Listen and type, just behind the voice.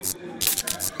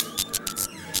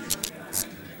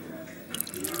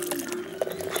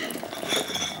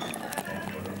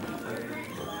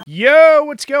Yo,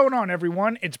 what's going on,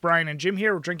 everyone? It's Brian and Jim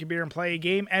here. We're drinking beer and play a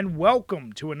game, and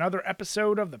welcome to another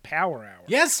episode of the Power Hour.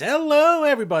 Yes, hello,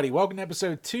 everybody. Welcome to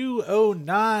episode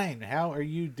 209. How are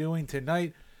you doing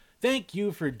tonight? Thank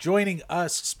you for joining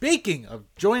us. Speaking of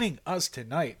joining us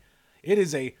tonight,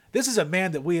 this is a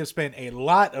man that we have spent a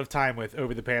lot of time with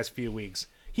over the past few weeks.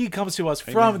 He comes to us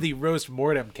from the Roast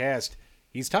Mortem Cast.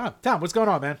 He's Tom. Tom, what's going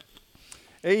on, man?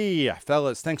 Hey,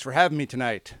 fellas. Thanks for having me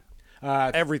tonight.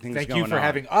 Everything's going on. Thank you for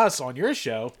having us on your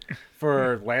show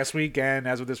for last week and,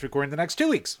 as of this recording, the next 2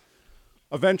 weeks.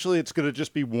 Eventually, it's going to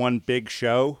just be one big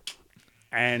show,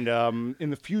 and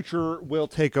in the future, we'll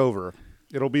take over.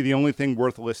 It'll be the only thing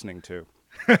worth listening to.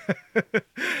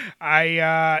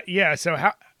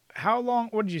 So how long,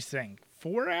 what did you think?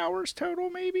 4 hours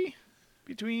total, maybe?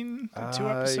 Between the two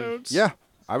episodes? Yeah,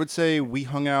 I would say we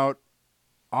hung out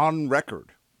on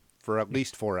record for at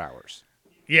least 4 hours.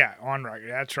 Yeah, on record.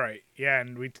 That's right. Yeah,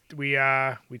 and we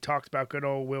talked about good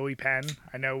old Willie Penn.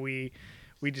 I know we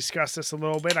discussed this a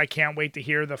little bit. I can't wait to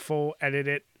hear the full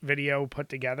edited video put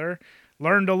together.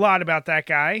 Learned a lot about that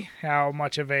guy, how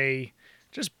much of a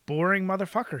just boring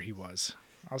motherfucker he was.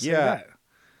 I'll say that.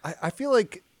 I feel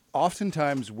like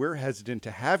oftentimes we're hesitant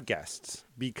to have guests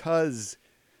because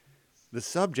the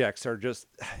subjects are just,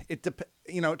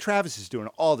 Travis is doing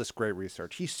all this great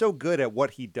research. He's so good at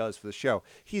what he does for the show.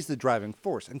 He's the driving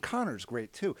force, and Connor's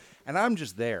great too. And I'm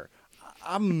just there.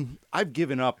 I've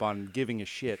given up on giving a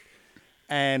shit.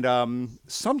 And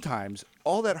sometimes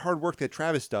all that hard work that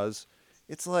Travis does,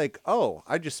 it's like, oh,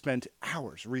 I just spent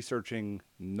hours researching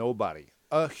nobody.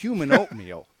 A human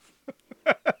oatmeal.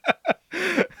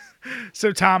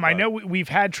 So, Tom, I know we've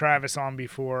had Travis on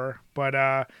before,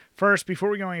 but first, before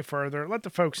we go any further, let the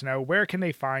folks know, where can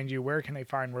they find you? Where can they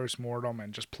find Roast Mortem?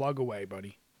 And just plug away,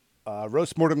 buddy.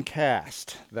 Roast Mortem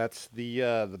Cast. That's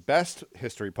the best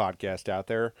history podcast out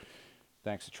there.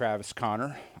 Thanks to Travis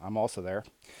Connor. I'm also there.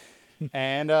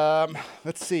 And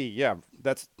let's see. Yeah,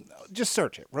 just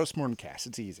search it. Roast Mortem Cast.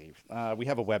 It's easy. We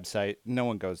have a website. No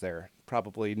one goes there.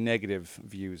 Probably negative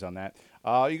views on that.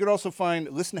 You could also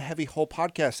listen to Heavy Hole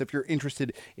Podcast if you're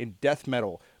interested in death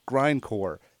metal,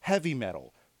 grindcore, heavy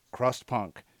metal, crust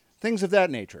punk, things of that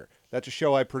nature. That's a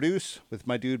show I produce with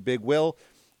my dude Big Will.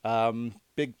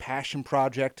 Big passion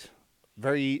project.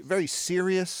 Very, very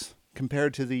serious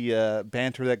compared to the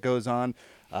banter that goes on.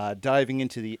 Diving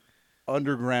into the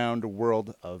underground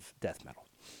world of death metal.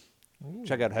 Ooh.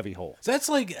 Check out Heavy Hole. So that's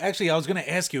actually, I was going to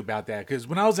ask you about that, because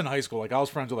when I was in high school, I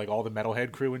was friends with all the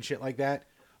metalhead crew and shit like that,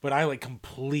 but I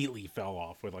completely fell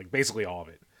off with basically all of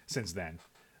it since then.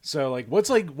 So what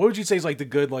would you say is the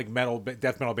good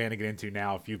death metal band to get into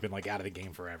now if you've been out of the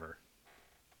game forever?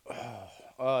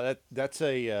 That's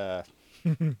a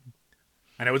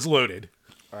I know it's loaded.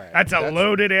 All right, that's a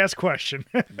loaded ass question.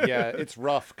 Yeah, it's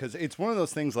rough because it's one of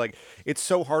those things it's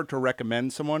so hard to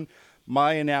recommend someone.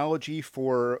 My analogy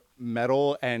for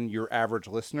metal and your average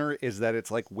listener is that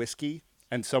it's like whiskey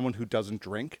and someone who doesn't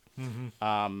drink.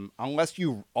 Mm-hmm. Unless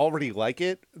you already like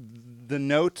it, the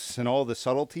notes and all the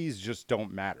subtleties just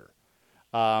don't matter.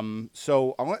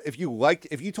 So if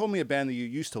you told me a band that you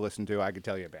used to listen to, I could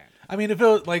tell you a band. I mean, if it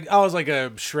was I was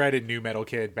a shredded new metal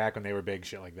kid back when they were big,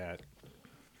 shit like that.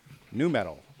 New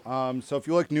metal. So if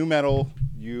you like new metal,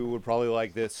 you would probably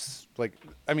like this.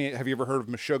 Have you ever heard of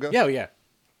Meshuggah? Yeah, yeah.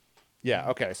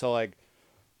 Yeah, okay. So,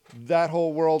 that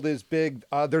whole world is big.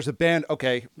 There's a band.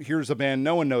 Okay, here's a band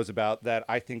no one knows about that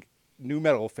I think new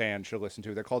metal fans should listen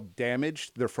to. They're called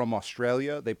Damaged. They're from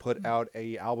Australia. They put out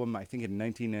a album, I think, in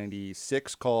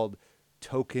 1996 called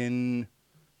Token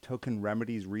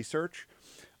Remedies Research.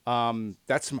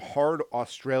 That's some hard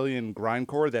Australian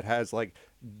grindcore that has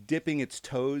dipping its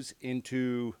toes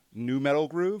into new metal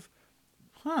groove.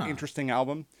 Huh. Interesting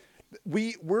album.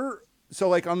 We're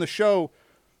on the show,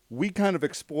 we kind of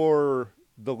explore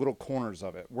the little corners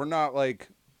of it. We're not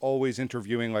always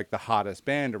interviewing the hottest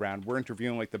band around. We're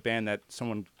interviewing the band that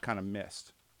someone kind of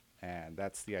missed, and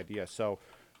that's the idea. So,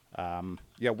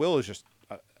 Will is just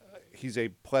he's a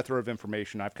plethora of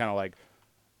information. I've kind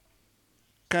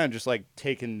of just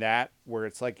taken that where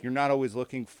it's you're not always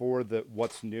looking for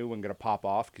what's new and gonna pop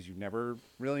off because you never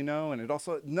really know, and it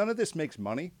also none of this makes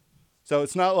money, so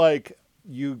it's not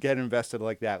you get invested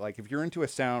like that. If you're into a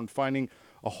sound, finding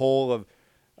a whole of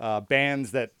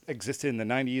bands that existed in the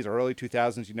 90s or early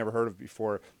 2000s you never heard of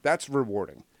before, that's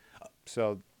rewarding.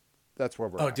 So that's where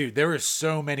we're at. Dude, there are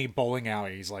so many bowling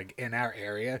alleys in our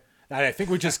area that I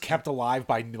think we just kept alive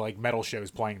by metal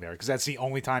shows playing there, because that's the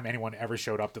only time anyone ever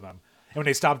showed up to them. And when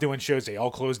they stopped doing shows, they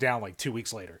all closed down 2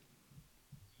 weeks later.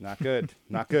 Not good.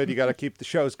 Not good. You got to keep the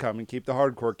shows coming. Keep the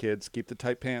hardcore kids. Keep the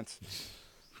tight pants.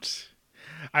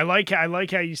 I like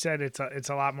how you said it's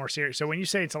a lot more serious. So when you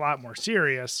say it's a lot more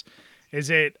serious, is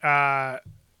it I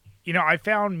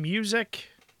found music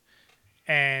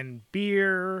and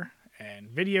beer and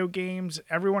video games,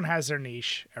 everyone has their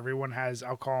niche. Everyone has,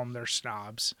 I'll call them their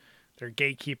snobs, their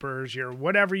gatekeepers, your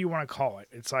whatever you want to call it.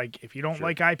 It's like, if you don't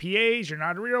like IPAs, you're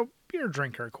not a real beer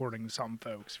drinker, according to some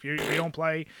folks. If you don't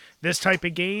play this type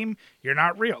of game, you're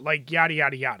not real. Like, yada,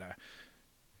 yada, yada.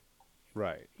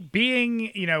 Right.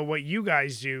 Being, what you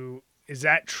guys do, is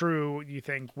that true, you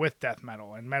think, with death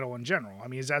metal and metal in general? I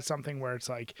mean, is that something where it's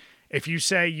like, if you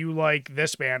say you like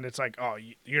this band, it's like, oh,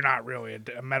 you're not really a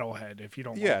metalhead if you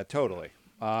don't like totally.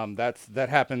 That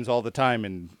happens all the time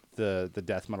in the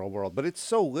death metal world, but it's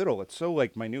so little. It's so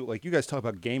like minute. Like you guys talk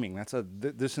about gaming.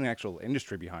 This is an actual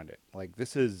industry behind it. Like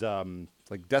this is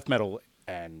like death metal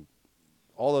and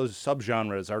all those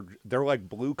subgenres they're like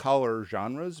blue collar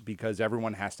genres because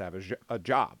everyone has to have a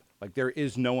job. Like there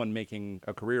is no one making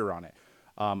a career on it.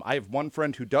 I have one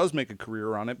friend who does make a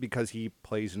career on it because he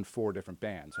plays in 4 different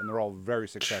bands and they're all very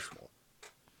successful.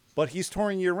 But he's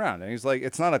touring year round and he's like,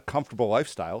 it's not a comfortable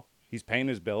lifestyle. He's paying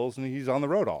his bills and he's on the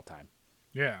road all the time.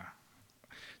 Yeah.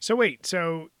 So wait,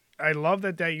 I love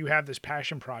that you have this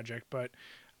passion project, but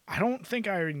I don't think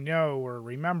I know or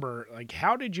remember, like,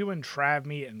 how did you and Trav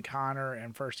meet and Connor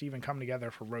and first even come together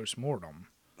for Roast Mortem?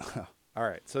 All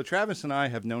right. So Travis and I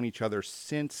have known each other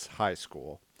since high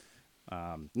school.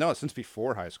 No, since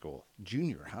before high school,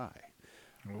 junior high.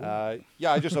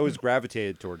 I just always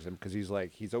gravitated towards him because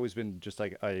he's always been just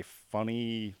like a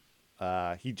funny,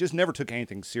 he just never took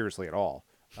anything seriously at all.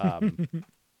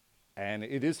 And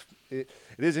it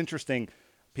is interesting.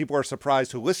 People are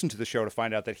surprised who listen to the show to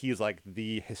find out that he's like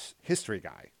the history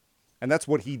guy. And that's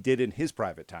what he did in his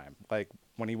private time. Like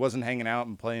when he wasn't hanging out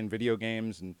and playing video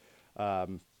games and,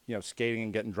 skating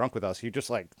and getting drunk with us, he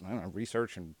just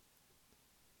research and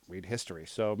read history.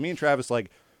 So me and Travis,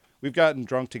 we've gotten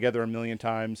drunk together a million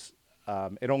times.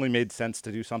 It only made sense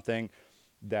to do something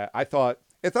that I thought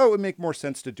it would make more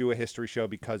sense to do a history show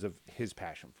because of his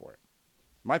passion for it.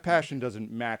 My passion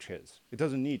doesn't match his. It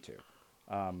doesn't need to.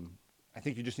 I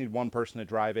think you just need one person to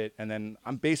drive it. And then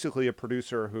I'm basically a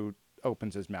producer who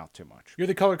opens his mouth too much. You're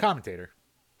the color commentator.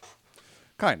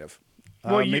 Kind of.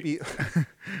 Well, maybe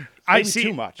I see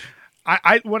too much.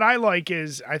 What I like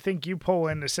is I think you pull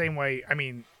in the same way. I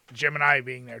mean, Jim and I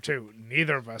being there too,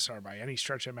 neither of us are by any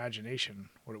stretch of imagination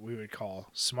what we would call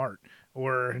smart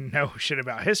or know shit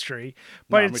about history.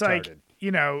 But it's retarded.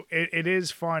 Like, it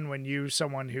is fun when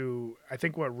someone who, I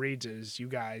think what reads is you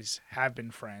guys have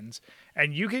been friends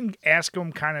and you can ask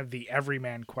them kind of the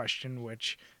everyman question,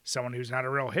 which someone who's not a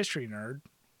real history nerd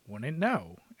wouldn't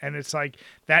know. And it's like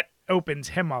that opens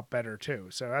him up better too.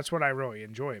 So that's what I really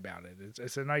enjoy about it.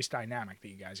 It's a nice dynamic that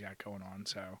you guys got going on.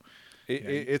 So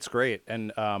it's great.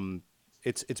 And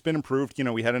it's been improved.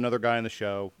 We had another guy on the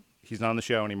show. He's not on the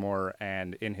show anymore.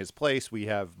 And in his place, we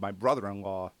have my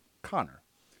brother-in-law, Connor.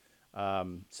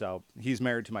 So he's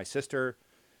married to my sister,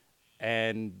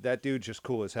 and that dude's just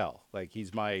cool as hell. Like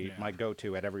he's my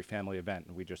go-to at every family event.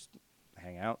 And we just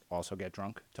hang out, also get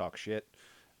drunk, talk shit.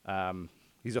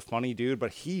 He's a funny dude,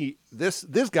 but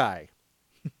this guy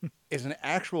is an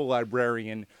actual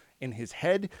librarian in his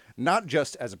head, not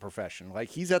just as a profession. Like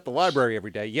he's at the library every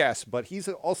day, yes, but he's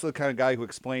also the kind of guy who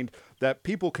explained that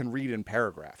people can read in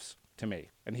paragraphs to me.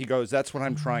 And he goes, that's what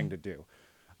I'm trying to do.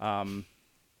 And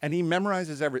he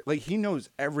memorizes he knows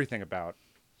everything about,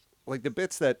 like the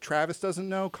bits that Travis doesn't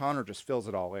know, Connor just fills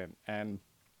it all in. And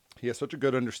he has such a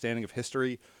good understanding of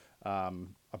history,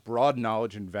 a broad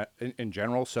knowledge in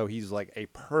general. So he's like a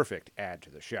perfect add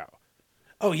to the show.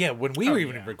 Oh yeah. When we were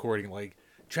even recording,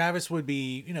 Travis would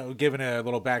be, giving a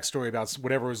little backstory about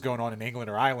whatever was going on in England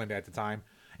or Ireland at the time.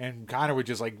 And Connor would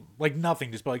just like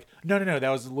nothing, just be like, no, that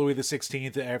was Louis the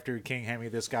 16th after King Henry,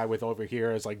 this guy with over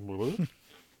here. It's like,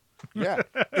 yeah,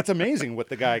 it's amazing what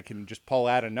the guy can just pull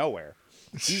out of nowhere.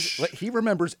 He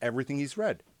remembers everything he's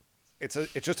read. It's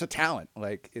just a talent.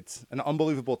 Like it's an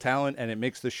unbelievable talent, and it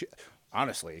makes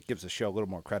honestly, it gives the show a little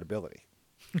more credibility.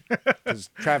 Because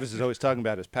Travis is always talking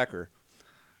about his pecker,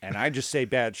 and I just say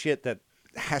bad shit that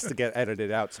has to get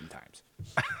edited out sometimes.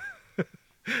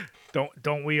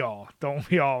 Don't we all? Don't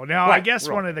we all? Now, I guess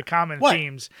one of the common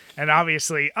themes, and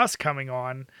obviously us coming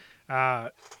on,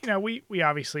 we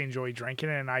obviously enjoy drinking,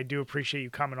 and I do appreciate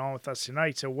you coming on with us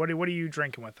tonight. So what are you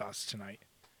drinking with us tonight?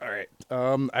 All right.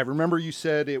 I remember you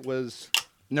said it was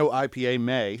no IPA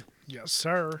May. Yes,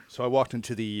 sir. So I walked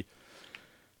into the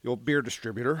old beer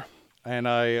distributor, and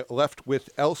I left with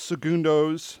El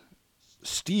Segundo's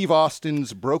Steve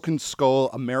Austin's Broken Skull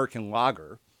American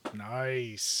Lager.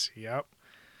 Nice. Yep.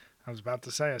 I was about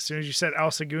to say, as soon as you said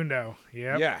El Segundo.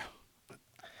 Yep. Yeah.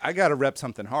 I got to rep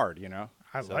something hard,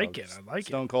 I like it.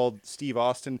 Stone Cold Steve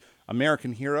Austin,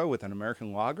 American hero with an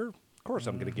American lager. Of course,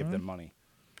 I'm going to give them money.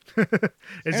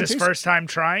 Is this first time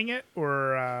trying it,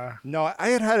 or? No, I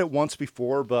had it once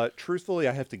before, but truthfully,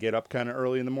 I have to get up kind of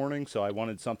early in the morning, so I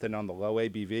wanted something on the low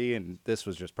ABV, and this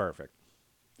was just perfect.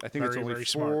 I think it's only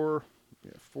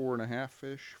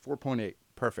 4.5-ish, 4.8.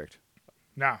 Perfect.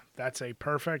 No, that's a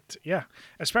perfect,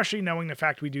 especially knowing the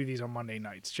fact we do these on Monday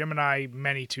nights. Jim and I,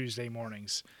 many Tuesday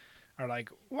mornings, are like,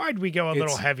 why'd we go a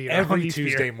little heavier every on these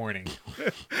Tuesday beer? morning?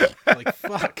 Like,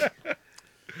 fuck.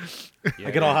 Yeah,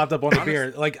 I get all hopped up on the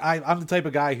beer. Like, I'm the type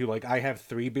of guy who, like, I have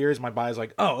 3 beers. My body's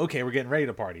like, oh, okay, we're getting ready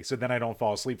to party. So then I don't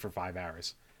fall asleep for 5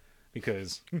 hours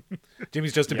because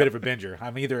Jimmy's just a bit of a binger.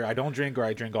 I don't drink or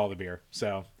I drink all the beer.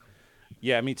 So,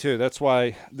 yeah, me too. That's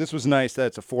why this was nice that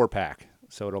it's a 4-pack.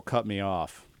 So it'll cut me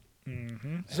off.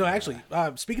 Mm-hmm. So actually,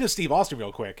 speaking of Steve Austin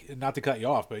real quick, not to cut you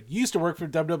off, but you used to work for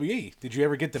WWE. Did you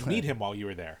ever get to meet him while you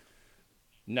were there?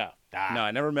 No. No,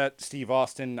 I never met Steve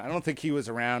Austin. I don't think he was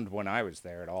around when I was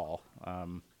there at all.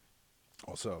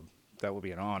 Also, that would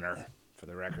be an honor for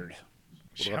the record.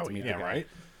 Would love to meet the guy. Right?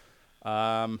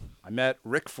 I met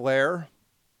Ric Flair.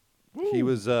 Woo. He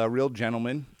was a real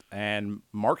gentleman. And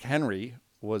Mark Henry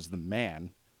was the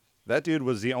man. That dude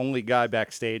was the only guy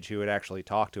backstage who would actually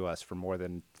talk to us for more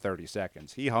than 30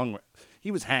 seconds. He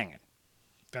was hanging,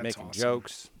 making awesome.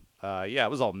 jokes. It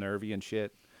was all nervy and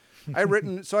shit. I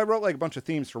wrote like a bunch of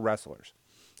themes for wrestlers,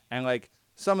 and like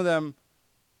some of them,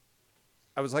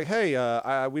 I was like, hey,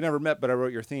 we never met, but I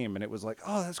wrote your theme, and it was like,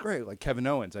 oh, that's great. Like Kevin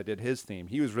Owens, I did his theme.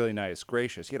 He was really nice,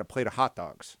 gracious. He had a plate of hot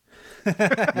dogs,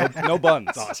 no buns.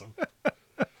 That's awesome.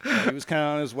 He was kind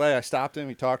of on his way. I stopped him.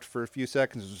 He talked for a few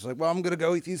seconds. He was like, well, I'm going to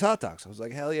go eat these hot dogs. I was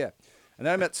like, hell yeah. And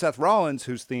then I met Seth Rollins,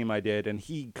 whose theme I did, and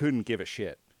he couldn't give a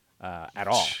shit at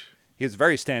all. He was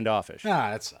very standoffish.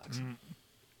 That sucks.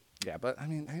 Yeah, but I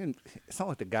mean, it's not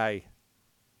like the guy,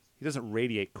 he doesn't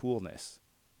radiate coolness.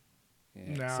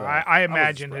 Yeah, No, so I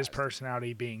imagine his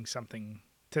personality being something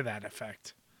to that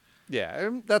effect. Yeah,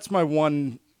 that's my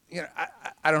one,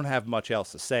 I don't have much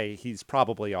else to say. He's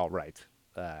probably all right.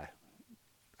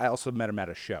 I also met him at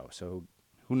a show, so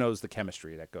who knows the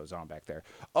chemistry that goes on back there.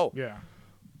 Oh, yeah.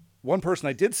 One person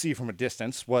I did see from a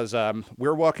distance was we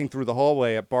were walking through the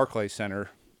hallway at Barclays Center,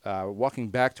 walking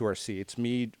back to our seats.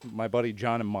 Me, my buddy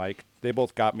John, and Mike, they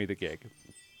both got me the gig.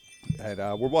 And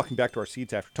we're walking back to our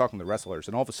seats after talking to the wrestlers,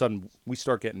 and all of a sudden we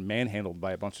start getting manhandled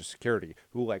by a bunch of security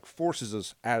who like forces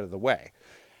us out of the way.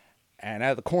 And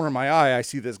out of the corner of my eye, I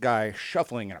see this guy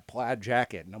shuffling in a plaid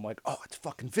jacket, and I'm like, oh, it's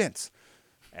fucking Vince.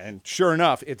 And sure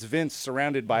enough, it's Vince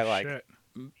surrounded by like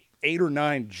 8 or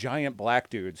 9 giant black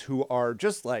dudes who are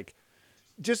just like,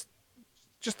 just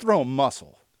throwing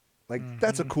muscle. Like,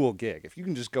 that's a cool gig. If you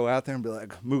can just go out there and be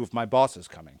like, move, my boss is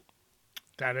coming.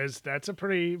 That's a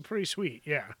pretty sweet,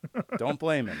 yeah. Don't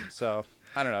blame him. So,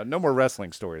 I don't know. No more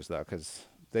wrestling stories, though, because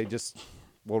they just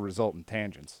will result in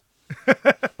tangents.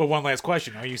 But one last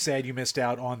question. Are you sad you missed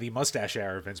out on the mustache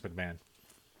era of Vince McMahon?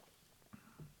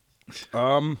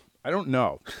 I don't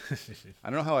know.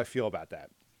 I don't know how I feel about that.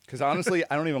 Because honestly,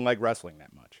 I don't even like wrestling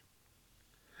that much.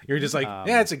 You're just like,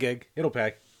 yeah, it's a gig. It'll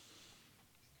pay.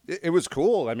 It was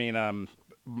cool. I mean,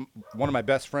 one of my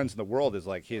best friends in the world is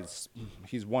like he's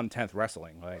 1/10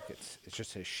 wrestling. Like it's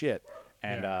just his shit.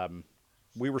 And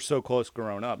we were so close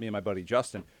growing up, me and my buddy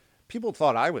Justin. People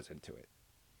thought I was into it.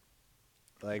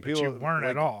 Like, but you weren't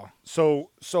at all.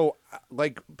 So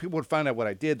like people would find out what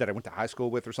I did that I went to high school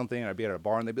with or something, and I'd be at a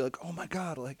bar and they'd be like, "Oh my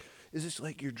god, like is this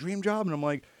like your dream job?" And I'm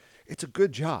like, "It's a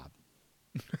good job."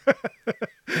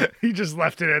 He just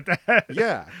left it at that.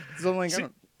 Yeah. So like,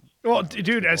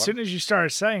 dude, as soon as you started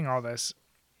saying all this,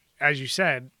 as you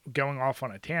said, going off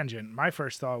on a tangent, my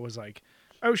first thought was like,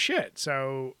 "Oh shit!"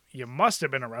 So you must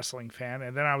have been a wrestling fan.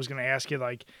 And then I was going to ask you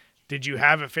like, did you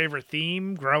have a favorite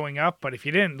theme growing up? But if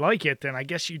you didn't like it, then I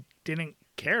guess you didn't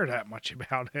care that much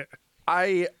about it.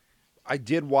 I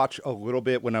did watch a little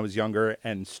bit when I was younger,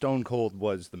 and Stone Cold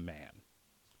was the man.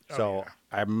 So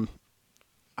yeah.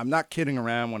 I'm not kidding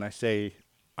around when I say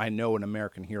I know an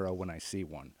American hero when I see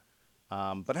one.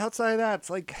 But outside of that, it's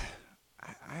like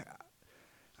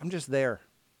I'm just there.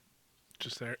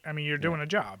 Just there. I mean, you're doing a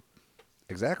job.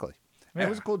 Exactly. Yeah. It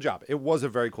was a cool job. It was a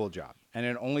very cool job. And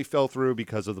it only fell through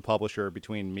because of the publisher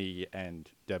between me and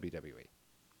WWE.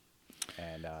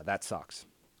 And that sucks.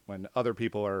 When other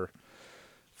people are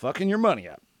fucking your money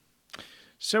up.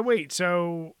 So wait,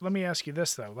 let me ask you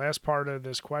this, though. Last part of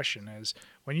this question is,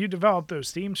 when you developed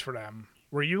those themes for them,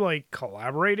 were you, like,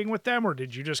 collaborating with them, or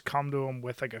did you just come to them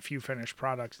with, like, a few finished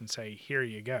products and say, here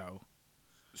you go?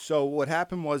 So what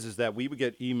happened was that we would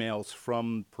get emails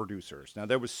from producers. Now,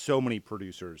 there was so many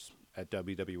producers at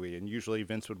WWE, and usually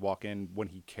Vince would walk in when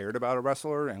he cared about a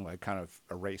wrestler and like kind of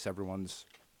erase everyone's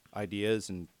ideas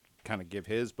and kind of give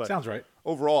his. But sounds right.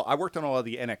 Overall, I worked on a lot of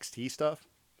the NXT stuff.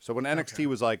 So when NXT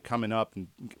was like coming up and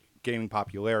gaining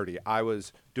popularity, I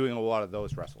was doing a lot of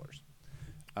those wrestlers.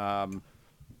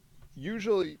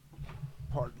 Usually,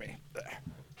 pardon me.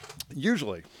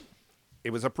 Usually, it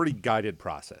was a pretty guided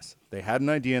process. They had an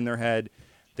idea in their head.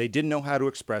 They didn't know how to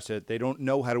express it. They don't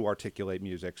know how to articulate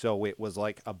music. So it was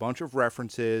like a bunch of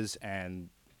references and,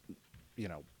 you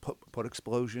know, put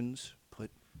explosions,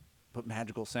 put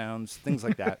magical sounds, things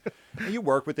like that. And you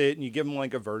work with it and you give them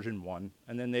like a version 1.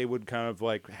 And then they would kind of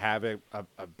like have a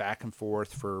back and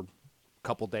forth for a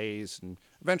couple days. And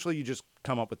eventually you just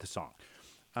come up with the song.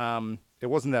 It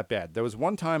wasn't that bad. There was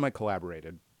one time I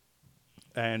collaborated.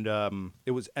 And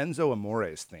it was Enzo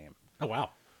Amore's theme. Oh,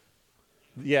 wow.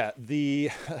 Yeah, the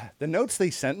notes they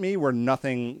sent me were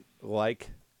nothing like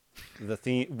the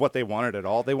theme, what they wanted at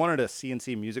all. They wanted a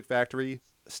CNC Music Factory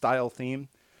style theme,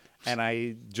 and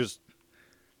I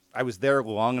was there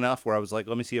long enough where I was like,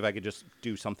 let me see if I could just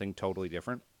do something totally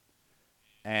different.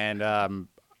 And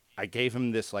I gave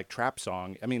him this like trap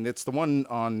song. I mean, it's the one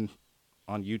on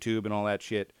YouTube and all that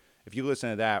shit. If you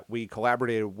listen to that, we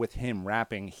collaborated with him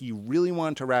rapping. He really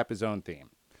wanted to rap his own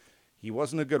theme. He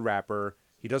wasn't a good rapper.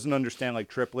 He doesn't understand like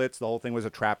triplets. The whole thing was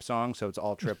a trap song, so it's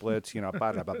all triplets, you know,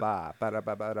 ba-da-ba-ba,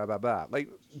 ba-da-ba-ba-da-ba-ba. Like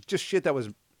just shit that was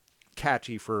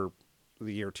catchy for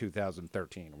the year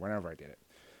 2013, whenever I did it.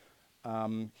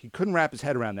 He couldn't wrap his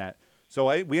head around that. So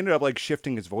we ended up like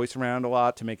shifting his voice around a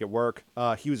lot to make it work.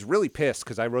 He was really pissed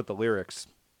because I wrote the lyrics.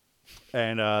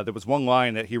 And there was one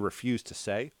line that he refused to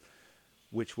say,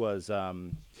 which was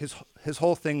his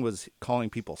whole thing was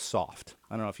calling people soft.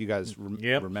 I don't know if you guys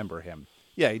remember him.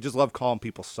 Yeah, he just loved calling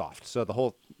people soft. So the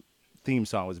whole theme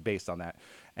song was based on that.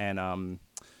 And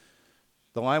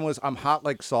the line was, I'm hot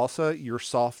like salsa, you're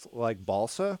soft like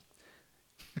balsa.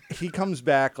 He comes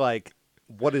back like,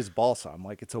 what is balsa? I'm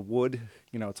like, it's a wood.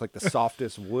 You know, it's like the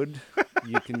softest wood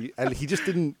you can. And he just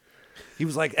didn't. He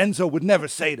was like, Enzo would never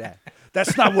say that.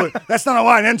 That's not a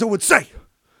line Enzo would say.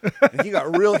 And he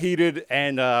got real heated.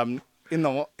 And in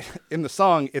the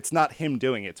song, it's not him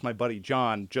doing it. It's my buddy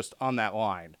John just on that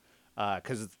line.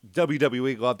 Because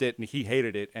WWE loved it and he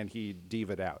hated it and he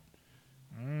diva'd out.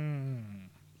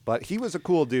 But he was a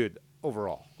cool dude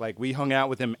overall. Like we hung out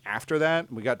with him after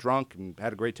that. We got drunk and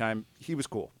had a great time. He was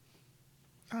cool.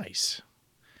 Nice.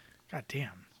 God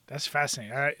damn. That's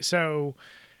fascinating. All right. So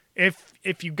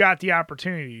if you got the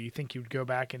opportunity, you think you'd go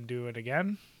back and do it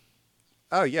again?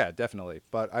 Oh, yeah, definitely.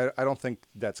 But I don't think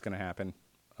that's going to happen.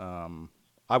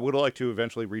 I would like to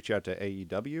eventually reach out to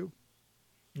AEW.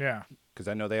 Yeah. Because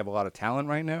I know they have a lot of talent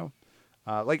right now.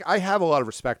 Like, I have a lot of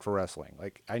respect for wrestling.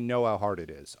 Like, I know how hard it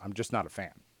is. I'm just not a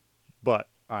fan. But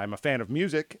I'm a fan of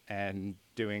music and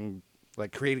doing,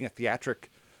 like, creating a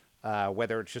theatric,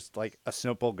 whether it's just, like, a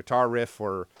simple guitar riff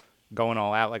or going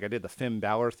all out. Like, I did the Finn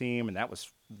Balor theme, and that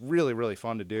was really, really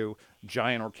fun to do.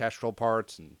 Giant orchestral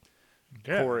parts and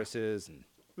choruses, and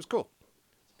it was cool.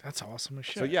 That's awesome as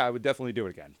shit. So, yeah, I would definitely do it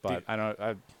again. But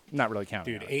I'm not really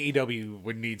counting. Dude, AEW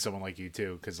would need someone like you,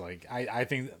 too. Because, like, I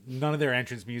think none of their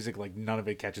entrance music, like, none of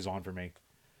it catches on for me.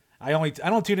 I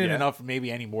don't tune in enough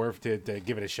maybe anymore to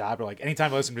give it a shot. But, like,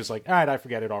 anytime I listen, I'm just like, all right, I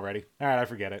forget it already. All right, I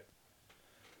forget it.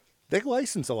 They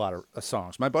license a lot of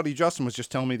songs. My buddy Justin was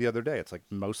just telling me the other day. It's, like,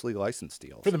 mostly licensed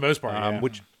deals. For the most part, yeah.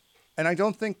 And I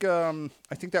don't think, I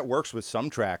think that works with some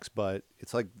tracks. But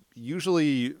it's, like,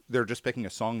 usually they're just picking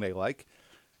a song they like.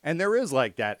 And there is,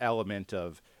 like, that element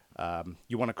of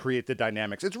you want to create the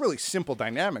dynamics. It's really simple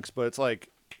dynamics, but it's, like,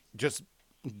 just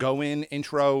go in,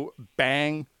 intro,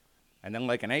 bang, and then,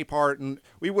 like, an A part. And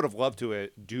we would have loved to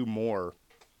do more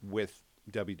with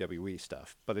WWE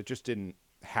stuff, but it just didn't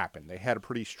happen. They had a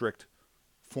pretty strict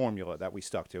formula that we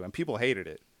stuck to, and people hated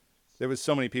it. There was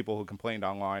so many people who complained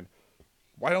online,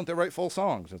 why don't they write full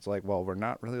songs? It's like, well, we're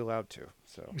not really allowed to.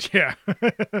 So yeah.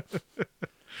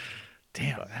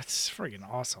 Damn, that's freaking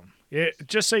awesome.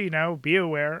 Just so you know, be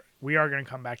aware, we are going to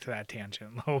come back to that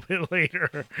tangent a little bit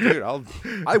later. Dude,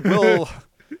 I will.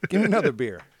 Give me another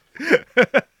beer.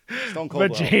 Stone Cold.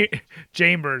 But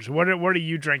Chambers, what are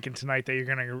you drinking tonight that you're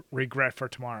going to regret for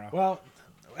tomorrow? Well,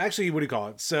 actually, what do you call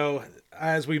it? So,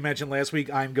 as we mentioned last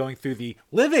week, I'm going through the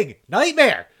living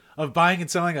nightmare of buying and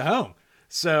selling a home.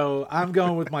 So I'm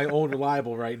going with my old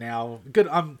reliable right now. Good.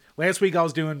 Last week I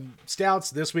was doing stouts.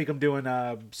 This week I'm doing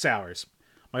sours.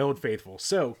 My old faithful.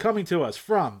 So coming to us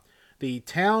from the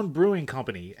Town Brewing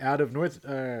Company out of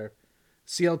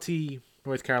CLT,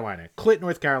 North Carolina. Clit,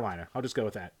 North Carolina. I'll just go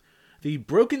with that. The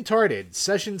Broken Tarded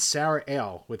Session Sour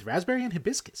Ale with raspberry and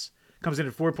hibiscus. Comes in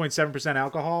at 4.7%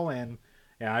 alcohol, and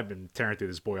Yeah, I've been tearing through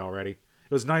this boy already.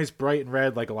 It was nice, bright and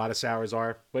red, like a lot of sours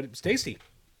are, but it was tasty.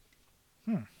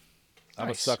 I'm a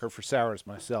Nice. sucker for sours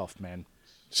myself, man.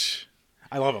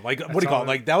 I love them. Like, what do you call it?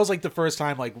 Like, that was like the first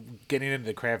time, like, getting into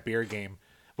the craft beer game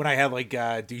when I had like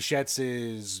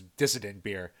Duchette's Dissident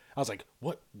beer. I was like,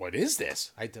 what is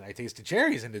this? I tasted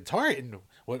cherries and the tart, and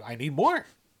what I need more.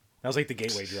 That was like the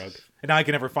gateway drug. And now I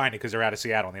can never find it because they're out of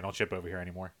Seattle and they don't ship over here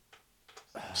anymore.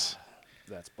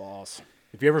 That's balls.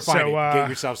 If you ever find So, it, get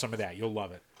yourself some of that. You'll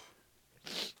love it.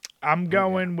 I'm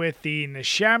going with the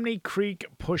Neshaminy Creek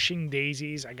Pushing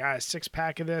Daisies. I got a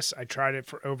 6-pack of this. I tried it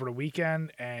for over the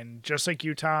weekend, and just like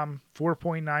you, Tom,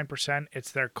 4.9%.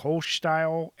 It's their Kolsch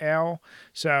style ale.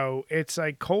 So it's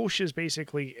like Kolsch is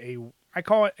basically I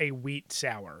call it a wheat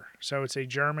sour. So it's a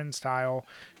German style,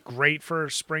 great for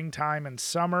springtime and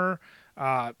summer.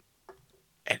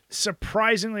 It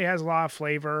surprisingly has a lot of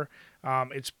flavor.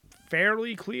 It's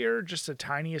fairly clear, just the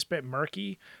tiniest bit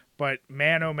murky. But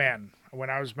man, oh man,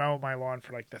 when I was mowing my lawn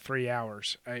for like the 3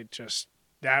 hours,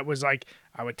 that was like,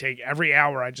 I would take every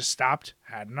hour, I just stopped,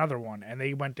 had another one, and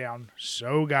they went down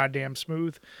so goddamn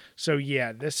smooth. So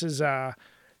yeah, this is a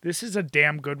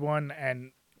damn good one.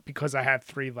 And because I had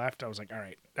 3 left, I was like, all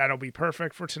right, that'll be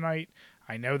perfect for tonight.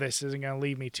 I know this isn't going to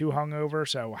leave me too hungover,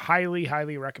 so highly,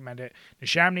 highly recommend it.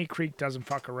 Neshaminy Creek doesn't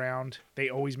fuck around. They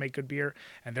always make good beer,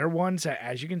 and they're ones that,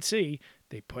 as you can see,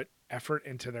 they put effort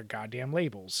into their goddamn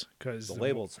labels. Because The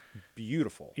label's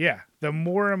beautiful. yeah, the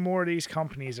more and more of these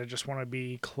companies that just want to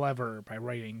be clever by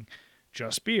writing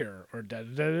just beer or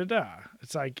da-da-da-da-da.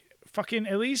 It's like, fucking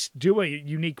at least do a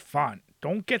unique font.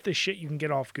 Don't get the shit you can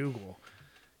get off Google.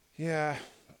 Yeah.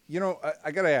 You know,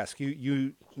 I got to ask,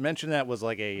 you mentioned that was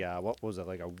like a, what was it,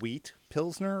 like a wheat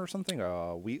Pilsner or something?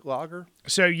 A wheat lager?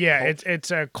 So yeah, Kolsch?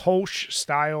 it's a Kolsch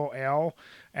style ale,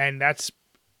 and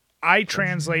I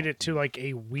translate it to like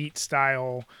a wheat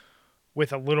style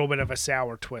with a little bit of a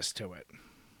sour twist to it.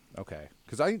 Okay.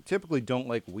 Because I typically don't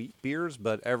like wheat beers,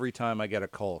 but every time I get a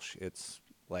Kolsch, it's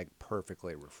like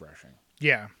perfectly refreshing.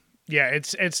 Yeah. Yeah,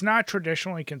 it's not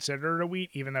traditionally considered a wheat,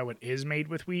 even though it is made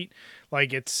with wheat.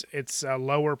 Like it's a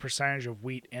lower percentage of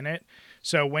wheat in it.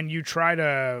 So when you try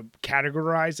to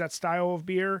categorize that style of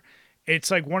beer, it's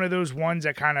like one of those ones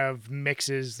that kind of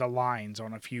mixes the lines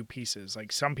on a few pieces.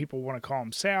 Like some people want to call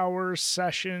them sours,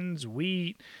 sessions,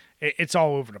 wheat. It's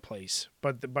all over the place.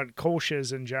 But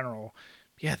Kolsch's in general,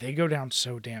 yeah, they go down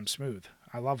so damn smooth.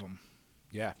 I love them.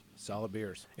 Yeah. Solid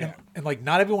beers. And like,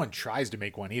 not everyone tries to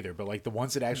make one either, but like the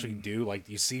ones that actually do, like,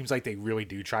 it seems like they really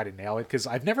do try to nail it, because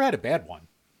I've never had a bad one.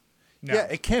 No. Yeah,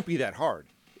 it can't be that hard,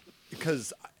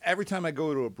 because every time I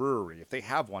go to a brewery, if they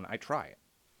have one, I try it,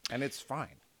 and it's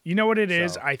fine. You know what it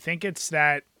is? So- I think it's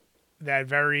that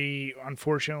very,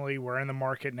 unfortunately, we're in the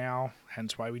market now,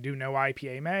 hence why we do no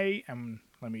IPA May. And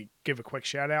let me give a quick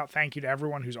shout out. Thank you to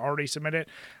everyone who's already submitted.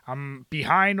 I'm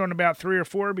behind on about 3 or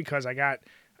 4 because I got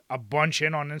a bunch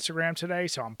in on Instagram today,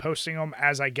 so I'm posting them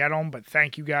as I get them, but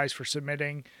thank you guys for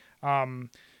submitting.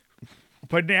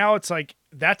 But now it's like,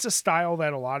 that's a style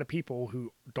that a lot of people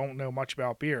who don't know much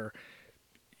about beer,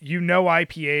 you know,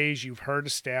 IPAs, you've heard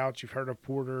of stouts, you've heard of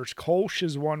porters. Kolsch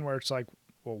is one where it's like,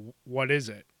 well, what is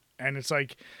it? And it's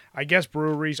like, I guess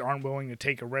breweries aren't willing to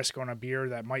take a risk on a beer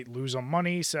that might lose them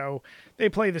money, so they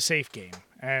play the safe game.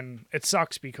 And it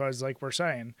sucks because, like we're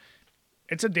saying,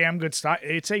 it's a damn good style.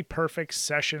 It's a perfect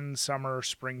session, summer,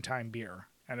 springtime beer.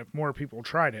 And if more people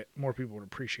tried it, more people would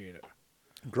appreciate it.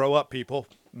 Grow up, people.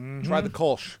 Try the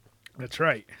Kolsch. That's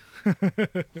right.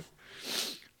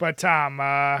 But Tom,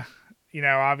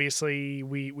 obviously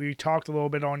we talked a little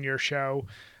bit on your show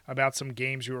about some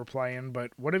games you were playing,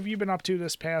 but what have you been up to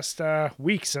this past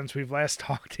week since we've last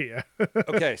talked to you?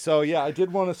 Okay, so yeah, I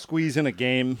did want to squeeze in a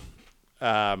game,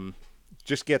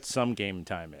 just get some game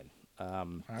time in.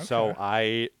 So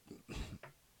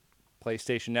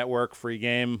PlayStation Network, free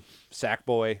game,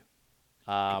 Sackboy.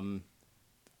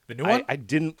 The new one? I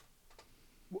didn't.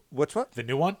 What? The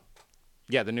new one?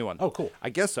 Yeah, the new one. Oh, cool. I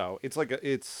guess so. It's like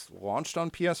it's launched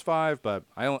on PS5, but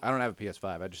I don't have a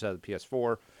PS5. I just have the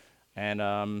PS4,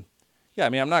 and yeah, I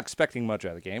mean, I'm not expecting much out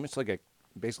of the game. It's like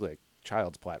basically a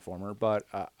child's platformer, but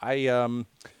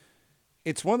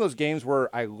it's one of those games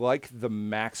where I like the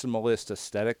maximalist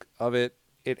aesthetic of it.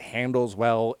 It handles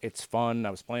well. It's fun.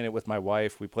 I was playing it with my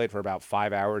wife. We played for about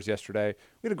 5 hours yesterday.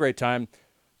 We had a great time.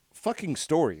 Fucking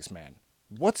stories, man.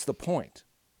 What's the point?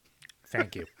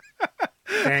 Thank you.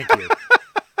 Thank you.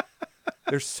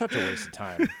 There's such a waste of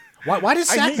time. Why does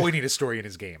Sackboy need a story in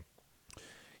his game?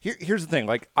 Here's the thing.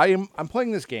 Like, I'm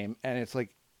playing this game, and it's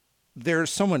like there's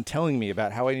someone telling me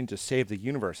about how I need to save the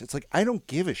universe. It's like, I don't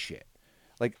give a shit.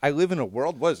 Like, I live in a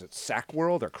world, what is it, Sack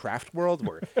World or Craft World,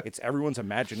 where it's everyone's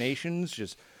imaginations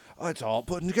just, oh, it's all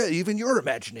put together, even your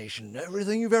imagination,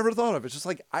 everything you've ever thought of. It's just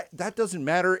like, that doesn't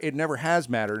matter. It never has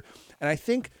mattered. And I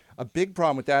think a big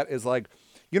problem with that is like,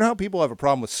 you know how people have a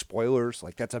problem with spoilers?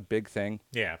 Like, that's a big thing.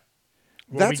 Yeah.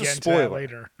 We'll get into that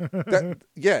later.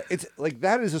 Yeah, it's like,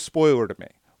 that is a spoiler to me.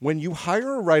 When you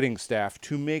hire a writing staff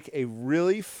to make a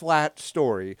really flat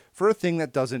story for a thing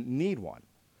that doesn't need one,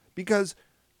 because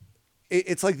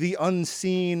it's like the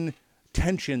unseen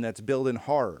tension that's built in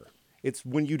horror. It's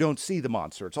when you don't see the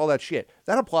monster. It's all that shit.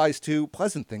 That applies to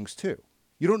pleasant things too.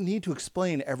 You don't need to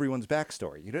explain everyone's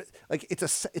backstory. You don't, like, it's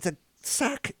a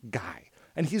sack guy,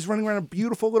 and he's running around a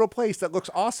beautiful little place that looks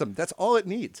awesome. That's all it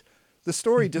needs. The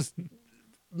story just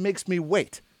makes me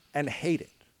wait and hate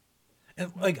it.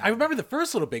 And like, I remember the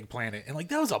first Little Big Planet, and like,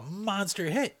 that was a monster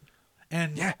hit.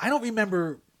 And Yeah. I don't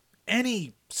remember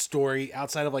any story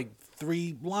outside of like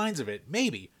 3 lines of it.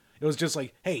 Maybe it was just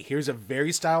like, hey, here's a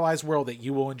very stylized world that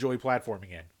you will enjoy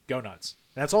platforming in. Go nuts.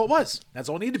 That's all it was. That's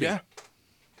all it needed to be. Yeah.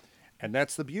 And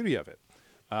that's the beauty of it.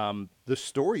 The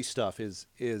story stuff is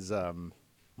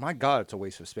my God, it's a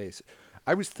waste of space.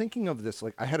 I was thinking of this,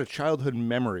 like, I had a childhood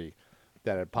memory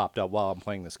that had popped up while I'm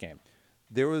playing this game.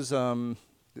 There's a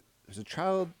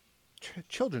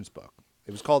children's book.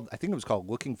 I think it was called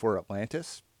Looking for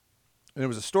Atlantis. And it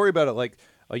was a story about it, like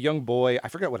a young boy. I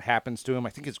forget what happens to him. I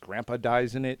think his grandpa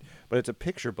dies in it, but it's a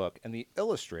picture book, and the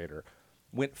illustrator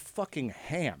went fucking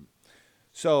ham.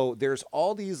 So there's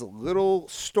all these little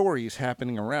stories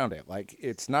happening around it. Like,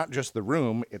 it's not just the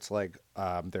room. It's like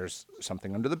there's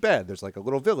something under the bed. There's like a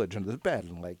little village under the bed,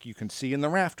 and like you can see in the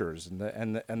rafters and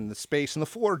the space and the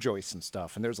floor joists and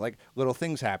stuff. And there's like little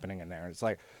things happening in there. And it's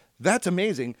like, that's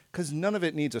amazing, because none of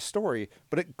it needs a story,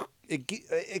 but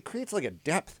it creates like a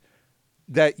depth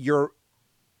that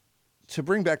to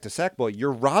bring back to Sackboy,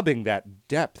 you're robbing that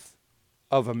depth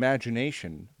of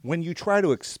imagination when you try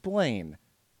to explain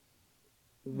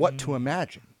what to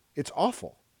imagine. It's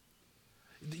awful.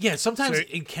 Yeah, sometimes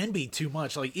it can be too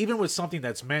much. Like, even with something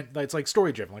that's like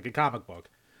story driven, like a comic book.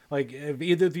 Like, have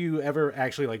either of you ever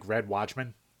actually like read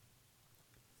Watchmen?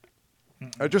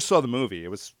 I just saw the movie. It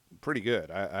was pretty good.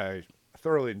 I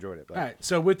thoroughly enjoyed it. But. All right.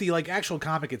 So with the like actual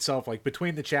comic itself, like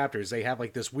between the chapters, they have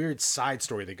like this weird side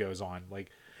story that goes on.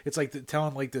 Like, it's like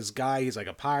telling like this guy, he's like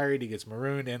a pirate, he gets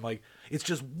marooned, and like it's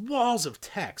just walls of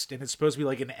text, and it's supposed to be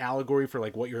like an allegory for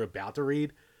like what you're about to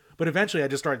read. But eventually I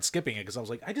just started skipping it because I was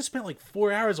like, I just spent like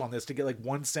 4 hours on this to get like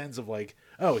one sense of like,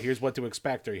 oh, here's what to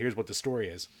expect, or here's what the story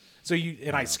is. So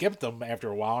I skipped them after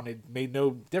a while, and it made no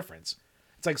difference.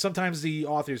 It's like sometimes the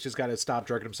author's just got to stop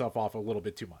jerking himself off a little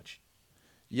bit too much.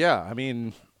 Yeah, I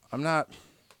mean, I don't know.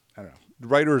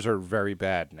 Writers are very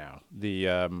bad now. They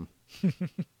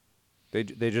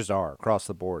just are across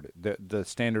the board. The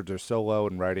standards are so low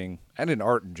in writing and in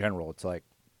art in general. It's like,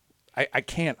 I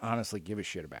can't honestly give a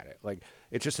shit about it. Like,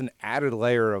 it's just an added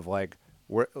layer of like,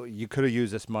 where you could have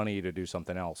used this money to do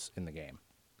something else in the game.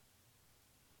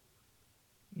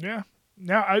 Yeah.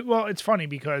 Well, it's funny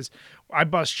because I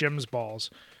bust Jim's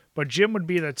balls, but Jim would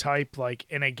be the type, like,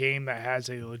 in a game that has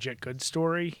a legit good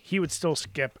story, he would still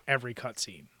skip every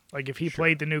cutscene. Like, if he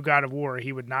played the new God of War,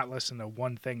 he would not listen to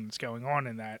one thing that's going on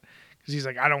in that, because he's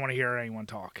like, I don't want to hear anyone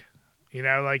talk. You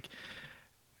know, like,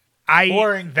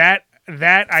 Boring. But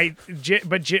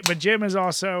Jim is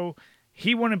also,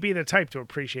 he wouldn't be the type to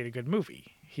appreciate a good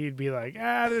movie. He'd be like,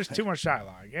 there's too much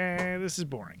dialogue. This is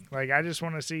boring. Like, I just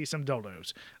want to see some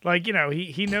dildos. Like, you know,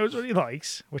 he knows what he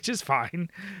likes, which is fine.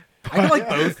 I like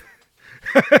both.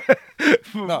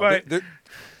 No, but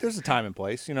there's a time and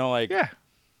place. You know, like, yeah,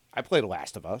 I played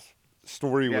Last of Us. The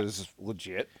story was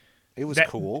legit. It was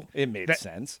cool. It made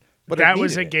sense. But that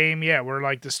was a game, where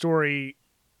like the story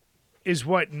is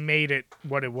what made it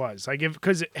what it was. Like,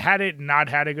 because had it not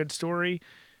had a good story,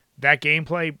 that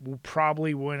gameplay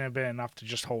probably wouldn't have been enough to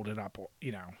just hold it up.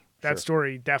 You know, that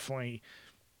story definitely,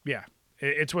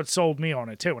 it's what sold me on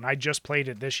it too. And I just played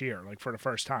it this year, like for the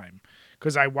first time,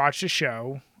 because I watched the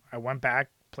show. I went back,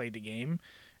 played the game.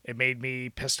 It made me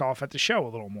pissed off at the show a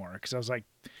little more because I was like,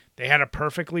 they had a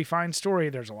perfectly fine story.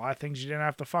 There's a lot of things you didn't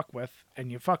have to fuck with,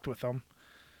 and you fucked with them.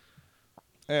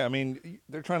 Yeah, I mean,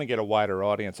 they're trying to get a wider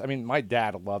audience. I mean, my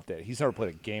dad loved it. He's never played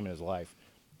a game in his life.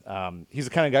 He's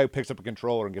the kind of guy who picks up a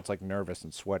controller and gets like nervous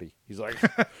and sweaty. He's like,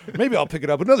 maybe I'll pick it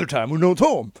up another time when no one's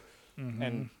home.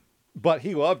 Mm-hmm. But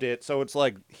he loved it, so it's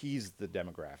like he's the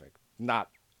demographic, not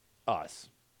us.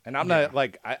 And I'm not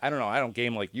like, I don't know, I don't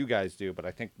game like you guys do, but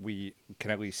I think we can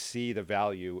at least see the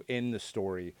value in the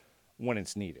story when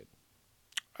it's needed.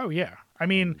 Oh, yeah. I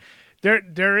mean,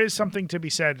 there is something to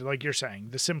be said, like you're saying.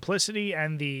 The simplicity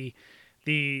and the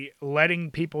the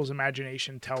letting people's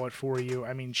imagination tell it for you.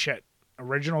 I mean, shit.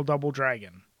 Original Double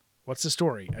Dragon. What's the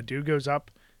story? A dude goes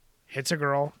up, hits a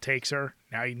girl, takes her.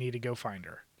 Now you need to go find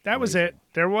her. That was it.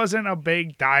 There wasn't a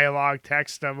big dialogue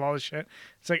text of all this shit.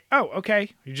 It's like, oh,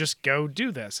 okay. You just go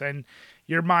do this. And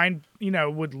your mind,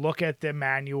 would look at the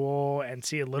manual and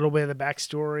see a little bit of the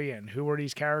backstory and who are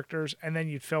these characters, and then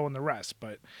you'd fill in the rest.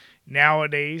 But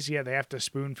nowadays, they have to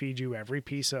spoon feed you every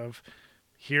piece of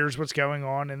here's what's going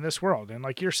on in this world. And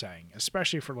like you're saying,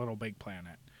 especially for Little Big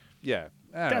Planet. Yeah.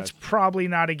 That's probably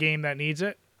not a game that needs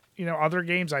it. Other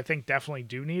games I think definitely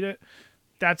do need it.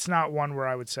 That's not one where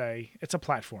I would say it's a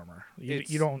platformer.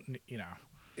 You don't.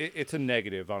 It's a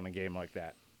negative on a game like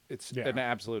that. It's an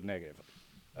absolute negative.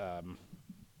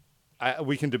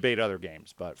 We can debate other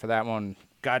games, but for that one,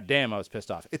 goddamn, I was pissed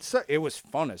off. It was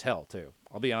fun as hell too.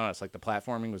 I'll be honest. Like the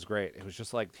platforming was great. It was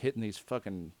just like hitting these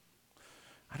fucking.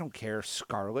 I don't care,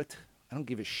 Scarlet. I don't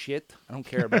give a shit. I don't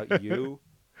care about you.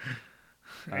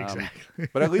 Exactly.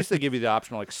 But at least they give you the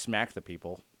option to like smack the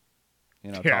people.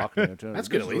 Talk. That's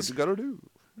good at least. What you gotta do.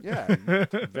 Yeah,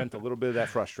 vent a little bit of that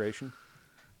frustration.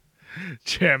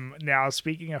 Jim, now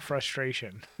speaking of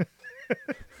frustration, I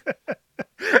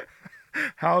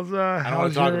don't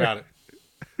want to talk about it.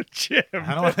 Jim,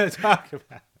 I don't want to talk about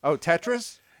it. Oh,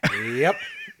 Tetris? Yep.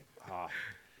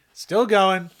 Still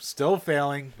going, still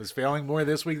failing. Was failing more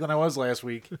this week than I was last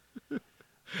week.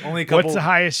 Only a couple. What's the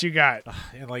highest you got?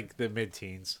 In like the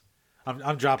mid-teens.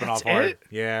 I'm dropping That's off hard. it?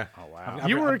 Yeah. Oh wow.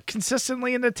 You were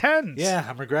consistently in the 10s. Yeah,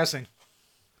 I'm regressing.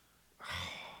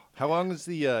 How long is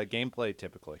the gameplay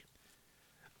typically?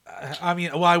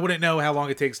 I wouldn't know how long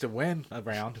it takes to win a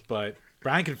round, but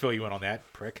Brian can fill you in on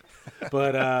that, prick.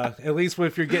 But at least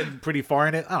if you're getting pretty far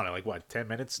in it, I don't know, like what, 10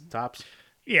 minutes tops?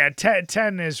 Yeah,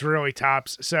 10 is really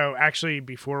tops. So actually,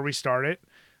 before we started,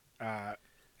 I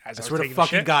swear to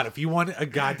fucking God, if you want a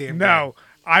goddamn no,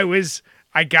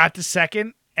 I got the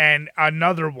second and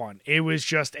another one. It was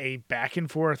just a back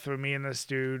and forth with me and this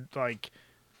dude. Like,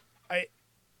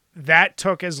 that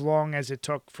took as long as it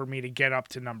took for me to get up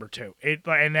to number 2.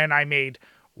 And then I made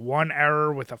one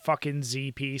error with a fucking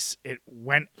Z piece. It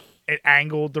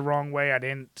angled the wrong way. I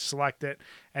didn't select it.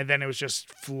 And then it was just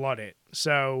flooded.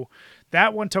 So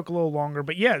that one took a little longer.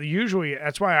 But yeah, usually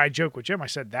that's why I joke with Jim. I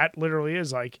said that literally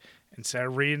is like, instead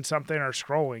of reading something or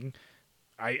scrolling,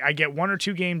 I get 1 or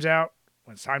 2 games out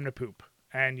when it's time to poop.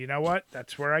 And you know what?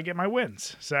 That's where I get my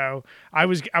wins. So I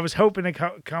was hoping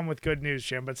to come with good news,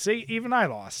 Jim. But see, even I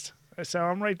lost. So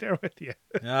I'm right there with you.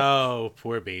 Oh,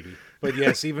 poor baby. But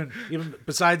yes, even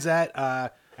besides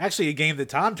that, actually a game that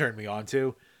Tom turned me on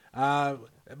to,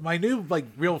 my new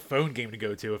real phone game to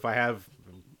go to if I have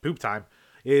poop time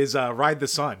is Ride the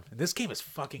Sun. And this game is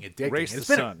fucking addicting. Race the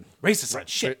Sun. Race the Sun.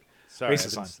 Shit. Sorry, Race the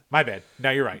Sun. My bad.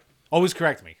 No, you're right. Always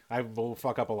correct me. I will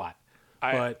fuck up a lot.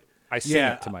 I sing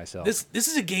it to myself. This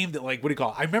is a game that, what do you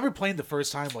call it? I remember playing the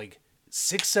first time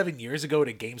 6-7 years ago at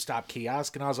a GameStop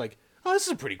kiosk, and I was like, oh, this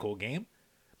is a pretty cool game.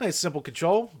 Nice, simple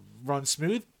control, runs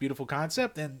smooth, beautiful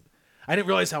concept, and I didn't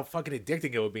realize how fucking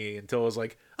addicting it would be until I was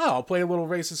like, oh, I'll play a little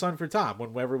Race the Sun for Tom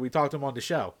whenever we talked to him on the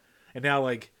show. And now,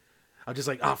 I'm just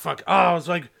like, oh, fuck. Oh, I was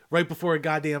right before a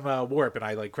goddamn warp, and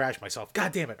I crashed myself.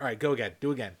 God damn it. All right, go again.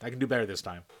 Do again. I can do better this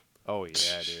time. Oh,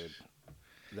 yeah, dude.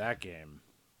 That game.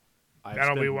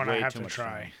 That'll be one I have to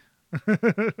try.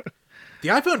 The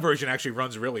iPhone version actually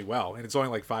runs really well, and it's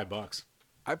only $5.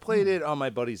 I played it on my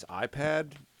buddy's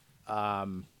iPad,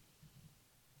 but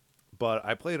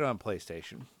I played it on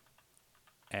PlayStation,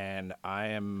 and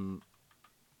I'm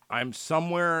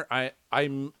somewhere.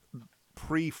 I'm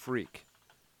pre-freak.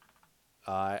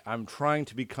 I'm trying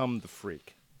to become the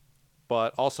freak,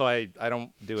 but also I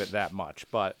don't do it that much.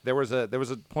 But there was a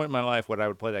point in my life where I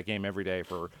would play that game every day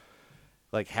for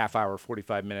half hour,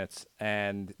 45 minutes,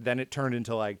 and then it turned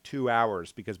into 2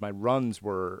 hours because my runs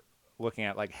were looking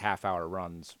at half hour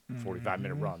runs,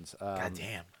 45-minute runs. God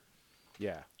damn.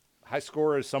 Yeah. High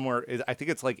score is somewhere, I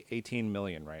think it's 18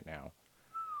 million right now,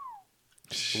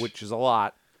 which is a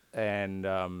lot. And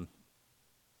I'm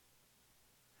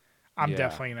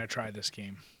definitely going to try this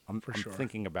game. I'm sure.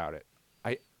 Thinking about it.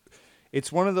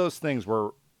 It's one of those things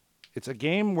where it's a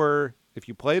game where if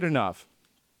you play it enough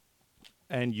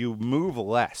and you move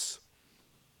less,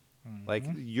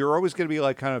 you're always going to be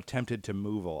kind of tempted to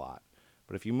move a lot.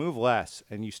 But if you move less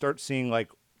and you start seeing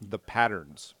the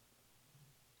patterns,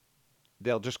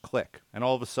 they'll just click. And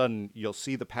all of a sudden you'll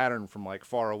see the pattern from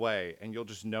far away and you'll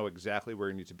just know exactly where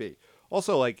you need to be.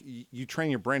 Also, you train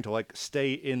your brain to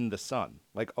stay in the sun,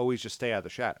 always just stay out of the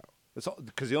shadow.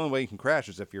 Because the only way you can crash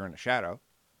is if you're in a shadow.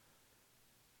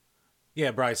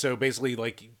 Yeah, Bryce. So basically,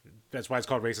 that's why it's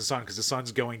called Race the Sun, because the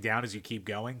sun's going down as you keep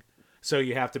going. So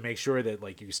you have to make sure that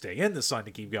like you stay in the sun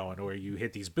to keep going, or you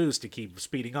hit these boosts to keep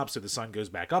speeding up so the sun goes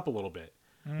back up a little bit.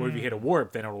 Or if you hit a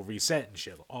warp, then it'll reset and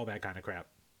shit, all that kind of crap.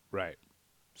 Right.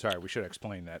 Sorry, we should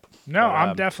explain that. No, but,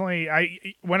 I'm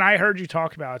definitely. When I heard you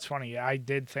talk about it, it's funny. I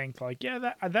did think like,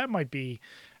 yeah, that might be.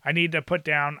 I need to put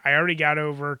down. I already got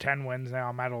over 10 wins now.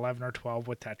 I'm at 11 or 12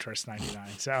 with Tetris 99.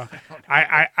 So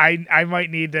I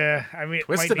might need to. I mean,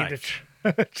 might need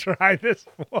to try this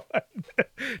one,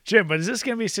 Jim. But is this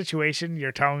going to be a situation?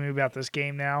 You're telling me about this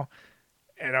game now,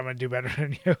 and I'm going to do better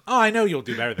than you. Oh, I know you'll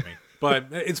do better than me. But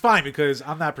it's fine because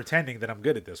I'm not pretending that I'm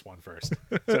good at this one first.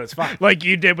 So it's fine. Like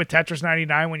you did with Tetris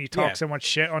 99 when you talk so much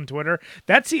shit on Twitter.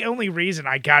 That's the only reason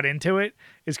I got into it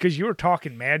is because you were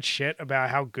talking mad shit about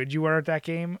how good you were at that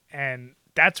game. And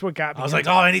that's what got me. I was like,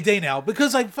 oh, any day now.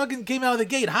 Because I fucking came out of the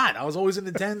gate hot. I was always in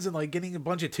the 10s and like getting a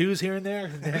bunch of 2s here and there.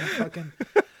 And then fucking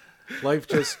life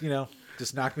just,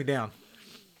 just knocked me down.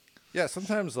 Yeah,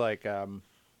 sometimes like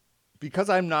because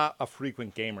I'm not a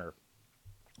frequent gamer,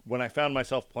 when I found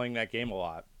myself playing that game a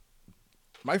lot,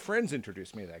 my friends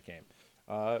introduced me to that game.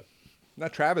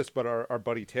 Not Travis, but our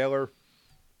buddy Taylor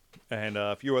and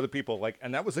a few other people.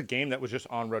 And that was a game that was just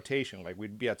on rotation. Like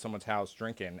we'd be at someone's house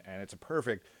drinking, and it's a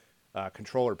perfect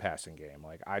controller passing game.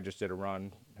 Like I just did a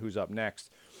run. Who's up next?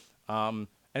 And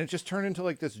it just turned into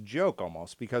like this joke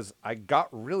almost because I got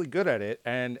really good at it,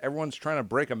 and everyone's trying to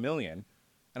break 1,000,000.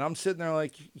 And I'm sitting there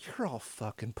like, you're all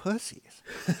fucking pussies.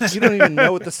 You don't even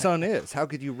know what the sun is. How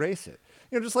could you race it?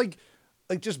 Just like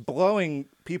just blowing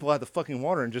people out of the fucking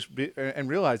water and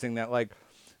realizing that like,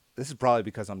 this is probably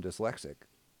because I'm dyslexic.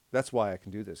 That's why I can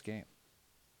do this game.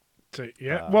 So,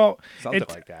 yeah, something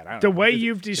like that. I don't the know. way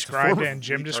you've described it and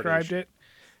Jim described it,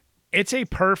 it's a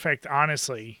perfect,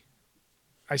 honestly.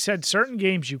 I said certain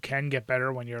games you can get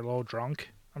better when you're a little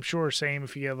drunk. I'm sure same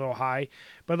if you get a little high,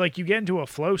 but like you get into a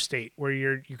flow state where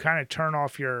you kind of turn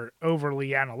off your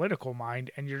overly analytical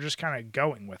mind and you're just kind of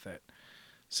going with it.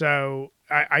 So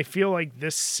I feel like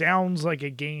this sounds like a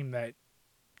game that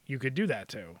you could do that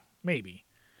to. Maybe.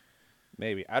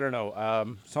 I don't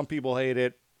know. Some people hate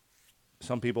it.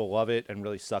 Some people love it and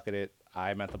really suck at it.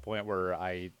 I'm at the point where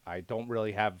I don't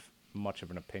really have much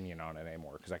of an opinion on it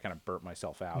anymore because I kind of burnt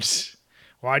myself out.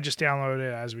 Well, I just downloaded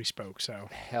it as we spoke, so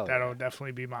that'll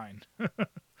definitely be mine.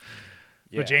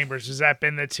 But Chambers, has that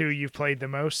been the 2 you've played the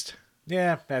most?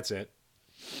 Yeah, that's it.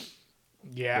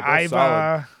 Yeah,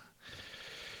 I've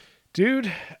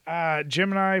dude,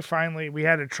 Jim and I finally we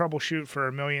had to troubleshoot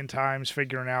for 1,000,000 times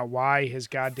figuring out why his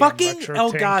goddamn fucking retro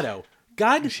Elgato.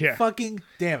 God fucking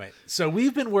damn it. So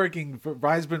we've been working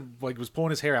Brian's been was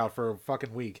pulling his hair out for a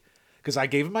fucking week. Because I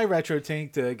gave him my retro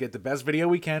tank to get the best video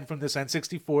we can from this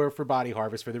N64 for Body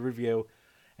Harvest for the review.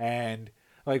 And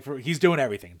he's doing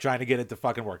everything, trying to get it to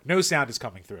fucking work. No sound is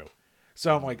coming through.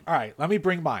 So I'm like, all right, let me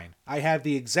bring mine. I have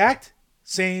the exact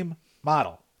same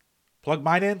model. Plug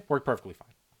mine in, worked perfectly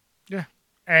fine. Yeah.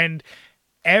 And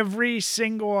every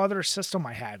single other system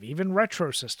I have, even retro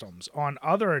systems on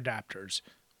other adapters,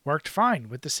 worked fine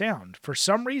with the sound. For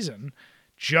some reason,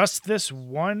 just this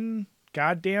one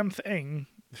goddamn thing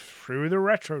through the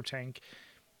retro tank,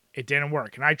 it didn't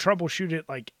work. And I troubleshoot it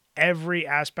like every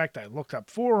aspect. I looked up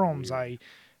forums. I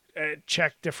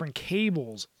checked different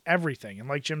cables, everything. And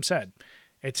like Jim said,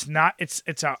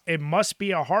 it must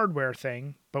be a hardware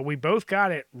thing, but we both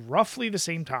got it roughly the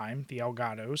same time, the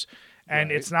Elgatos. And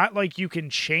it's not like you can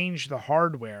change the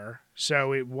hardware.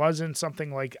 So it wasn't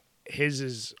something like his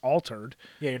is altered.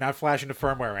 Yeah, you're not flashing the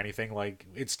firmware or anything. Like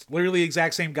it's literally the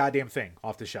exact same goddamn thing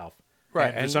off the shelf.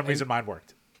 Right. And for some reason mine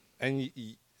worked. And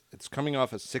it's coming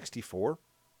off as 64?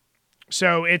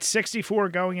 So it's 64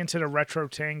 going into the retro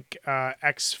tank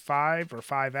X5 or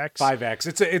 5X.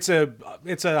 5X.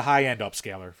 It's a high end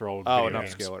upscaler for old. Oh, an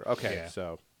games. upscaler. Okay, yeah.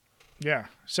 so yeah.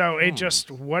 So it just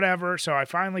whatever. So I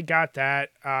finally got that.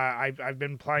 I've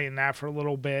been playing that for a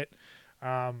little bit.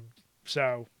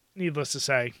 So needless to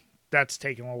say, that's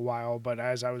taken a little while. But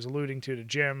as I was alluding to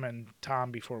Jim and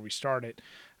Tom before we started,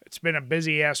 it's been a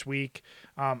busy ass week.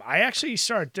 I actually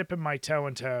started dipping my toe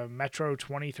into Metro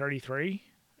 2033,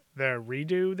 the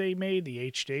redo they made,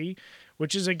 the HD,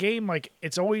 which is a game like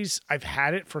I've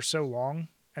had it for so long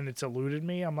and it's eluded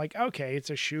me. I'm like, okay, it's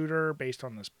a shooter based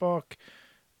on this book,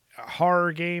 a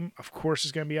horror game. Of course,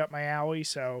 is going to be up my alley.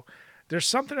 So there's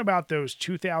something about those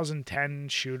 2010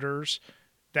 shooters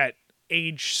that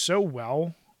age so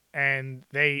well. And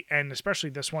especially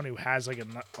this one who has like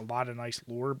a lot of nice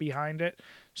lore behind it.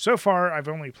 So far, I've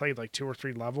only played like 2 or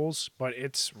 3 levels, but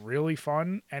it's really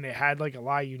fun and it had like a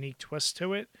lot of unique twists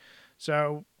to it.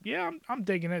 So yeah, I'm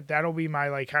digging it. That'll be my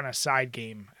like kind of side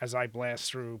game as I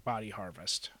blast through Body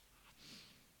Harvest.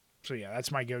 So yeah, that's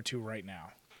my go-to right now.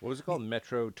 What was it called?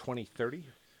 Metro 2030?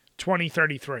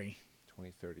 2033.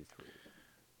 2033.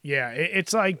 Yeah,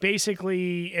 it's like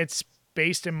basically it's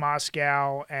based in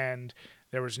Moscow, and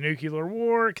there was nuclear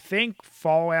war. Think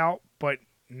Fallout, but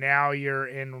now you're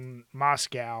in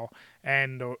Moscow,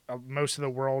 and most of the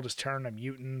world is turned to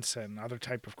mutants and other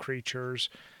type of creatures,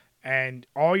 and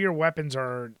all your weapons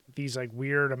are these like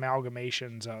weird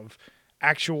amalgamations of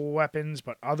actual weapons,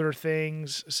 but other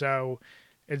things. So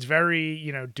it's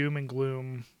very, doom and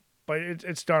gloom, but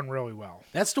it's done really well.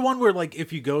 That's the one where, like,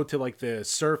 if you go to like the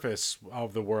surface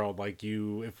of the world, like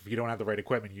if you don't have the right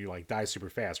equipment, you like die super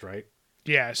fast, right?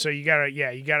 Yeah, so you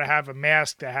gotta have a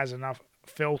mask that has enough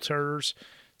filters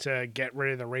to get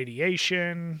rid of the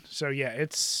radiation. So yeah,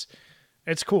 it's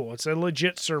cool. It's a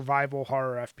legit survival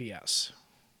horror FPS.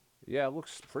 Yeah, it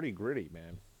looks pretty gritty,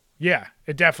 man. Yeah,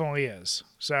 it definitely is.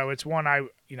 So it's one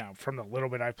from the little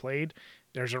bit I played,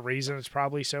 there's a reason it's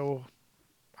probably so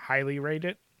highly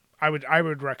rated. I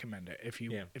would recommend it if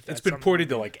It's that's been something ported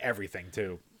to like everything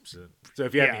too. So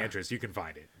if you have any Yeah. interest, you can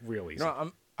find it real easy.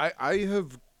 No, I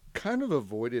have kind of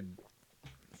avoided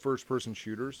first-person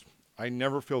shooters. I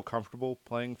never feel comfortable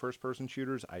playing first-person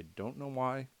shooters. I don't know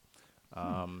why.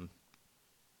 I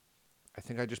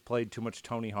think I just played too much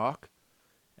Tony Hawk,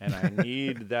 and I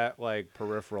need that like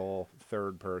peripheral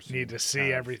third person. Need to see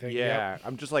kind of- everything. Yeah, Yep.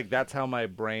 I'm just like that's how my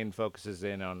brain focuses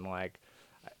in on like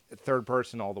third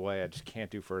person all the way. I just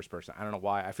can't do first person. I don't know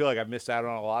why. I feel like I've missed out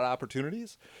on a lot of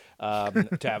opportunities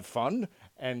to have fun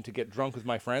and to get drunk with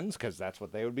my friends because that's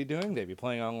what they would be doing. They'd be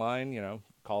playing online,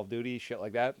 Call of Duty, shit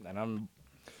like that, and I'm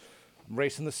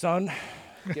racing the sun,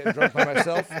 getting drunk by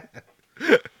myself.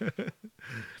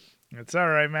 It's all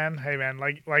right, man. Hey, man,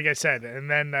 like I said, and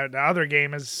then the other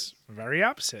game is very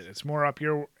opposite. It's more up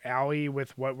your alley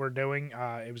with what we're doing.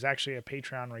 It was actually a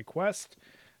Patreon request.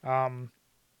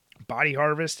 Body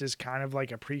Harvest is kind of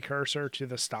like a precursor to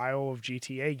the style of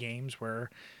GTA games where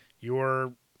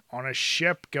you're on a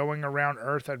ship going around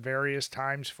Earth at various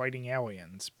times fighting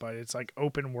aliens, but it's like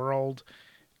open world,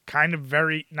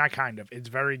 it's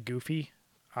very goofy.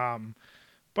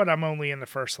 But I'm only in the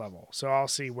first level, so I'll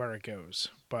see where it goes.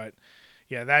 But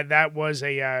yeah, that was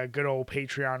a good old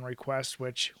Patreon request,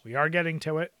 which we are getting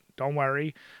to it. Don't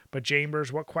worry. But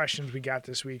Chambers, what questions we got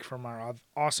this week from our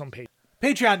awesome Patreon?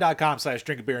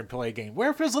 Patreon.com/drink-a-beer-and-play-a-game,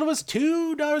 where for as little as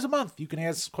 $2 a month, you can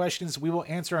ask questions we will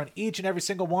answer on each and every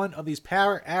single one of these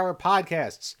Power Hour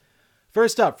podcasts.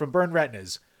 First up, from Burn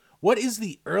Retinas, what is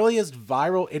the earliest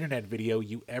viral internet video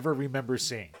you ever remember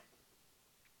seeing?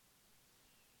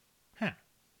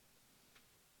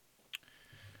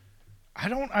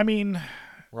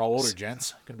 We're all older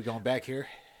gents. Gonna be going back here.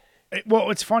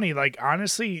 It's funny. Like,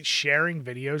 honestly, sharing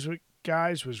videos with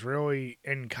guys was really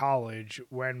in college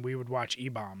when we would watch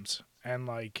E-Bombs. And,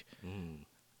 like,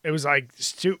 it was like,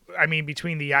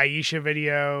 between the Aisha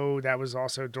video, that was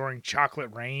also during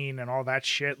Chocolate Rain and all that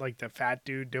shit, like the fat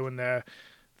dude doing the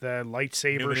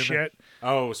lightsaber shit.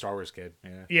 Oh, Star Wars kid.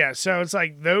 Yeah. Yeah, so it's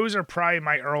like, those are probably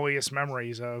my earliest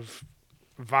memories of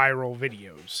viral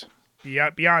videos.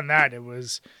 Beyond that, it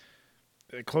was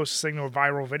the closest thing to a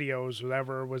viral video was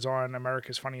whatever was on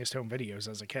America's Funniest Home Videos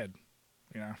as a kid.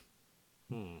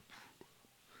 What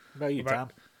about you, Tom?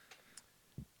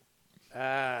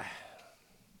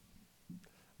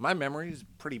 My memory's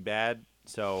pretty bad,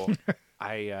 so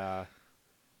the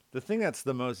thing that's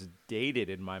the most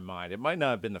dated in my mind, it might not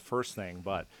have been the first thing,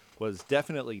 but was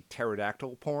definitely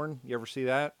pterodactyl porn. You ever see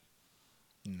that?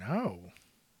 No.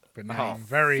 But now I'm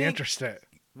very interested.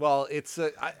 Well, it's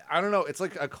I don't know. It's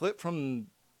like a clip from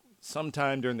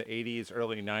sometime during the 80s,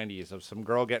 early 90s of some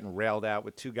girl getting railed out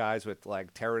with two guys with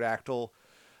like pterodactyl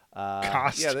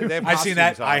Costume. Yeah, they have I've seen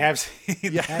that. costumes on. I have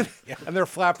seen that. Yeah. And they're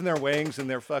flapping their wings and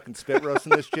they're fucking spit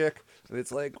roasting this chick. And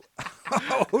it's like,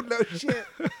 oh, no shit.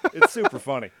 It's super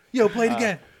funny. Yo, play it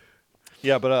again.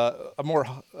 Yeah, but a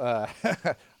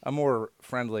more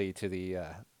friendly to the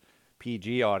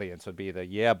PG audience would be the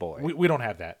Yeah Boy. We don't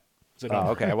have that. So don't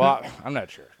worry. Okay, well, I'm not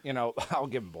sure. I'll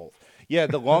give them both. Yeah,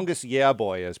 the longest Yeah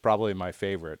Boy is probably my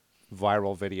favorite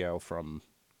viral video from,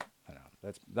 I don't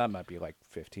know, that might be like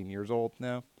 15 years old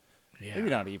now. Yeah. Maybe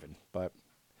not even, but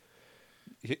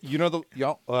you know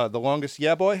the longest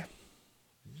Yeah Boy?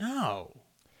 No.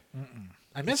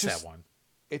 I missed that one.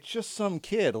 It's just some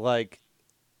kid like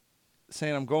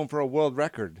saying I'm going for a world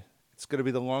record. It's going to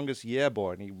be the longest Yeah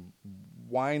Boy, and he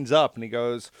winds up and he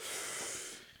goes,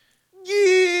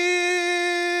 yeah,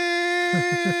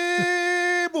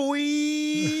 boy.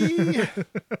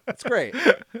 It's great.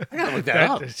 I gotta look that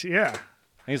up. Yeah. And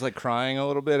he's like crying a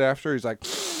little bit after. He's like,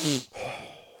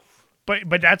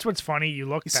 But that's what's funny. You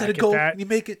look You back set a at goal, that, you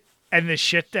make it. and the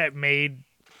shit that made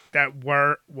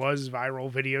was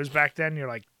viral videos back then. You're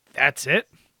like, that's it?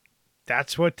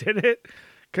 That's what did it?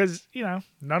 Because,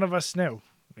 none of us knew.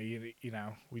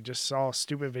 We just saw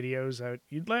stupid videos that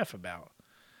you'd laugh about.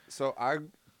 So I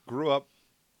grew up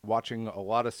watching a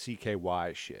lot of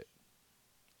CKY shit.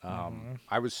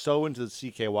 I was so into the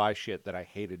CKY shit that I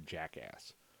hated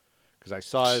Jackass. Because I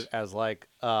saw it as like...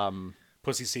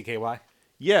 Pussy CKY?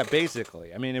 Yeah,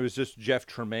 basically. I mean, it was just Jeff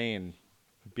Tremaine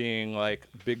being like,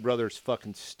 Big Brother's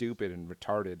fucking stupid and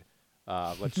retarded.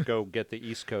 Let's go get the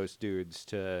East Coast dudes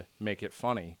to make it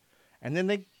funny. And then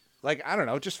they, like, I don't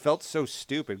know, it just felt so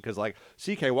stupid because, like,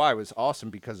 CKY was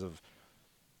awesome because of,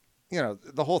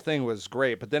 the whole thing was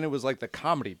great. But then it was like the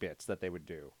comedy bits that they would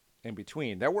do in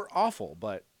between that were awful.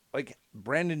 But, like,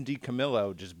 Brandon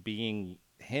DiCamillo just being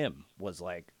him was,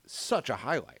 like, such a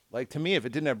highlight. Like, to me, if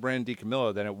it didn't have Brandon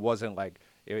DiCamillo, then it wasn't, like,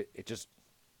 it just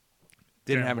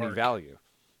didn't have any value.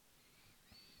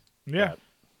 Yeah.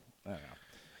 But, I don't know.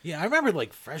 Yeah, I remember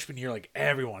like freshman year, like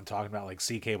everyone talking about like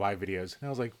CKY videos, and I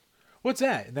was like, "What's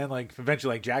that?" And then like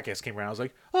eventually, like Jackass came around. I was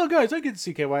like, "Oh, guys, I get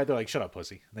CKY." They're like, "Shut up,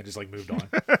 pussy," and they just like moved on.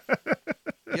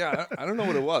 Yeah, I don't know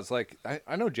what it was. Like,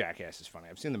 I know Jackass is funny.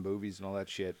 I've seen the movies and all that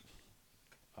shit.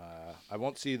 I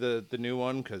won't see the new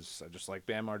one because I just like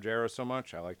Bam Margera so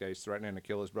much. I like that he's threatening to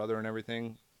kill his brother and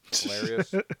everything.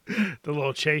 Hilarious. The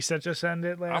little chase that just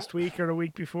ended last week or the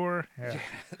week before. Yeah.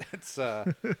 That's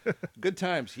good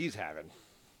times he's having.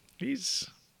 He's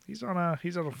on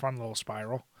a fun little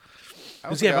spiral.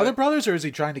 Does he have other brothers, or is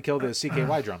he trying to kill the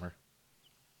CKY drummer?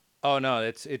 Oh no,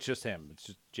 it's just him. It's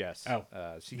just Jess. Oh,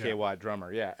 CKY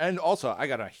drummer. Yeah, and also I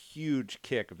got a huge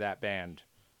kick of that band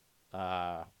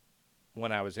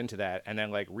when I was into that, and then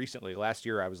like recently, last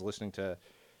year, I was listening to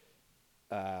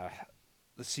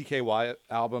the CKY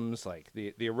albums, like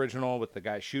the original with the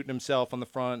guy shooting himself on the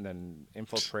front, and then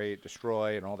Infiltrate,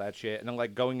 Destroy, and all that shit, and then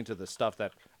like going into the stuff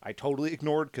that I totally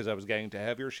ignored because I was getting to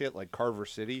heavier shit, like Carver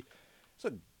City. It's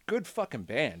a good fucking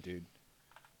band, dude.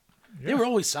 Yeah. They were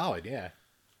always solid, yeah.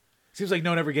 Seems like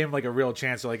no one ever gave him like a real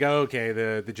chance. They're like, oh, okay,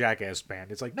 the Jackass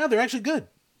band. It's like, no, they're actually good.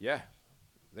 Yeah,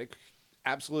 they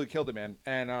absolutely killed it, man.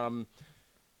 And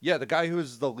yeah, the guy who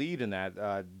was the lead in that,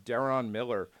 Daron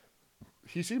Miller,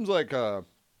 he seems like a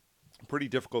pretty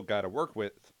difficult guy to work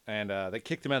with. And they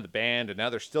kicked him out of the band, and now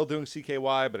they're still doing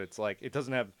CKY, but it's like it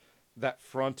doesn't have that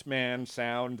front man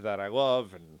sound that I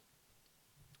love. And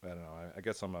I don't know. I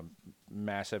guess I'm a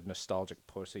massive nostalgic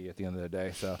pussy at the end of the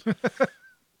day. So,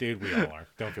 dude, we all are.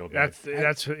 Don't feel bad.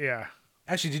 That's yeah.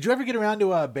 Actually, did you ever get around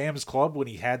to Bam's Club when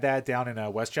he had that down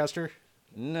in Westchester?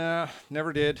 No,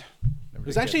 never did. It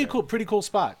was actually a pretty cool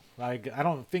spot. Like, I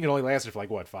don't think it only lasted for like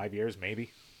what, 5 years,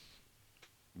 maybe.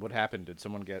 What happened? Did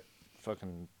someone get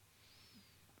fucking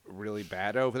really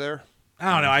bad over there?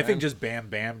 I don't know. I think just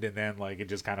bammed, and then like it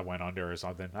just kind of went under or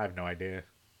something. I have no idea.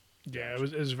 Yeah, it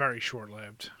was very short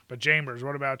lived. But Chambers,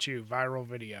 what about you? Viral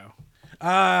video.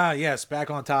 Yes,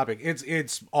 back on topic.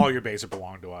 It's all your base that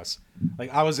belong to us.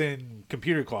 Like I was in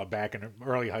computer club back in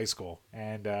early high school,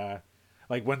 and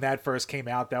like when that first came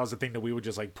out, that was the thing that we would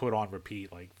just like put on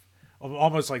repeat, like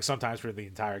almost like sometimes for the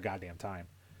entire goddamn time.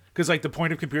 Because like the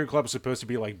point of computer club was supposed to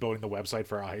be like building the website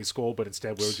for our high school, but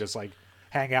instead we would just like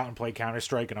hang out and play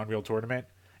Counter-Strike and Unreal Tournament,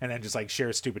 and then just like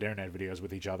share stupid internet videos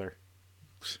with each other.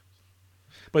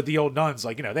 But the old nuns,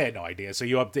 like, they had no idea. So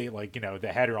you update like,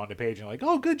 the header on the page and like,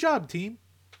 oh, good job, team.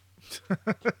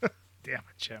 Damn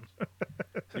it, Jim.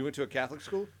 You went to a Catholic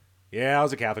school? Yeah, I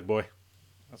was a Catholic boy.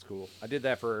 That's cool. I did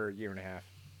that for a year and a half.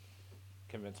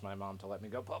 Convinced my mom to let me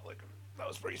go public. That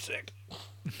was pretty sick.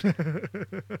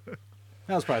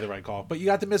 That was probably the right call. But you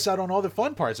got to miss out on all the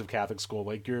fun parts of Catholic school,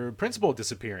 like your principal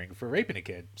disappearing for raping a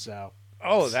kid. So.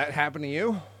 Oh, that happened to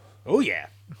you? Oh, yeah.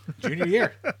 Junior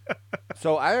year.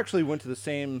 So I actually went to the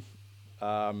same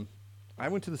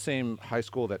high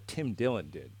school that Tim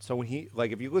Dillon did. So when he,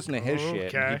 like, if you listen to his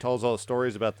shit, and he tells all the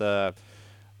stories about the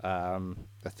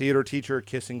theater teacher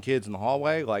kissing kids in the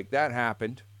hallway, like, that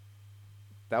happened.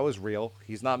 That was real.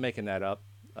 He's not making that up.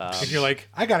 And you're like,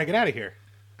 I got to get out of here.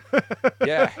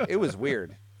 Yeah, it was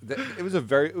weird. It was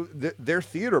their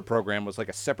theater program was like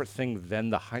a separate thing than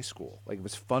the high school. Like, it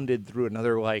was funded through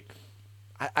another, like,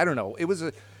 I don't know. It was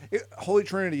Holy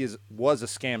Trinity was a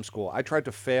scam school. I tried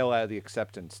to fail at the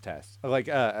acceptance test, like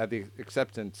at the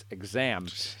acceptance exam,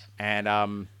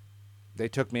 and they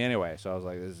took me anyway. So I was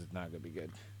like, this is not gonna be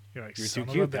good. You're like, you're too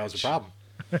cute. That was a problem.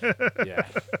 Yeah.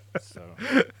 So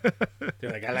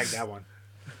they're like, I like that one.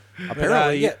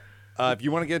 Apparently, if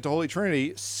you want to get into Holy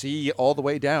Trinity, see all the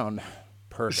way down.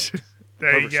 Perfect.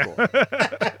 There Perfect you go. School.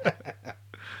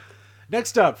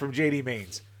 Next up from JD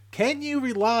Maines. Can you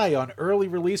rely on early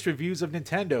release reviews of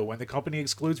Nintendo when the company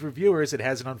excludes reviewers it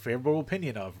has an unfavorable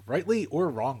opinion of, rightly or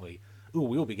wrongly? Ooh,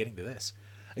 we will be getting to this.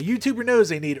 A YouTuber knows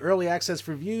they need early access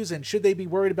reviews, and should they be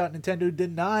worried about Nintendo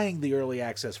denying the early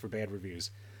access for bad reviews?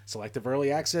 Selective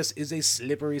early access is a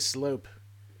slippery slope.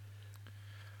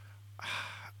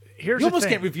 Here's You the almost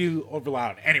thing. can't review or rely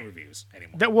on any reviews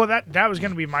anymore. That was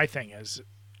going to be my thing. Is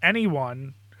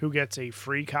anyone who gets a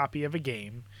free copy of a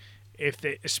game,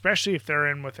 especially if they're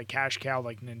in with a cash cow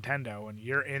like Nintendo, and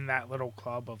you're in that little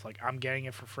club of like, I'm getting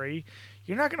it for free,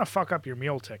 you're not going to fuck up your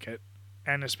meal ticket.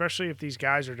 And especially if these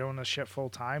guys are doing this shit full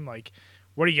time, like,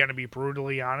 what are you going to be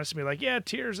brutally honest and be like, yeah,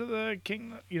 Tears of the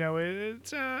Kingdom,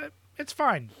 it's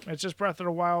fine. It's just Breath of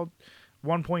the Wild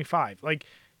 1.5. Like,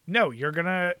 no, you're going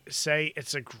to say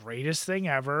it's the greatest thing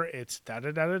ever. It's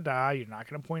da-da-da-da-da. You're not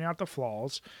going to point out the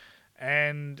flaws.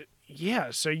 And,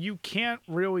 yeah, so you can't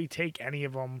really take any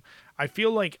of them. I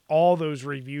feel like all those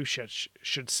review shits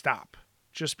should stop.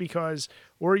 Just because,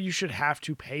 or you should have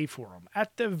to pay for them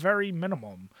at the very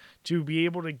minimum to be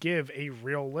able to give a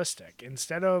realistic,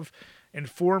 instead of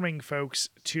informing folks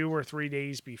 2 or 3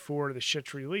 days before the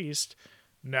shit's released.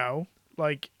 No,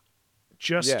 like,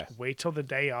 just wait till the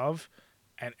day of,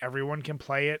 and everyone can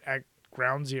play it at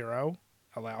ground zero.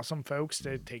 Allow some folks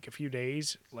to take a few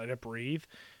days, let it breathe.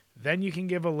 Then you can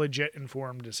give a legit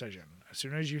informed decision. As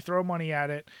soon as you throw money at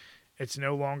it, it's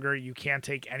no longer, you can't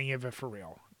take any of it for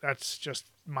real. That's just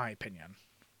my opinion.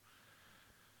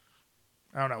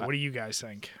 I don't know. What do you guys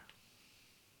think?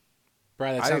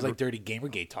 Bro, that sounds like dirty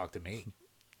Gamergate talk to me.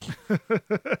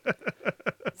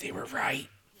 They were right.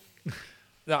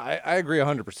 No, I agree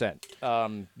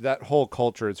 100%. That whole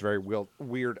culture is very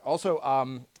weird. Also,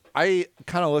 I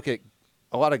kind of look at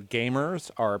a lot of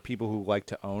gamers are people who like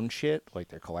to own shit, like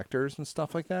they're collectors and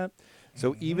stuff like that.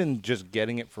 So even just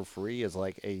getting it for free is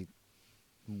like a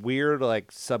weird,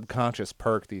 like, subconscious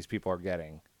perk these people are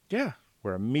getting. Yeah.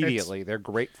 Where immediately they're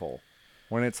grateful.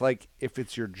 When it's like, if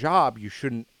it's your job, you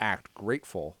shouldn't act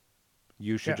grateful.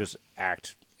 You should just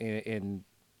act in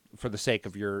for the sake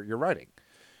of your writing.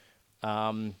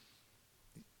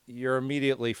 You're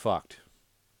immediately fucked.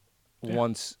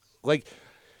 Once, like,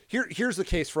 here's the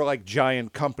case for, like,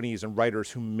 giant companies and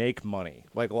writers who make money,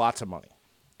 like lots of money.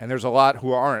 And there's a lot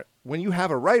who aren't. When you have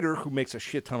a writer who makes a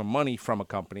shit ton of money from a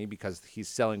company because he's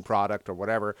selling product or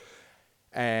whatever,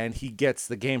 and he gets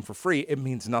the game for free, it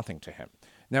means nothing to him.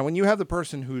 Now, when you have the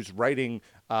person who's writing,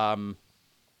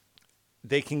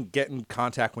 they can get in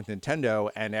contact with Nintendo,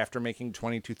 and after making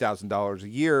 $22,000 a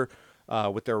year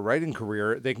with their writing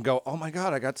career, they can go, oh my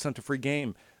God, I got sent a free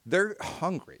game. They're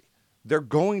hungry. They're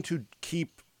going to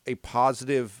keep a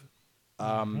positive,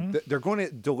 they're going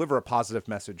to deliver a positive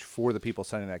message for the people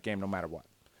sending that game no matter what.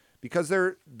 Because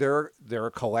they're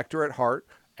a collector at heart,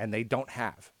 and they don't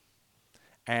have.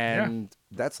 And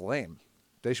that's lame.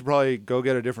 They should probably go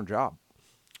get a different job.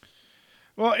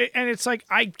 Well, and it's like,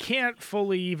 I can't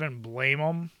fully even blame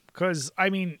them. Because,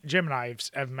 I mean, Jim and I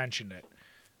have mentioned it.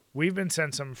 We've been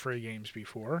sent some free games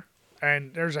before.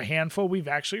 And there's a handful we've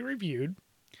actually reviewed.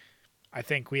 I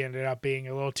think we ended up being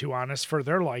a little too honest for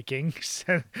their liking.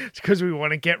 Because we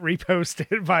want to get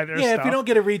reposted by their stuff. Yeah, if you don't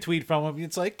get a retweet from them,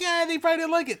 it's like, yeah, they probably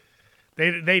didn't like it.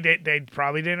 They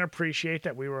probably didn't appreciate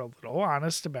that we were a little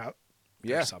honest about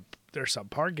their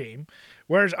subpar game.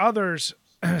 Whereas others,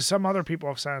 some other people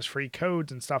have sent us free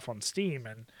codes and stuff on Steam,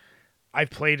 and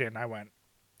I've played it and I went,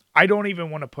 I don't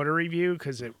even want to put a review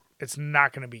because it's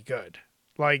not going to be good.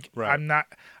 Like,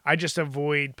 I just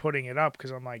avoid putting it up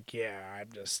because I'm like,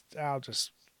 I'll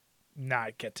just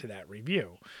not get to that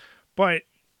review. But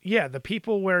yeah, the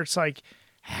people where it's like,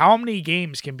 how many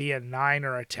games can be a 9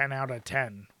 or a 10 out of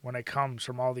 10 when it comes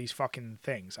from all these fucking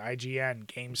things? IGN,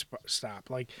 GameStop.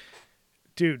 Like,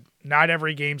 dude, not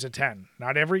every game's a 10.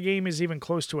 Not every game is even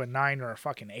close to a 9 or a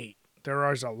fucking 8.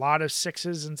 There is a lot of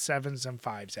 6s and 7s and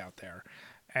 5s out there.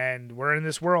 And we're in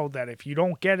this world that if you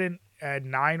don't get it at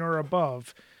 9 or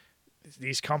above,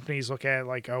 these companies look at it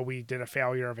like, oh, we did a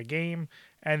failure of a game.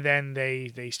 And then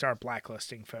they start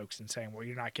blacklisting folks and saying, well,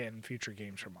 you're not getting future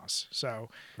games from us. So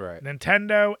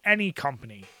Nintendo, any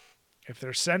company, if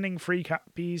they're sending free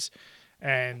copies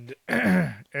and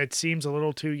it seems a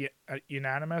little too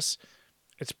unanimous,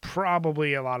 it's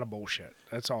probably a lot of bullshit.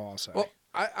 That's all I'll say. Well,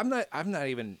 I'm not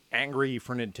even angry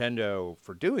for Nintendo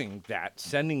for doing that,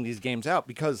 sending these games out,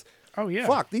 because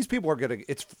fuck, these people are getting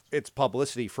it's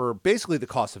publicity for basically the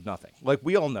cost of nothing. Like,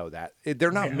 we all know that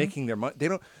they're not making their money.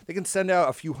 They can send out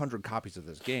a few hundred copies of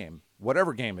this game,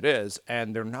 whatever game it is,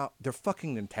 and they're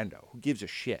fucking Nintendo. Who gives a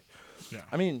shit? Yeah.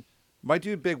 I mean, my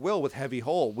dude Big Will with Heavy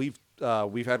Hole, we've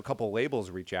had a couple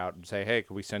labels reach out and say, hey,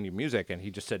 could we send you music? And he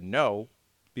just said no.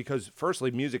 because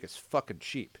firstly, music is fucking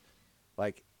cheap.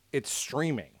 Like, it's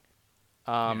streaming.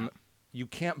 You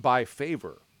can't buy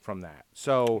favor from that.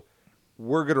 So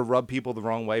we're going to rub people the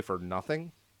wrong way for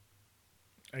nothing.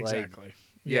 Exactly. Like,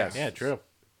 Yes. Yeah, true.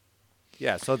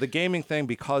 Yeah, so the gaming thing,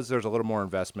 because there's a little more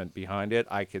investment behind it,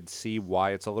 I could see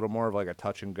why it's a little more of like a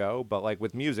touch and go. But like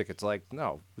with music, it's like,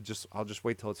 no, I'll just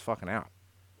wait till it's fucking out.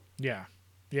 Yeah.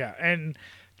 Yeah. And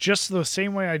just the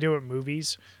same way I do with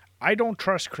movies, I don't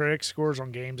trust critic scores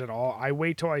on games at all. I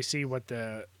wait till I see what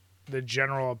the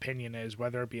general opinion is,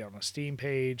 whether it be on a Steam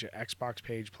page, Xbox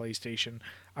page, PlayStation.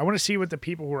 I want to see what the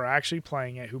people who are actually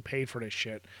playing it, who paid for this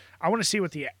shit, I want to see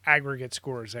what the aggregate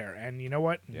score is there. And you know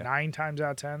what? Yeah. 9 times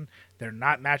out of 10, they're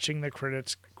not matching the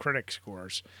critic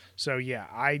scores. So yeah,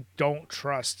 I don't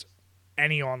trust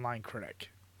any online critic.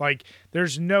 Like,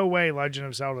 there's no way Legend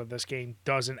of Zelda, this game,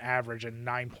 doesn't average a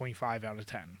 9.5 out of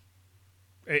 10.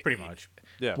 Pretty much.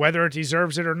 Yeah. Whether it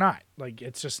deserves it or not. Like,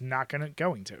 it's just not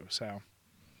going to. So,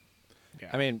 yeah.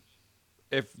 I mean,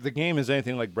 if the game is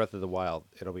anything like Breath of the Wild,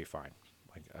 it'll be fine.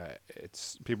 Like,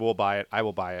 people will buy it. I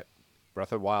will buy it.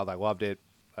 Breath of the Wild, I loved it.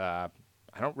 I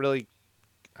don't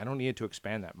need it to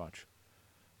expand that much.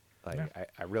 Like, No.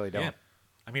 I really don't. Yeah.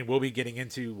 I mean, we'll be getting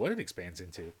into what it expands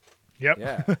into. Yep.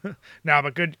 Yeah. No,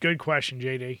 but good question,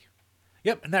 JD.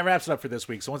 Yep, and that wraps it up for this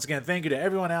week. So once again, thank you to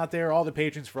everyone out there, all the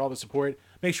patrons for all the support.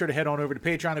 Make sure to head on over to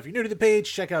Patreon. If you're new to the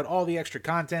page, check out all the extra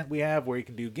content we have where you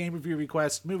can do game review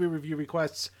requests, movie review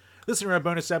requests, listen to our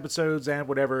bonus episodes, and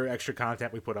whatever extra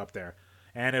content we put up there.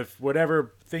 And if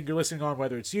whatever thing you're listening on,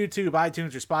 whether it's YouTube,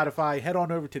 iTunes, or Spotify, head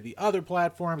on over to the other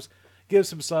platforms, give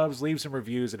some subs, leave some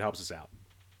reviews. It helps us out.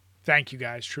 Thank you,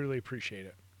 guys. Truly appreciate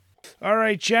it. All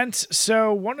right, gents.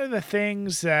 So one of the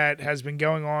things that has been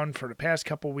going on for the past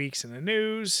couple weeks in the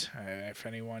news, if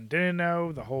anyone didn't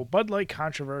know, the whole Bud Light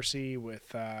controversy with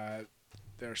their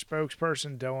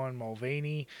spokesperson, Dylan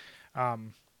Mulvaney.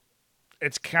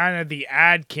 It's kind of the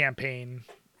ad campaign,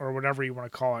 or whatever you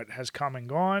want to call it, has come and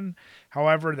gone.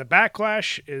 However, the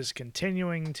backlash is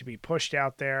continuing to be pushed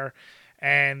out there.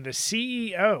 And the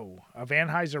CEO of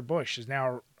Anheuser-Busch is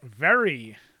now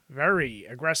very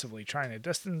aggressively trying to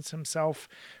distance himself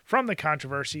from the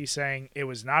controversy, saying it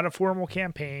was not a formal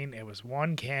campaign. It was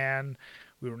one can.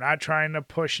 We were not trying to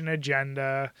push an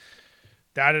agenda.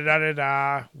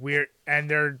 And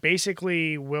they're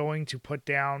basically willing to put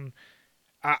down,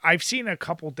 I've seen a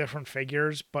couple different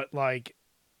figures, but like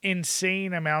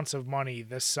insane amounts of money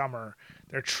this summer.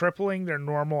 They're tripling their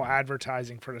normal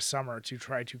advertising for the summer to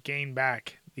try to gain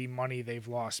back the money they've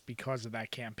lost because of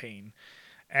that campaign.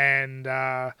 And,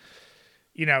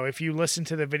 if you listen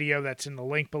to the video that's in the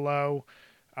link below,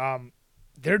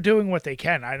 they're doing what they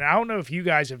can. And I don't know if you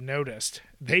guys have noticed,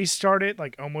 they started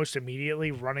like almost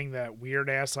immediately running that weird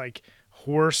ass, like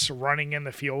horse running in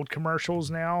the field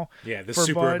commercials now. Yeah, the for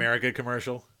Super Bud. America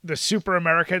commercial. The Super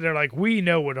America, they're like, we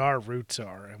know what our roots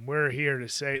are. And we're here to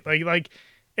say, like,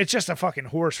 it's just a fucking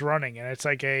horse running. And it's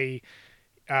like the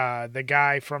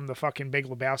guy from the fucking Big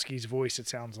Lebowski's voice, it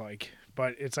sounds like.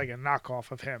 But it's like a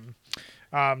knockoff of him.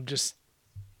 Just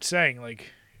saying, like,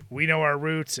 we know our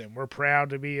roots and we're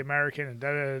proud to be American and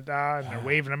da-da-da-da, and they're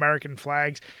waving American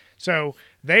flags. So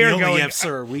they are The only going... yes,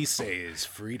 sir, we say is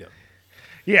freedom.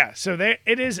 Yeah, so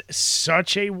it is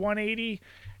such a 180.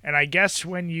 And I guess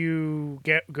when you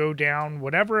go down,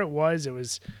 whatever it was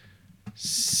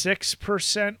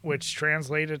 6%, which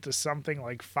translated to something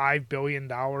like $5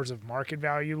 billion of market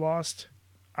value lost.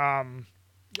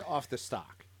 Off the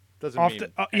stock. Doesn't off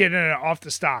mean off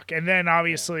the stock. And then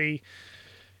obviously,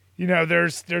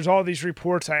 there's all these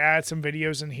reports. I add some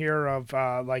videos in here of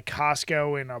like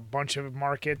Costco in a bunch of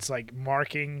markets, like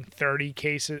marking 30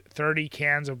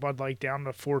 cans of Bud Light down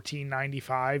to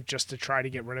 $14.95 just to try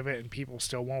to get rid of it, and people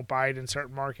still won't buy it in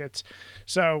certain markets.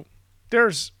 So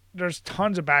there's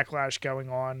tons of backlash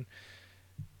going on,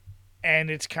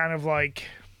 and it's kind of like,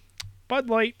 Bud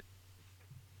Light,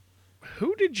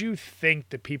 who did you think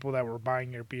the people that were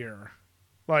buying your beer?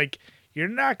 Like, you're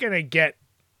not going to get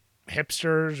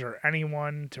hipsters or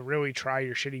anyone to really try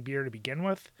your shitty beer to begin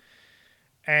with.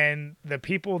 And the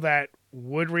people that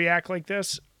would react like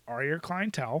this are your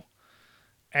clientele.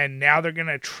 And now they're going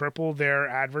to triple their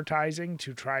advertising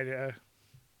to try to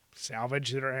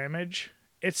salvage their image.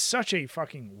 It's such a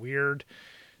fucking weird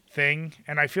thing.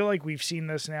 And I feel like we've seen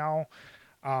this now.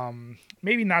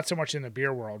 Maybe not so much in the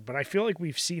beer world, but I feel like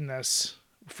we've seen this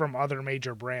from other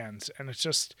major brands, and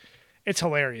it's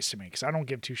hilarious to me because I don't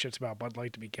give two shits about Bud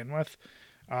Light to begin with.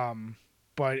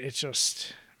 But it's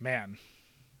just, man,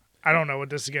 I don't know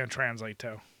what this is going to translate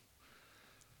to.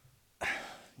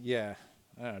 Yeah.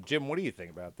 I don't know. Jim, what do you think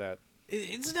about that?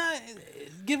 it's not.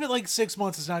 Give it like 6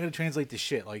 months. It's not going to translate to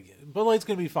shit. Like Bud Light's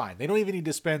going to be fine. They don't even need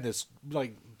to spend this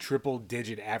like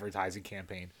triple-digit advertising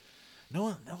campaign.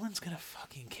 No one's going to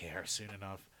fucking care soon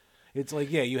enough. It's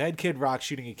like, yeah, you had Kid Rock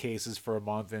shooting at cases for a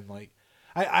month, and like,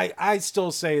 I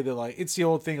still say that like it's the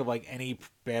old thing of like any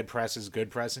bad press is good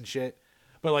press and shit.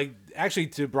 But like, actually,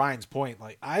 to Brian's point,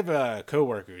 like I have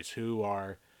coworkers who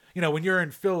are, when you're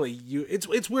in Philly,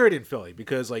 it's weird in Philly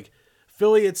because like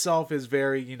Philly itself is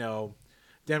very,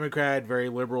 Democrat, very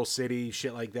liberal city,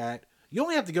 shit like that. You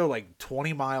only have to go like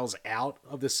 20 miles out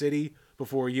of the city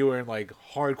before you are in like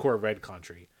hardcore red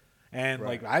country. And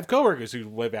like I have coworkers who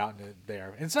live out in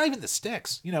there, and it's not even the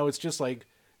sticks, it's just like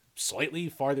slightly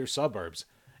farther suburbs.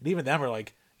 And even them are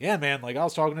like, yeah, man, like I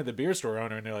was talking to the beer store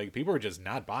owner and they're like, people are just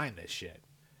not buying this shit.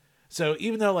 So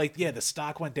even though like, yeah, the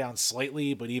stock went down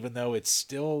slightly, but even though it's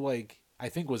still like, I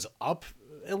think was up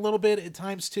a little bit at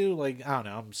times too. Like, I don't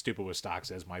know, I'm stupid with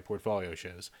stocks as my portfolio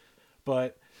shows,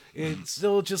 but it's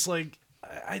still just like,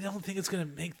 I don't think it's going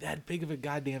to make that big of a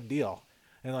goddamn deal.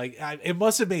 And like, it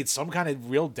must have made some kind of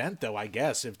real dent though, I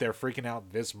guess, if they're freaking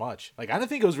out this much. Like, I don't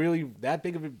think it was really that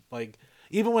big of a, like,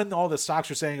 even when all the stocks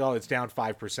were saying, oh, it's down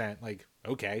 5%, like,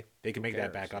 okay, they can make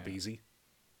that back up easy.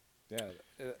 Yeah.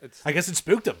 I guess it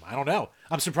spooked them. I don't know.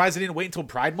 I'm surprised they didn't wait until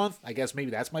Pride Month. I guess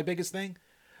maybe that's my biggest thing.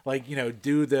 Like,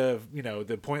 do the,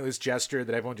 the pointless gesture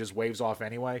that everyone just waves off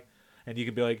anyway. And you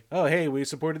could be like, oh, hey, we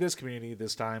supported this community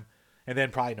this time. And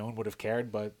then probably no one would have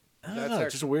cared. But I don't know.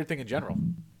 It's just a weird thing in general.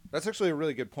 That's actually a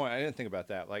really good point. I didn't think about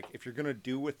that. Like, if you're going to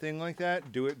do a thing like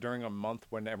that, do it during a month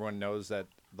when everyone knows that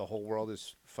the whole world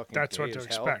is fucking That's gay what to as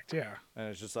hell. expect, yeah. And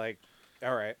it's just like,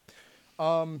 all right.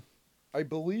 I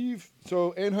believe,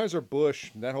 so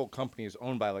Anheuser-Busch, that whole company is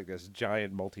owned by like this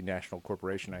giant multinational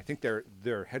corporation. I think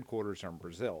their headquarters are in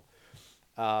Brazil.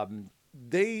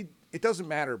 It doesn't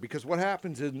matter because what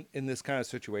happens in this kind of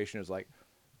situation is like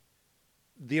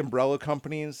the umbrella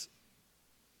companies,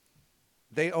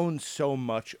 they own so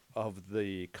much of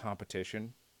the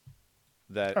competition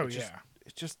that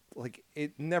it's just like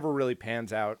it never really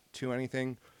pans out to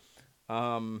anything.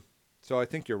 So I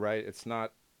think you're right. It's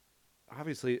not,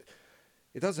 obviously,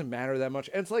 it doesn't matter that much.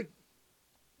 And it's like,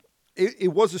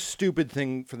 it was a stupid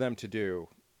thing for them to do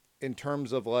in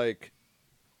terms of like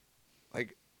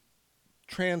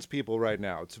trans people right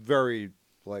now. It's very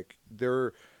like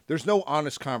there's no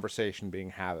honest conversation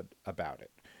being had about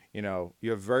it. You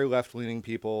have very left-leaning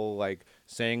people like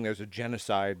saying there's a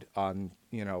genocide on,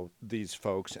 these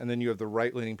folks. And then you have the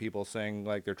right-leaning people saying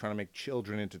like they're trying to make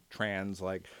children into trans.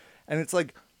 Like, and it's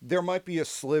like there might be a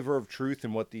sliver of truth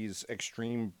in what these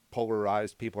extreme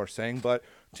polarized people are saying. But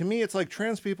to me, it's like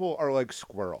trans people are like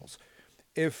squirrels.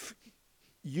 If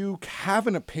you have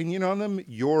an opinion on them,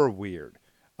 you're weird.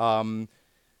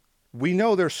 We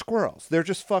know they're squirrels. They're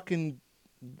just fucking,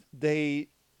 they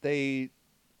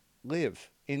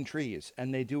live in trees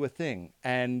and they do a thing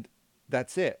and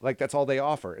that's it. Like that's all they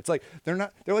offer. It's like they're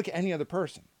like any other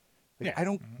person. Like, I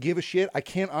don't give a shit. I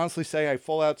can't honestly say I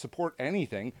full out support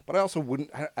anything, but I also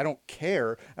I don't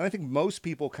care. And I think most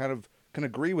people kind of can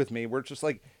agree with me where it's just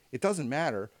like it doesn't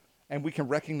matter and we can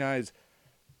recognize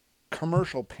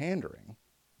commercial pandering.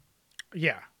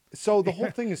 Yeah. So the whole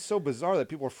thing is so bizarre that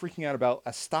people are freaking out about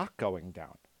a stock going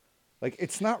down. Like,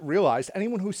 it's not realized.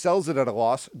 Anyone who sells it at a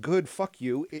loss, good, fuck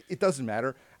you. It doesn't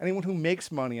matter. Anyone who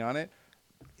makes money on it,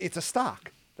 it's a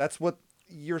stock. That's what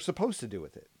you're supposed to do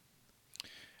with it.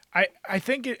 I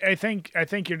think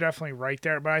you're definitely right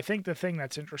there. But I think the thing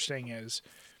that's interesting is,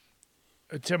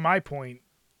 to my point,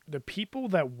 the people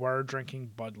that were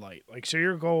drinking Bud Light, like, so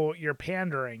you're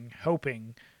pandering,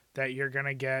 hoping that you're going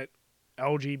to get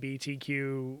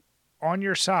LGBTQ on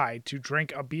your side to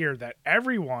drink a beer that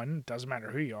everyone, doesn't matter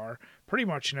who you are, pretty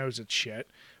much knows it's shit.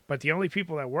 But the only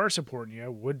people that were supporting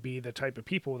you would be the type of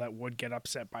people that would get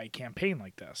upset by a campaign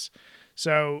like this.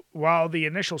 So while the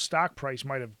initial stock price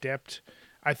might have dipped,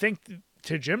 I think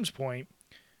to Jim's point,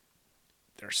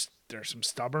 there's some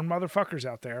stubborn motherfuckers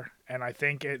out there, and I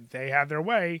think they have their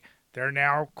way. They're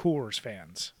now Coors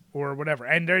fans. Or whatever,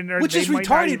 and which is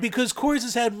retarded because Coors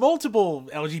has had multiple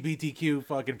LGBTQ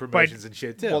fucking promotions and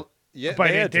shit too. Well, yeah, but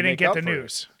it didn't get the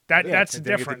news. That's the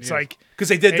difference. Like because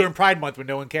they did during Pride Month when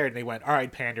no one cared, and they went, "All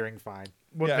right, pandering, fine."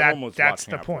 Well, that's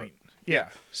the point. Yeah,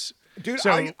 dude,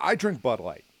 so, I drink Bud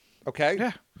Light. Okay,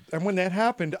 yeah, and when that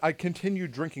happened, I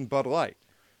continued drinking Bud Light.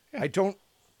 Yeah. I don't.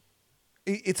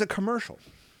 It's a commercial.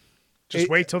 Just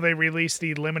wait till they release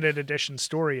the limited edition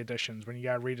story editions when you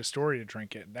gotta read a story to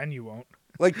drink it. Then you won't.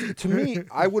 Like, to me,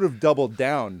 I would have doubled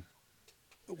down,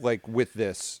 like, with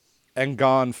this and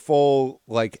gone full,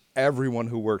 like, everyone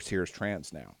who works here is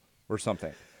trans now or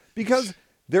something. Because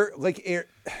they're, like,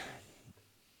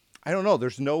 I don't know.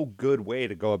 There's no good way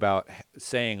to go about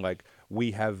saying like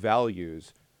we have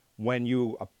values when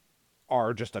you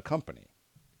are just a company.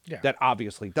 Yeah. That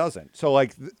obviously doesn't. So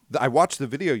like I watched the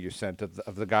video you sent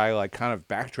of the guy like kind of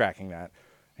backtracking that.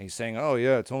 And he's saying, "Oh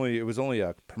yeah, it was only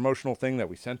a promotional thing that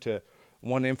we sent to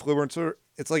one influencer."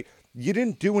 It's like you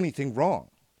didn't do anything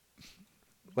wrong.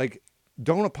 Like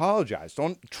don't apologize.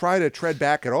 Don't try to tread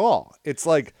back at all. It's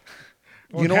like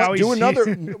you know what? Do another.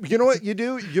 You know what you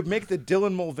do? You make the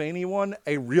Dylan Mulvaney one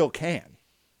a real can.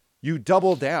 You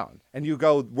double down and you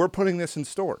go, "We're putting this in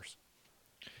stores."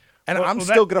 And I'm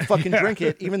still going to fucking drink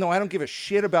it, even though I don't give a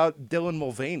shit about Dylan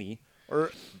Mulvaney.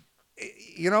 Or,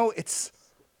 it's...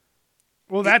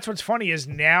 Well, that's what's funny is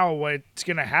now what's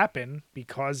going to happen,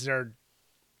 because they're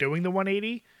doing the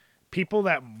 180, people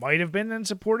that might have been in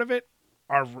support of it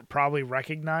are probably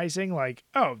recognizing, like,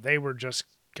 oh, they were just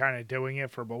kind of doing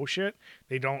it for bullshit.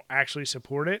 They don't actually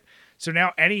support it. So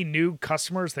now any new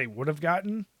customers they would have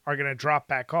gotten are going to drop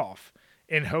back off,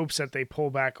 in hopes that they pull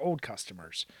back old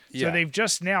customers. Yeah. So they've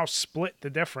just now split the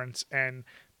difference and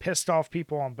pissed off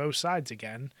people on both sides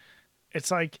again.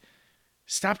 It's like,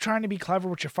 stop trying to be clever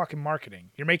with your fucking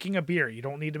marketing. You're making a beer. You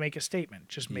don't need to make a statement.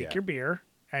 Just make your beer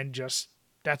and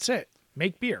that's it.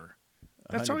 Make beer.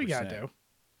 That's 100%. All you got to do.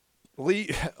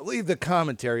 Leave the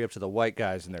commentary up to the white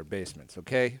guys in their basements,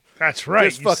 okay? That's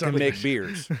right. Just fucking make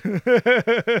beers.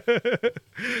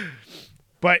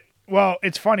 But, well,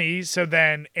 it's funny. So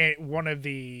then one of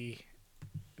the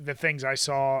things I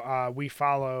saw, we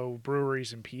follow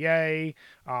breweries in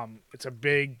PA. It's a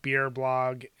big beer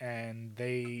blog, and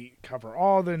they cover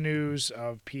all the news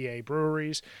of PA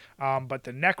breweries. But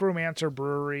the Necromancer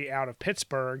Brewery out of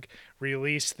Pittsburgh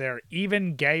released their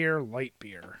Even Gayer light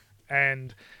beer.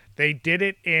 And they did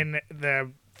it in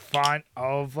the font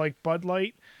of, like, Bud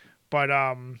Light. But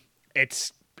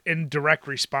it's in direct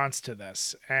response to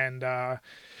this. And...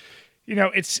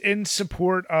 it's in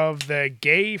support of the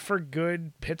Gay for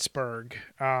Good Pittsburgh.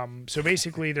 So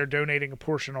basically, they're donating a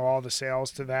portion of all the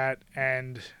sales to that,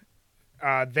 and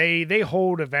they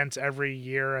hold events every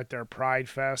year at their Pride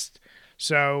Fest.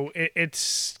 So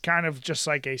it's kind of just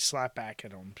like a slap back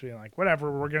at them, being like,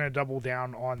 whatever, we're gonna double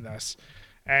down on this.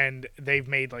 And they've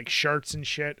made like shirts and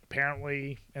shit.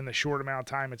 Apparently, in the short amount of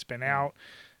time it's been out,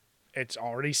 it's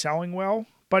already selling well.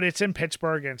 But it's in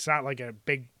Pittsburgh, and it's not like a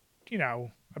big,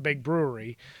 a big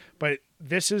brewery, but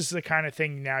this is the kind of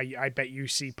thing now I bet you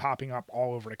see popping up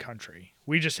all over the country.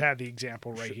 We just had the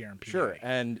example right here in PA. Sure,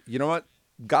 and you know what?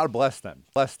 God bless them.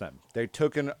 Bless them. They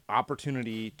took an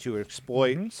opportunity to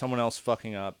exploit someone else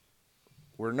fucking up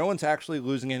where no one's actually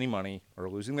losing any money or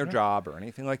losing their job or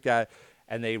anything like that,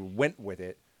 and they went with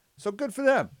it. So good for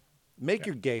them. Make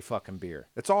your gay fucking beer.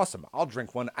 It's awesome. I'll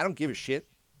drink one. I don't give a shit.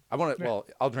 I want it. Well,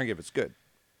 I'll drink it if it's good.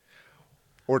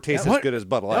 Or tastes as good as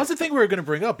Bud Light. That was the thing we were going to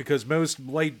bring up, because most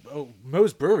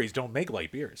breweries don't make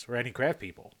light beers, or any craft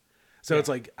people. So it's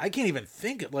like, I can't even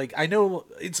think. Like, I know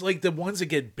it's like the ones that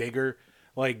get bigger,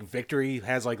 like Victory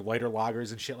has like lighter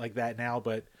lagers and shit like that now,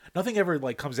 but nothing ever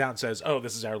like comes out and says, "Oh,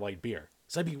 this is our light beer."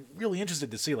 So I'd be really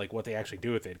interested to see like what they actually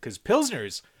do with it, because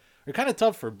Pilsners are kind of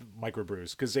tough for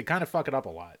microbrews because they kind of fuck it up a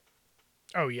lot.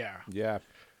 Oh yeah. Yeah.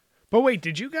 But wait,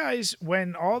 did you guys,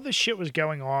 when all this shit was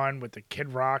going on with the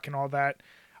Kid Rock and all that,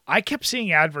 I kept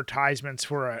seeing advertisements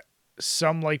for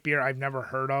some light beer I've never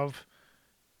heard of.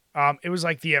 It was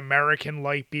like the American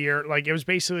light beer. Like, it was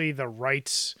basically the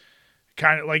Wrights,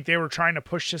 kind of like they were trying to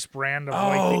push this brand of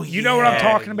light beer. You know what I'm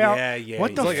talking about? Yeah.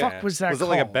 What the fuck was that called? Was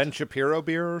it like a Ben Shapiro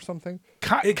beer or something?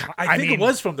 I think it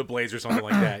was from the Blaze or something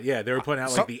like that. Yeah, they were putting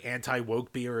out like the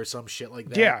anti-woke beer or some shit like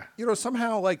that. Yeah.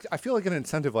 Somehow, like, I feel like an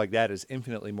incentive like that is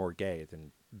infinitely more gay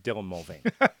than Dylan Mulvaney.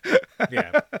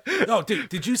 Yeah. No, dude,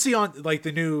 did you see on like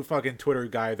the new fucking Twitter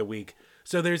guy of the week?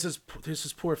 So there's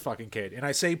this poor fucking kid, and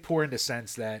I say poor in the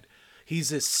sense that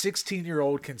he's a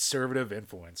 16-year-old conservative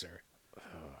influencer,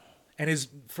 and his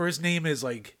first name is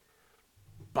like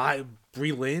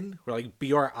Brylin, or like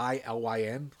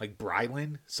Brilyn, like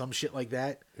Brylin, some shit like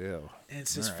that. Ew. And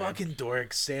it's this fucking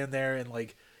dork stand there, and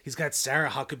like he's got Sarah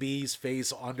Huckabee's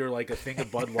face under like a thing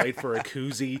of Bud Light for a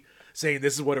koozie, saying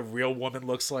this is what a real woman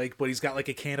looks like, but he's got like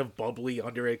a can of bubbly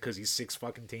under it because he's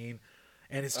 6'15",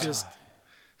 and it's just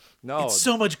no, it's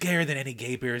so much gayer than any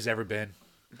gay beer has ever been.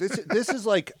 This is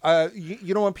like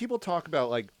when people talk about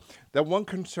like that one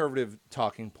conservative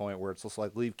talking point where it's just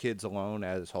like leave kids alone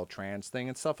as this whole trans thing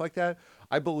and stuff like that.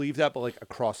 I believe that, but like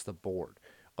across the board,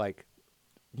 like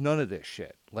none of this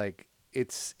shit. Like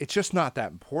it's just not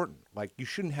that important. Like you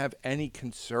shouldn't have any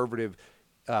conservative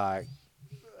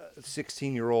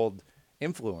 16-year-old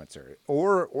influencer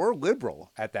or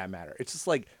liberal at that matter. It's just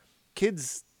like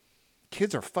kids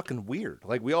kids are fucking weird.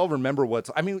 Like, we all remember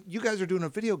you guys are doing a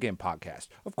video game podcast.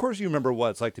 Of course you remember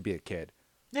what it's like to be a kid.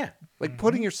 Yeah. Like,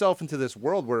 putting yourself into this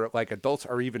world where, like, adults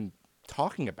are even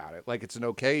talking about it. Like, it's an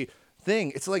okay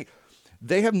thing. It's like,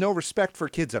 they have no respect for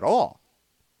kids at all.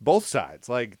 Both sides.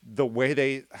 Like, the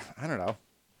way I don't know.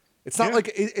 It's not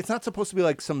like, it's not supposed to be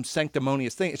like some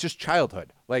sanctimonious thing. It's just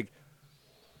childhood. Like,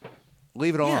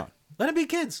 leave it alone. Let them be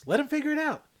kids. Let them figure it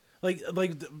out. Like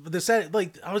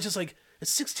I was just like, a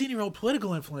 16-year-old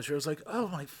political influencer. I was like, oh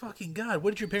my fucking God,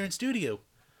 what did your parents do to you?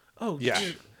 Oh, yeah.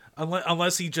 Dude.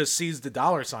 Unless he just sees the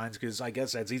dollar signs, because I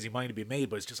guess that's easy money to be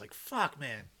made, but it's just like, fuck,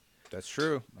 man. That's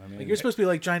true. I mean, like, you're supposed to be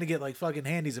like trying to get like fucking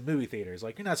handies in movie theaters.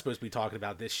 Like, you're not supposed to be talking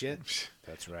about this shit.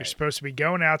 That's right. You're supposed to be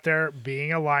going out there,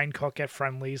 being a line cook at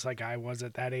Friendly's like I was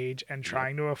at that age, and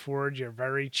trying to afford your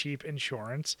very cheap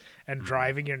insurance and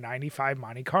driving your 95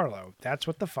 Monte Carlo. That's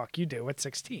what the fuck you do at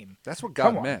 16. That's what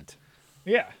God meant.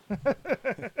 Yeah.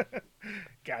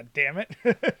 God damn it.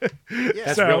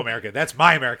 That's real America. That's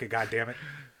my America, God damn it.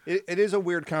 It is a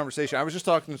weird conversation. I was just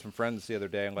talking to some friends the other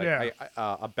day, and like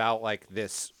about like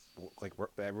this, like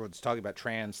everyone's talking about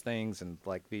trans things and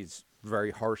like these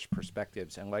very harsh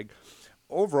perspectives, and like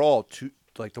overall, to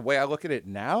like the way I look at it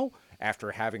now, after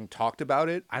having talked about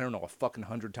it, I don't know, a fucking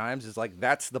 100 times, is like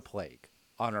that's the plague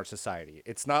on our society.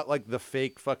 It's not like the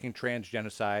fake fucking trans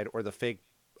genocide or the fake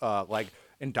like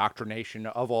indoctrination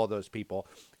of all those people.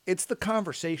 It's the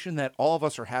conversation that all of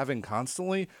us are having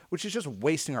constantly, which is just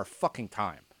wasting our fucking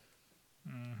time.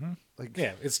 Mm-hmm. Like,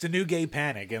 yeah, it's the new gay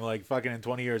panic, and like fucking in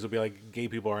 20 years it'll be like gay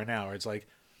people are now, where it's like,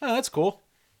 oh, that's cool.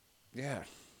 Yeah,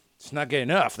 it's not gay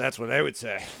enough. That's what I would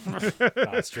say.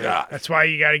 That's true. That's why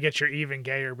you got to get your even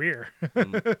gayer beer.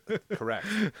 Correct.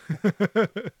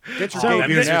 Get your gay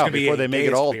beer now before they make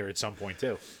it all. Beer at some point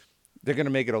too. They're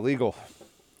gonna make it illegal.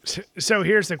 So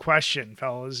here's the question,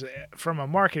 fellas. From a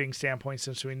marketing standpoint,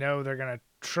 since we know they're going to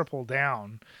triple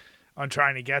down on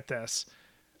trying to get this,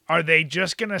 are they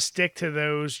just going to stick to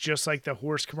those just like the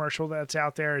horse commercial that's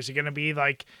out there? Is it going to be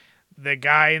like the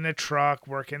guy in the truck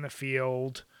working the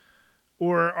field?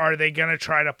 Or are they going to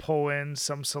try to pull in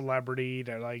some celebrity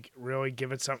to like really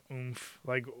give it some oomph?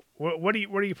 Like, what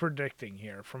are you predicting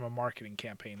here from a marketing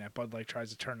campaign that Bud Light tries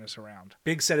to turn this around?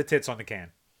 Big set of tits on the can.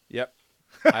 Yep.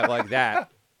 I like that.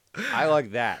 I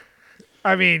like that.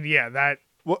 I mean, yeah, that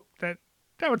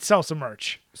would sell some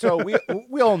merch. So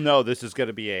we all know this is going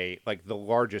to be the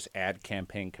largest ad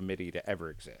campaign committee to ever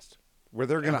exist, where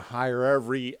they're going to hire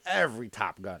every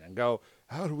Top Gun and go,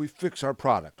 how do we fix our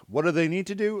product? What do they need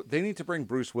to do? They need to bring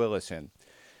Bruce Willis in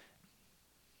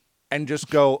and just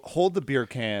go hold the beer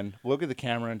can, look at the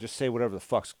camera, and just say whatever the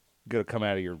fuck's going to come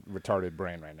out of your retarded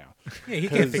brain right now. Yeah, he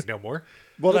can't think no more.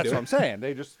 Well, that's what I'm saying.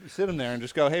 They just sit him there and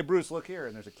just go, hey, Bruce, look here.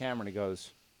 And there's a camera, and he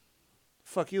goes,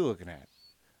 fuck you looking at?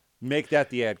 Make that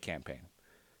the ad campaign.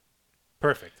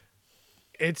 Perfect.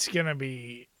 It's gonna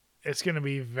be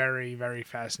very, very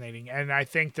fascinating. And I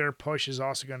think their push is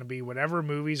also going to be whatever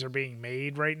movies are being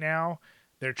made right now,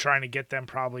 they're trying to get them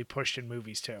probably pushed in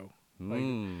movies too.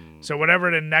 So whatever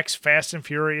the next Fast and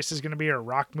Furious is going to be, or a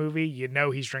Rock movie, you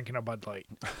know he's drinking a Bud Light.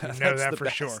 You know that for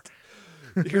sure.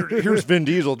 Here's Vin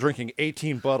Diesel drinking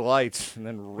 18 Bud Lights and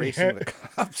then racing the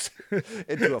cops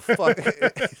into off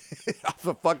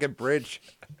a fucking bridge.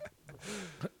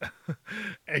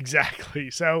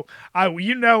 Exactly. So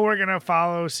we're gonna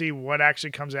follow, see what actually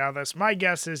comes out of this. My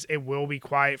guess is it will be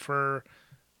quiet for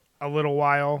a little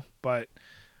while, but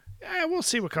we'll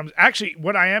see what comes. Actually,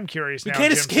 what I am curious now, we can't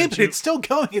Jim, escape it. It's still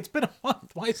going. It's been a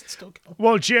month. Why is it still going?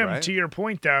 Well, Jim, right? To your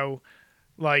point though,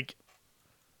 like,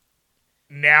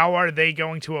 now are they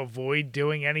going to avoid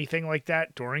doing anything like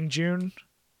that during June?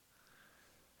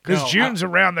 Because June's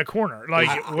around the corner. Like,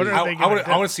 what are they going to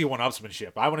do? I want to see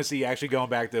one-upsmanship. I want to see, actually going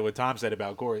back to what Tom said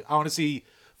about Coors, I want to see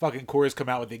fucking Coors come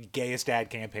out with the gayest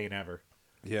ad campaign ever.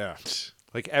 Yeah.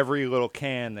 Like every little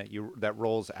can that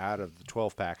rolls out of the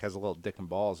 12-pack has a little dick and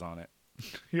balls on it.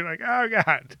 You're like, oh,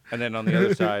 God. And then on the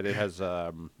other side, it has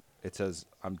it says,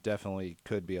 I'm definitely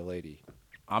could be a lady.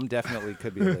 I'm definitely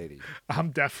could be a lady.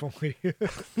 I'm definitely.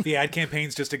 The ad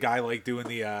campaign's just a guy like doing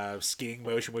the skiing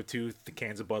motion with the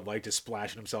cans of Bud Light, just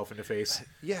splashing himself in the face.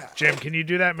 Yeah. Jim, can you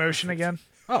do that motion again?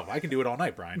 Oh, I can do it all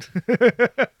night, Brian.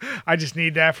 I just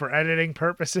need that for editing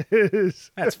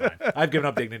purposes. That's fine. I've given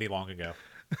up dignity long ago.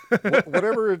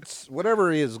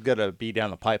 Whatever is gonna be down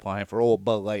the pipeline for old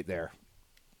Bud Light there.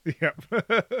 Yep.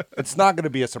 It's not gonna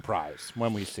be a surprise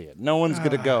when we see it. No one's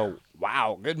gonna go,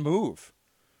 wow, good move.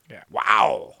 Yeah.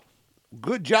 Wow.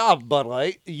 Good job, Bud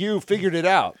Light. You figured it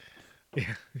out.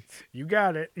 Yeah. You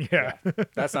got it. Yeah.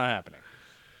 That's not happening.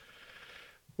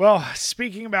 Well,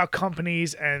 speaking about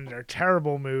companies and their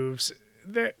terrible moves,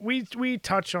 we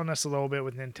touched on this a little bit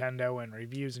with Nintendo and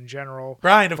reviews in general.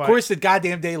 Brian, of course, the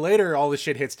goddamn day later, all this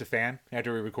shit hits the fan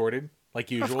after we recorded,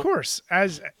 like usual. Of course,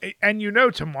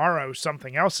 and tomorrow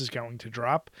something else is going to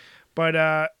drop. But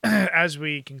as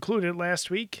we concluded last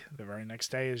week, the very next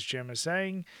day, as Jim is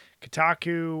saying,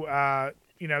 Kotaku,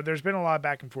 there's been a lot of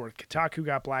back and forth. Kotaku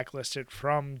got blacklisted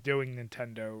from doing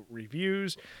Nintendo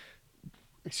reviews.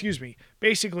 Excuse me.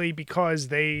 Basically, because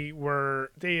they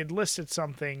had listed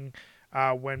something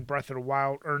when Breath of the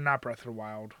Wild, or not Breath of the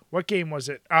Wild. What game was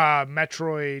it?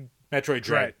 Metroid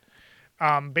Dread.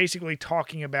 Basically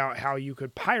talking about how you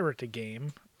could pirate the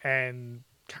game and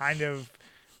kind of,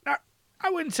 I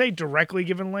wouldn't say directly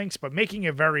given links, but making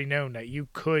it very known that you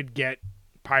could get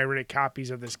pirated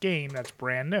copies of this game that's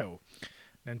brand new.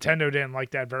 Nintendo didn't like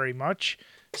that very much.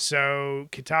 So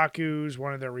Kotaku's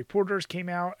one of their reporters came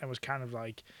out and was kind of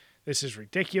like, this is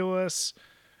ridiculous.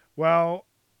 Well,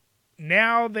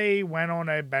 now they went on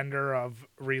a bender of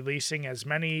releasing as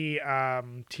many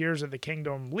Tears of the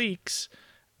Kingdom leaks.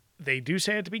 They do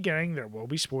say at the beginning there will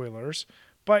be spoilers,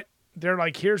 but they're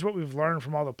like, here's what we've learned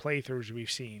from all the playthroughs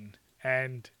we've seen.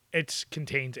 And it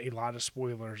contains a lot of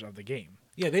spoilers of the game.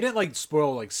 Yeah, they didn't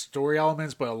spoil story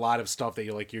elements, but a lot of stuff that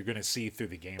you're going to see through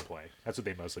the gameplay. That's what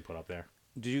they mostly put up there.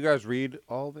 Did you guys read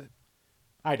all of it?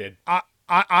 I did.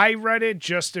 I read it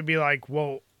just to be like,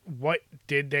 well, what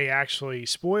did they actually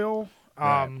spoil?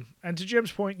 Right. And to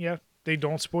Jim's point, yeah, they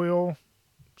don't spoil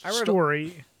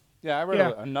story. I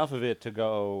read enough of it to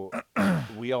go,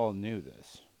 we all knew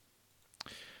this.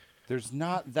 There's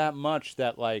not that much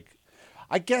that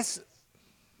I guess,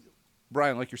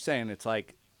 Brian, like you're saying, it's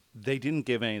like they didn't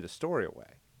give any of the story away.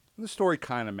 And the story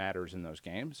kind of matters in those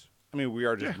games. I mean, we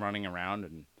are just running around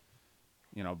and,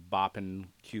 bopping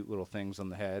cute little things on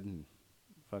the head and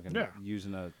fucking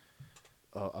using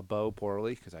a bow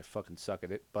poorly because I fucking suck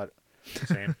at it. But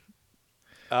same.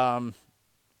 There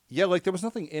was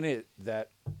nothing in it that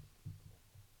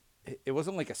it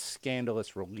wasn't like a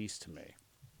scandalous release to me.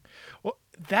 Well,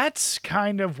 that's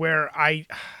kind of where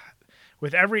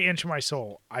with every inch of my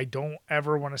soul, I don't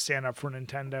ever want to stand up for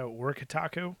Nintendo or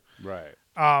Kotaku. Right.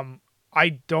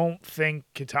 I don't think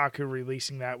Kotaku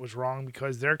releasing that was wrong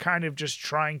because they're kind of just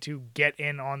trying to get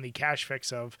in on the cash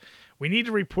fix of, we need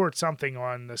to report something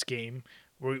on this game.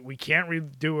 We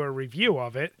can't do a review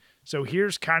of it. So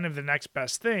here's kind of the next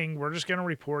best thing. We're just going to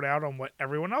report out on what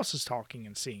everyone else is talking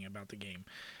and seeing about the game.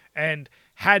 And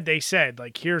had they said,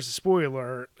 here's a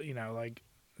spoiler,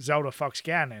 Zelda fucks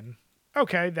Ganon,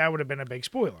 okay, that would have been a big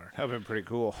spoiler. That would have been pretty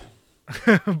cool.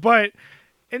 But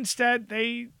instead,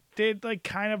 they did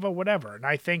kind of a whatever. And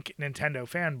I think Nintendo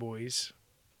fanboys,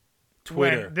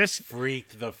 Twitter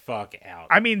freaked the fuck out.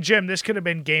 I mean, Jim, this could have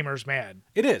been gamers mad.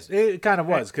 It is. It kind of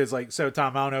was. Because,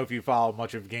 Tom, I don't know if you follow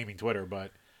much of gaming Twitter,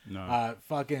 but no.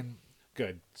 Fucking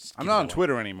good. I'm not on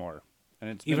Twitter anymore. And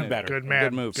it's even better. Good man.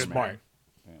 Good move. Smart.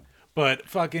 Yeah. But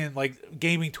fucking,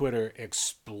 gaming Twitter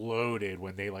exploded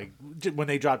when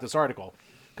they dropped this article.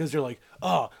 Because they're like,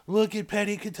 oh, look at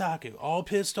Petty Kotaku, all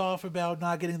pissed off about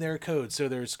not getting their code, so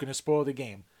they're going to spoil the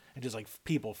game. And just,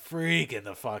 people freaking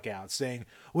the fuck out, saying,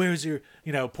 where's your,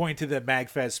 point to the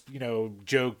MagFest,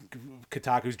 joke,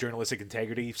 Kotaku's journalistic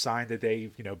integrity sign that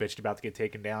they, bitched about to get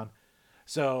taken down.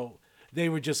 So they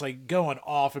were just, going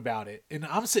off about it. And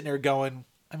I'm sitting there going,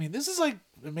 I mean, this is, a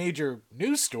major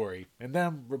news story. And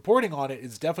them reporting on it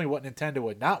is definitely what Nintendo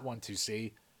would not want to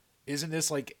see. Isn't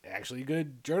this, actually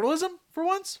good journalism for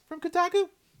once from Kotaku?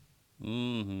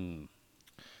 Mm-hmm.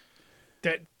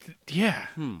 Yeah.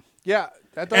 Yeah.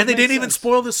 And they didn't even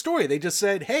spoil the story. They just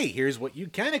said, hey, here's what you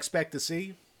can expect to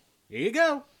see. Here you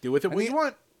go. Do with it what you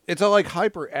want. It's a,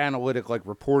 hyper analytic,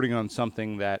 reporting on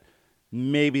something that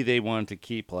maybe they wanted to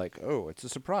keep, oh, it's a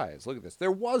surprise. Look at this.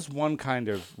 There was one kind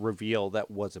of reveal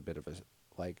that was a bit of a,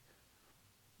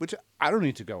 which I don't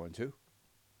need to go into.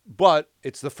 But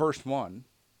it's the first one.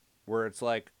 Where it's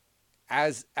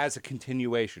as a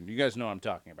continuation. You guys know what I'm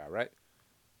talking about, right?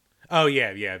 Oh,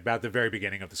 yeah, about the very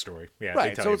beginning of the story. Yeah,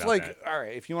 right, so it's that. All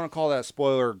right, if you want to call that a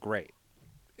spoiler, great.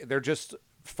 They're just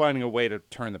finding a way to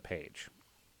turn the page.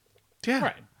 Yeah.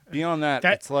 Right. Beyond that,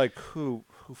 it's who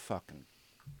fucking,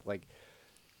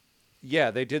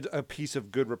 yeah, they did a piece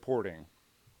of good reporting.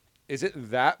 Is it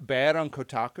that bad on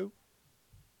Kotaku?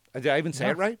 Did I even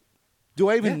say it right? Do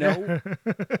I even know?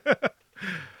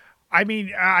 I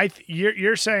mean,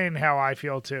 you're saying how I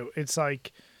feel too. It's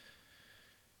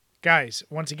guys,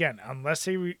 once again, unless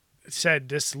they said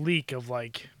this leak of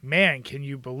man, can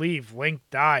you believe Link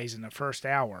dies in the first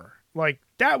hour?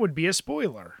 That would be a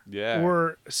spoiler. Yeah.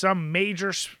 Or some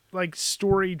major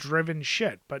story-driven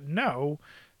shit. But no,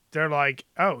 they're like,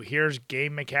 oh, here's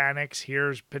game mechanics,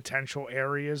 here's potential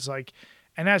areas, like,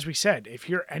 and as we said, if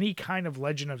you're any kind of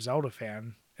Legend of Zelda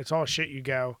fan, it's all shit you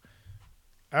go,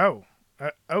 oh,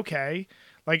 okay.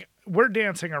 Like, we're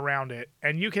dancing around it,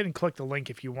 and you can click the link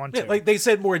if you want to. Like, they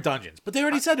said more dungeons, but they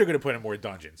already said they're going to put in more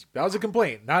dungeons. That was a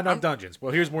complaint. Not enough dungeons.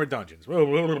 Well, here's more dungeons.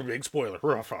 Big spoiler.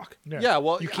 Oh, fuck. Yeah,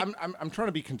 well, I'm trying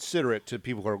to be considerate to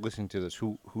people who are listening to this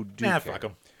who do care. Fuck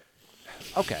them.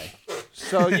 Okay.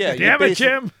 So, yeah. Damn it,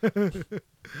 Jim!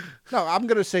 No, I'm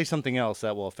going to say something else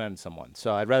that will offend someone.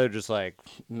 So I'd rather just, like,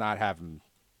 not have them.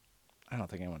 I don't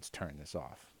think anyone's turning this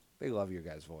off. They love your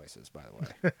guys' voices, by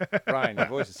the way. Brian, your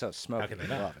voice is so smoky.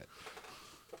 I love it.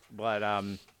 But,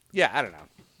 yeah, I don't know.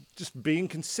 Just being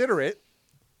considerate,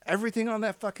 everything on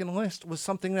that fucking list was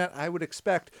something that I would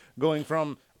expect going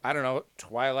from, I don't know,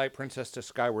 Twilight Princess to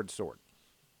Skyward Sword.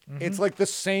 Mm-hmm. It's like the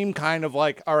same kind of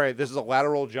like, all right, this is a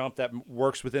lateral jump that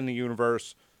works within the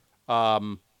universe.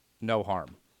 No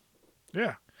harm.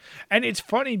 Yeah. And it's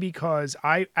funny because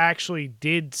I actually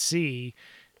did see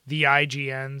the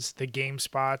IGNs, the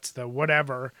GameSpots, the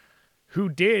whatever, who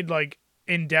did like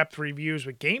in-depth reviews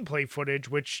with gameplay footage,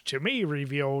 which to me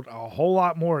revealed a whole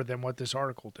lot more than what this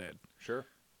article did. Sure.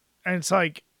 And it's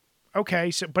like,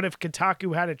 okay, so but if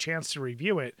Kotaku had a chance to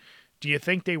review it, do you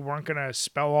think they weren't going to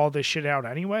spell all this shit out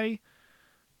anyway?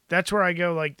 That's where I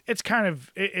go, like, it's kind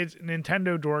of, it's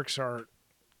Nintendo dorks are,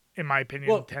 in my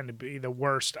opinion, tend to be the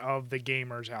worst of the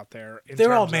gamers out there.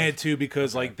 They're all mad, too,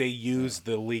 because, like, they used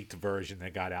the leaked version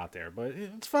that got out there. But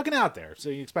it's fucking out there. So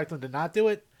you expect them to not do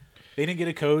it? They didn't get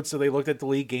a code, so they looked at the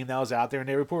leaked game that was out there, and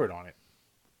they reported on it.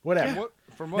 Whatever.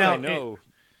 Yeah. From what I know...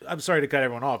 I'm sorry to cut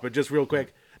everyone off, but just real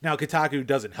quick. Now, Kotaku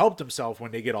doesn't help themselves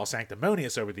when they get all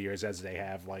sanctimonious over the years, as they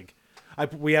have. Like,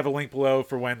 we have a link below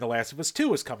for when The Last of Us 2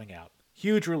 was coming out.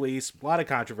 Huge release, a lot of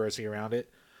controversy around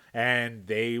it. And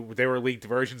they were leaked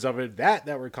versions of it that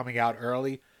were coming out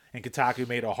early, and Kotaku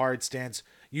made a hard stance.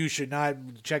 You should not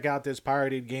check out this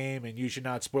pirated game, and you should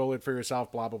not spoil it for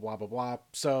yourself, blah, blah, blah, blah, blah.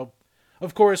 So,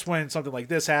 of course, when something like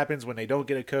this happens, when they don't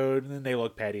get a code, then they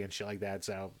look petty and shit like that.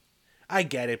 So, I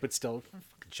get it, but still,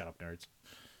 fucking shut up, nerds.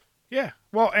 Yeah.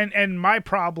 Well, and my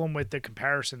problem with the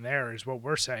comparison there is what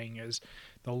we're saying is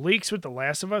the leaks with The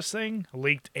Last of Us thing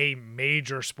leaked a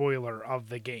major spoiler of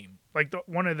the game. Like,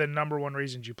 one of the number one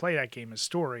reasons you play that game is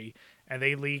story, and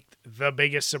they leaked the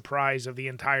biggest surprise of the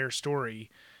entire story.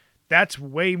 That's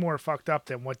way more fucked up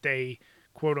than what they,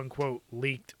 quote-unquote,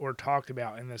 leaked or talked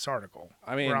about in this article.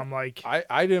 I mean, where I'm like,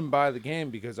 I didn't buy the game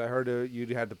because I heard you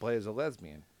had to play as a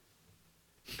lesbian.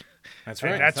 That's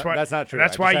right. That's not true.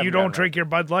 That's why you don't drink your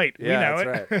Bud Light. Yeah, we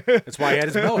know that's it. Right. That's why he had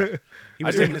his Miller. He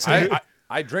was taking the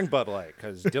I drink Bud Light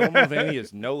because Dylan Mulvaney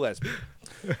is no lesbian.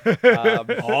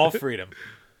 All freedom.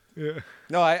 Yeah.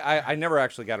 No, I never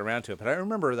actually got around to it, but I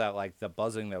remember that, like, the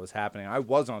buzzing that was happening. I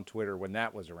was on Twitter when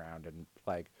that was around, and,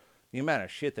 like, the amount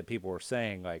of shit that people were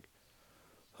saying, like,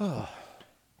 oh,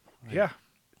 yeah.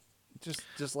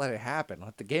 Just let it happen.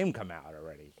 Let the game come out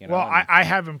already. You know? Well, I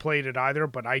haven't played it either,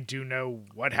 but I do know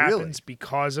what happens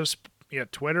because of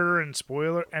Twitter and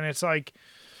spoiler, and it's like,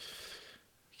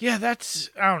 yeah, that's,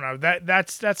 I don't know,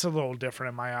 that's a little different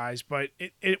in my eyes. But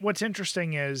what's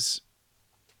interesting is,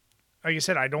 like I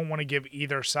said, I don't want to give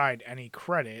either side any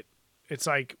credit. It's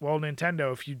like, well,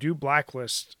 Nintendo, if you do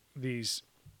blacklist these,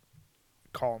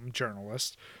 call them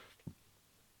journalists,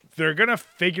 they're going to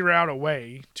figure out a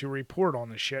way to report on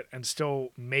the shit and still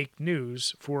make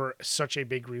news for such a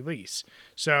big release.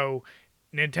 So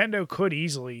Nintendo could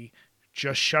easily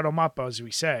just shut them up, as we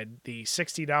said. The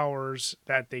 $60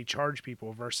 that they charge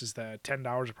people versus the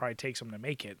 $10 it probably takes them to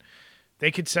make it.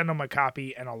 They could send them a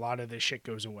copy and a lot of this shit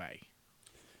goes away.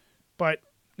 But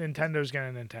Nintendo's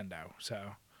going to Nintendo,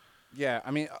 so... Yeah,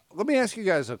 I mean, let me ask you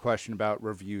guys a question about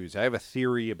reviews. I have a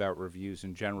theory about reviews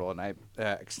in general, and I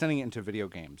extending it into video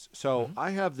games. So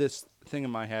I have this thing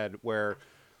in my head where,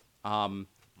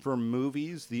 for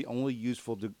movies, the only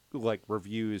useful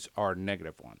reviews are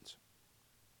negative ones.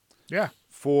 Yeah.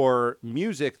 For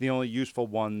music, the only useful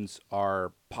ones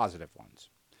are positive ones,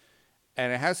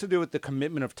 and it has to do with the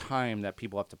commitment of time that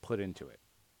people have to put into it.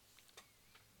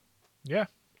 Yeah.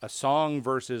 A song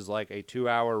versus like a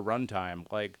 2-hour runtime,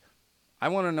 like. I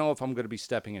want to know if I'm going to be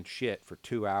stepping in shit for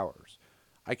 2 hours.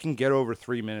 I can get over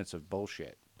 3 minutes of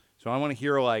bullshit. So I want to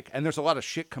hear, like, and there's a lot of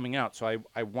shit coming out, so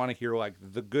I want to hear, like,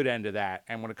 the good end of that.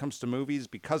 And when it comes to movies,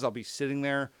 because I'll be sitting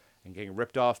there and getting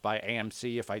ripped off by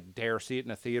AMC if I dare see it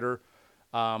in a theater,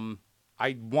 I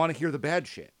want to hear the bad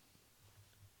shit.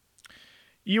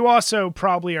 You also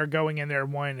probably are going in there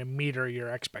wanting to meter your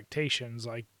expectations.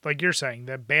 Like you're saying,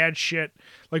 the bad shit.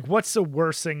 Like, what's the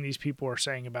worst thing these people are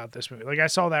saying about this movie? Like, I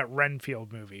saw that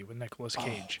Renfield movie with Nicolas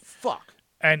Cage. Oh, fuck.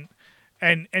 And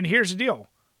here's the deal.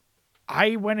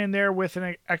 I went in there with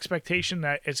an expectation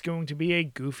that it's going to be a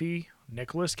goofy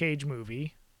Nicolas Cage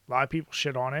movie. A lot of people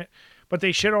shit on it, but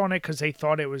they shit on it because they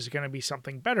thought it was going to be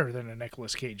something better than a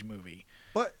Nicolas Cage movie.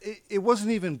 But it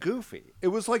wasn't even goofy. It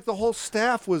was like the whole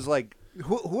staff was like,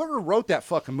 whoever wrote that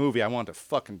fucking movie, I wanted to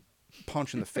fucking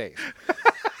punch in the face.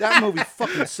 That movie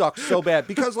fucking sucks so bad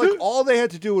because like all they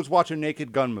had to do was watch a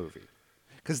Naked Gun movie.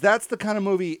 Because that's the kind of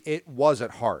movie it was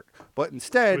at heart. But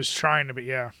instead... It was trying to be,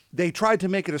 yeah. They tried to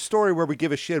make it a story where we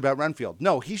give a shit about Renfield.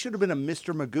 No, he should have been a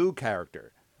Mr. Magoo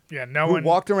character. Yeah, who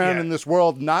walked around in this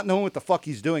world not knowing what the fuck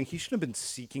he's doing. He should have been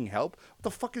seeking help. What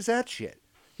the fuck is that shit?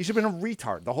 He should have been a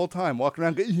retard the whole time, walking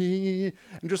around and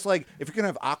just like, if you're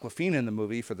going to have Aquafina in the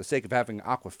movie for the sake of having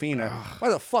Aquafina, why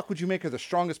the fuck would you make her the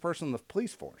strongest person in the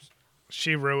police force?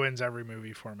 She ruins every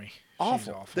movie for me. Awful.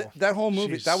 She's awful. That whole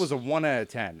movie, that was a 1 out of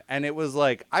 10. And it was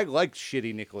like, I liked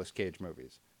shitty Nicolas Cage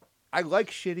movies. I like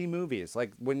shitty movies.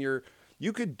 Like when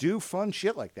you could do fun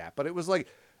shit like that. But it was like,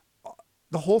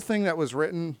 the whole thing that was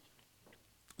written...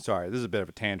 Sorry, this is a bit of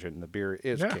a tangent, and the beer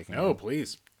is kicking in. Oh,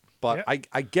 please. But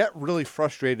I get really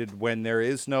frustrated when there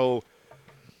is no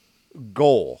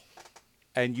goal.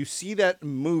 And you see that in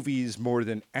movies more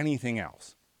than anything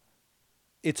else.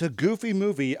 It's a goofy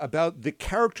movie about the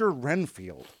character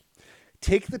Renfield.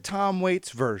 Take the Tom Waits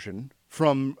version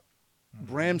from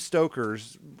Bram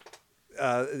Stoker's,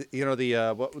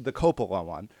 the Coppola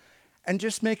one, and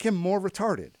just make him more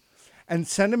retarded. And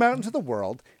send him out into the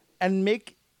world and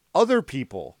make other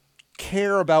people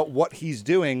care about what he's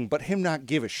doing, but him not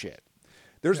give a shit.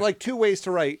 There's like two ways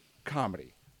to write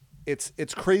comedy. It's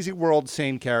crazy world,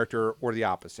 sane character, or the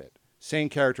opposite. Sane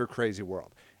character, crazy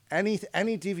world.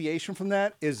 Any deviation from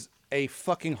that is a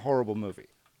fucking horrible movie.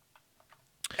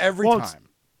 Every time.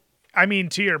 I mean,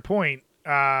 to your point,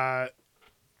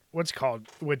 what's it called?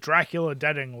 With Dracula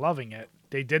Dead and Loving It,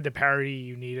 they did the parody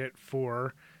you needed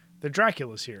for the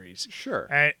Dracula series. Sure.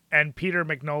 And Peter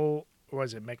McNoll,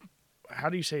 how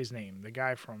do you say his name? The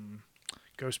guy from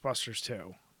Ghostbusters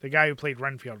 2. The guy who played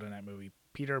Renfield in that movie.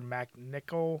 Peter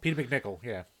McNichol,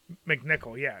 yeah.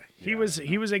 McNichol, yeah. He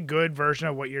was a good version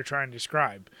of what you're trying to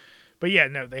describe. But yeah,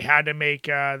 no, they had to make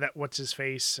that what's his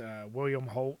face, William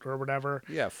Holt or whatever.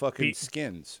 Yeah, fucking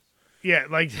Skins. Yeah,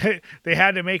 like they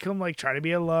had to make him like try to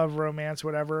be a love romance,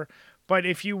 whatever. But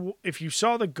if you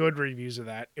saw the good reviews of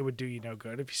that, it would do you no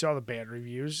good. If you saw the bad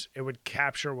reviews, it would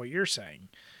capture what you're saying.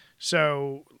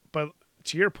 So, but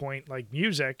to your point, like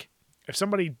music, if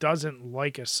somebody doesn't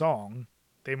like a song,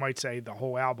 they might say the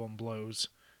whole album blows,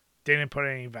 didn't put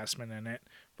any investment in it,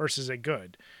 versus a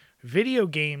good. Video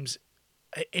games,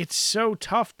 it's so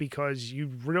tough because you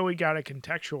really got to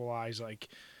contextualize, like,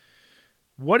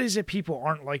 what is it people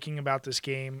aren't liking about this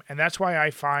game? And that's why I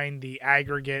find the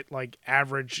aggregate, like,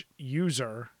 average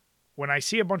user, when I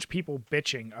see a bunch of people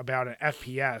bitching about an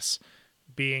FPS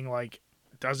being, like,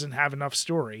 doesn't have enough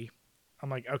story, I'm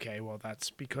like, okay, well,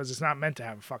 that's because it's not meant to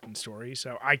have a fucking story,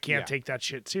 so I can't take that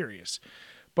shit serious.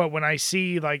 But when I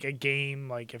see, like, a game,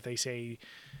 like, if they say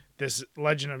this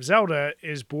Legend of Zelda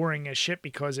is boring as shit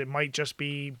because it might just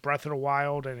be Breath of the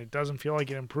Wild and it doesn't feel like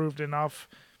it improved enough,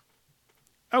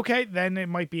 okay, then it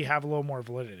might have a little more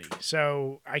validity.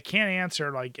 So I can't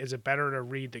answer, like, is it better to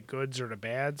read the goods or the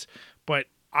bads? But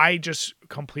I just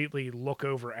completely look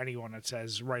over anyone that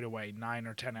says right away 9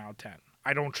 or 10 out of 10.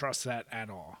 I don't trust that at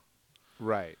all.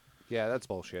 Right. Yeah, that's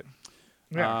bullshit.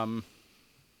 Yeah.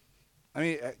 I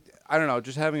mean, I don't know.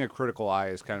 Just having a critical eye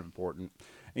is kind of important.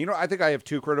 And, I think I have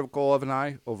too critical of an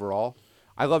eye overall.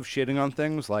 I love shitting on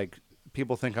things. Like,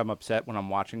 people think I'm upset when I'm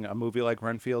watching a movie like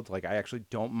Renfield. Like, I actually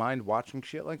don't mind watching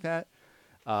shit like that.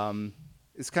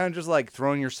 It's kind of just like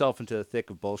throwing yourself into the thick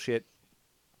of bullshit.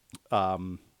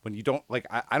 When you don't, like,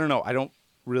 I don't know. I don't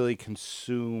really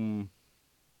consume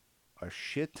a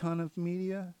shit ton of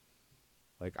media.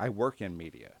 Like, I work in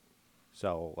media.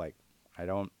 So, like, I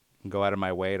don't go out of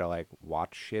my way to, like,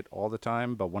 watch shit all the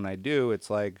time. But when I do, it's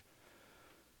like,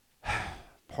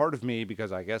 part of me,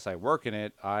 because I guess I work in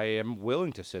it, I am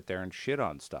willing to sit there and shit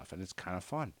on stuff. And it's kind of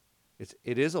fun.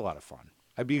 It is a lot of fun.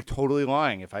 I'd be totally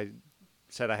lying if I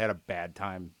said I had a bad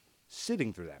time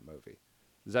sitting through that movie.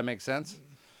 Does that make sense?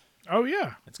 Oh,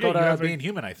 yeah. It's called being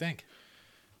human, I think.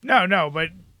 No, but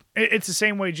it's the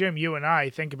same way, Jim, you and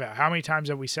I think about how many times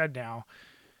have we said now,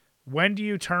 when do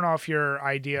you turn off your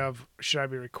idea of, should I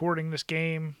be recording this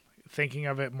game, thinking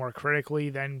of it more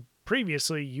critically than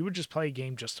previously? You would just play a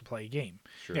game just to play a game.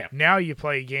 Sure. Yeah. Now you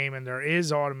play a game and there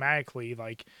is automatically,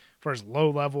 like, for as low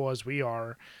level as we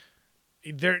are,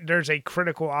 there's a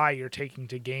critical eye you're taking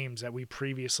to games that we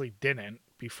previously didn't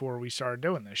before we started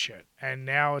doing this shit. And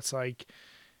now it's like,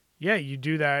 Yeah, you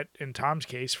do that in Tom's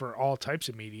case for all types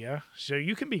of media. So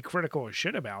you can be critical as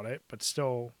shit about it, but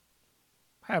still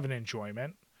have an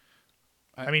enjoyment.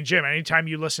 I mean, Jim, anytime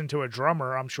you listen to a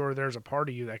drummer, I'm sure there's a part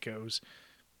of you that goes,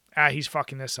 he's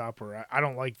fucking this up, or I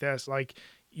don't like this. Like,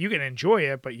 you can enjoy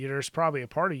it, but there's probably a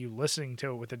part of you listening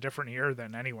to it with a different ear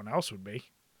than anyone else would be.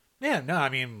 Yeah, no, I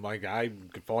mean, like, I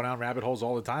could fall down rabbit holes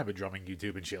all the time with drumming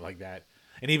YouTube and shit like that.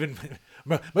 And even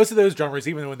most of those drummers,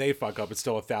 even when they fuck up, it's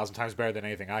still 1,000 times better than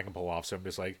anything I can pull off. So I'm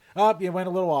just like, oh, you went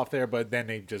a little off there, but then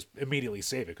they just immediately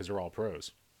save it because they're all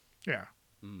pros. Yeah.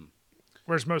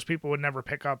 Whereas most people would never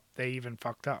pick up they even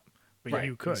fucked up. But Right,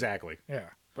 you could. exactly. Yeah.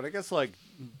 But I guess like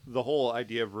the whole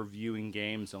idea of reviewing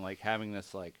games and like having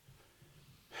this like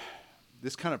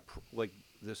this kind of like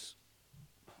this,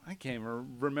 I can't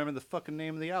even remember the fucking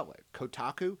name of the outlet.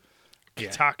 Kotaku.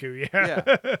 Kotaku, yeah.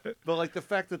 Yeah. But like the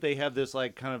fact that they have this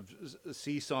like kind of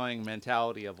seesawing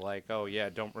mentality of like, oh yeah,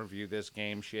 don't review this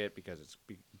game shit because it's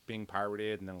being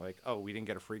pirated, and then like, oh, we didn't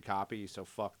get a free copy, so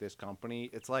fuck this company.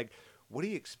 It's like, what do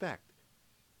you expect?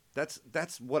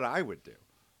 That's what I would do.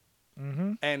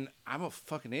 Mm-hmm. And I'm a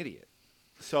fucking idiot.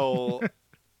 So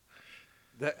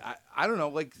that I don't know,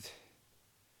 like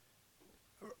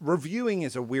reviewing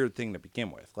is a weird thing to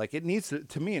begin with. Like it needs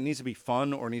to me it needs to be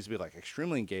fun, or it needs to be like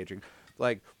extremely engaging.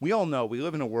 Like we all know we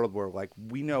live in a world where like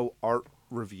we know art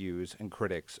reviews and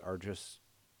critics are just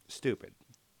stupid.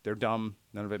 They're dumb.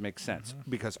 None of it makes sense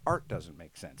because art doesn't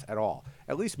make sense at all.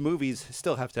 At least movies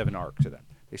still have to have an arc to them.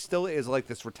 There still is like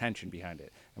this retention behind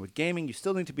it. And with gaming, you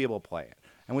still need to be able to play it.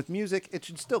 And with music, it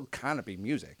should still kind of be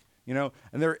music, you know?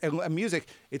 And music,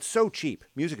 it's so cheap.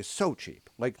 Music is so cheap.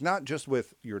 Like not just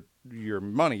with your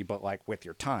money, but like with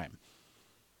your time.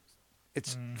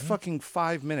 It's fucking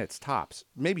 5 minutes tops.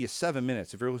 Maybe 7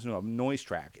 minutes if you're listening to a noise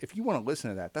track. If you want to listen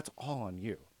to that, that's all on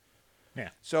you. Yeah.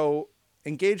 So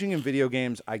engaging in video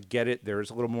games, I get it. There's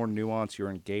a little more nuance. You're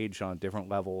engaged on a different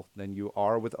level than you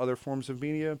are with other forms of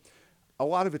media. A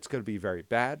lot of it's going to be very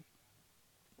bad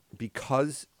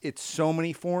because it's so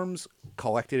many forms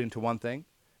collected into one thing,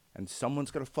 and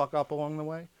someone's going to fuck up along the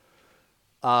way.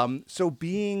 So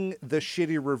being the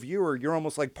shitty reviewer, you're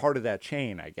almost like part of that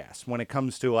chain, I guess, when it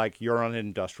comes to like you're on an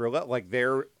industrial level. Like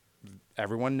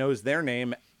everyone knows their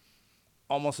name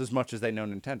almost as much as they know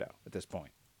Nintendo at this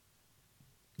point.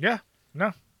 Yeah.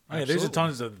 No. Yeah, there's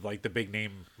tons of like the big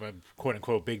name, quote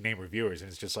unquote, big name reviewers, and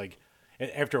it's just like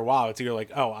after a while, it's either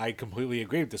like, oh, I completely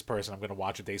agree with this person, I'm going to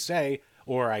watch what they say,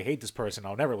 or I hate this person,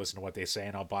 I'll never listen to what they say,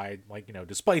 and I'll buy like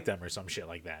despite them or some shit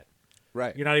like that.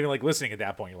 Right. You're not even like listening at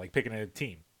that point. You're like picking a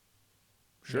team.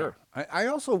 Sure. Yeah. I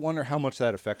also wonder how much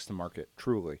that affects the market.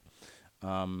 Truly,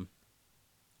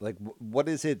 like what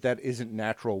is it that isn't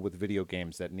natural with video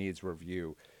games that needs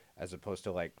review, as opposed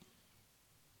to like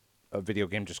a video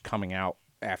game just coming out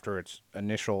after its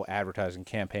initial advertising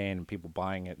campaign and people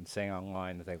buying it and saying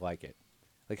online that they like it.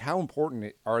 Like, how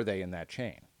important are they in that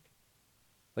chain?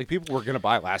 Like, people were going to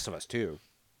buy Last of Us 2.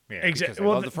 Yeah, exactly.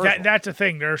 Well, that's the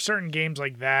thing. There are certain games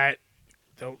like that.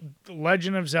 The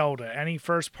Legend of Zelda, any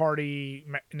first-party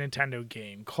Nintendo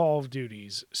game, Call of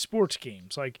Duties, sports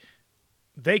games, like,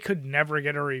 they could never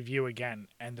get a review again,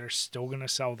 and they're still going to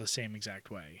sell the same exact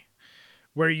way.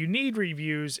 Where you need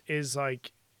reviews is,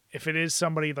 like, if it is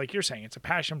somebody, like you're saying, it's a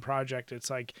passion project, it's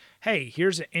like, hey,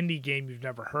 here's an indie game you've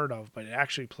never heard of, but it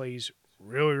actually plays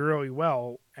really, really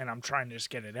well, and I'm trying to just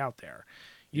get it out there.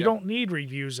 You don't need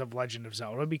reviews of Legend of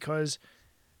Zelda because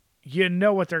you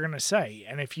know what they're going to say.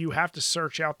 And if you have to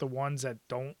search out the ones that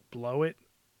don't blow it,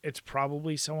 it's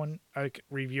probably a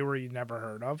reviewer you never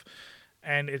heard of.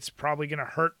 And it's probably going to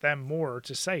hurt them more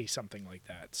to say something like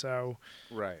that. So,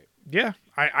 right. Yeah,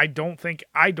 I don't think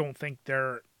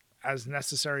they're as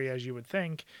necessary as you would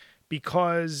think,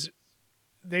 because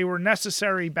they were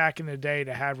necessary back in the day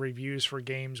to have reviews for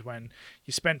games when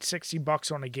you spent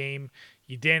 $60 on a game,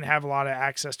 you didn't have a lot of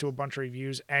access to a bunch of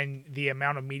reviews, and the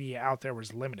amount of media out there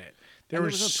was limited. There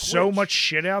was so much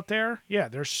shit out there. Yeah,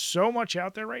 there's so much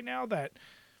out there right now that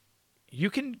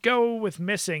you can go with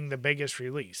missing the biggest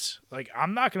release. Like,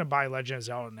 I'm not going to buy Legend of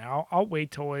Zelda now. I'll wait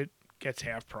till it gets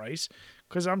half price,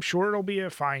 because I'm sure it'll be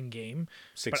a fine game.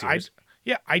 6 years.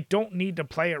 I don't need to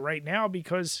play it right now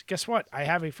because guess what? I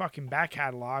have a fucking back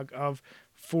catalog of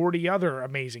 40 other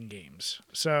amazing games.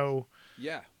 So,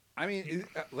 yeah. I mean,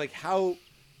 like how,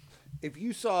 if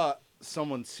you saw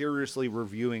someone seriously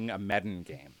reviewing a Madden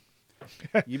game,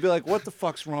 you'd be like, what the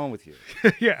fuck's wrong with you?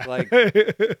 Yeah. Like,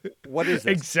 what is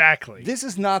this? Exactly. This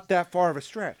is not that far of a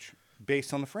stretch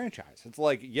based on the franchise. It's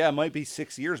like, yeah, it might be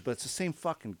 6 years, but it's the same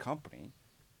fucking company.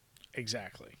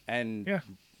 Exactly. And yeah,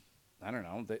 I don't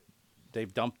know,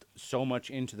 they've dumped so much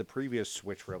into the previous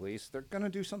Switch release. They're going to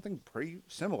do something pretty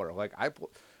similar. Like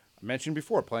mentioned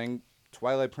before, playing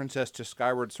Twilight Princess to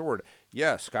Skyward Sword.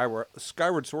 Yeah,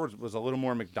 Skyward Sword was a little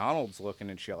more McDonald's looking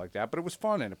and shit like that, but it was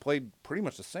fun and it played pretty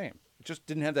much the same. It just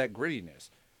didn't have that grittiness.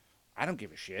 I don't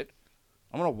give a shit.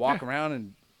 I'm gonna walk around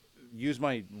and use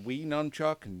my Wii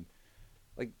nunchuck and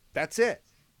like that's it.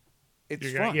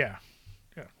 It's fun. Yeah.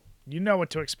 You know what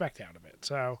to expect out of it.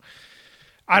 So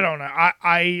I don't know.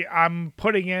 I'm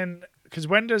putting in because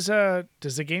when does the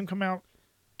game come out?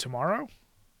 Tomorrow?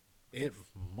 It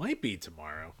might be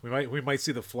tomorrow. We might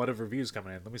see the flood of reviews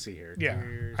coming in. Let me see here. Yeah,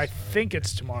 I think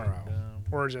it's tomorrow,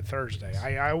 or is it Thursday?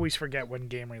 I always forget when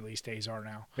game release days are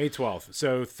now. May 12th,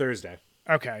 so Thursday.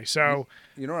 Okay, so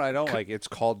you know what I don't like? It's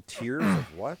called Tears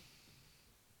of what?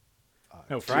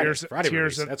 No, Friday. Friday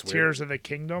Tears release. That's weird. Tears of the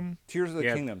Kingdom. Tears of the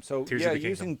Kingdom. So Tears yeah, of the Kingdom.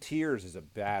 using tears is a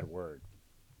bad word.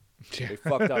 They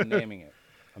fucked up naming it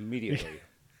immediately.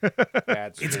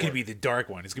 Bad It's sport. gonna be the dark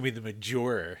one. It's gonna be the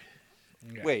Majorer.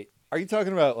 Yeah. Wait, are you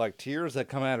talking about like tears that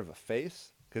come out of a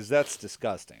face? Because that's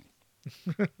disgusting.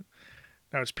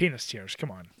 No, it's penis tears.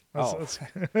 Come on. Let's-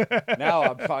 Now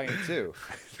I'm buying too.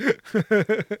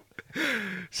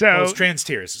 So Well, it's trans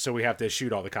tears, so we have to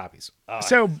shoot all the copies.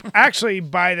 So actually,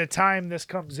 by the time this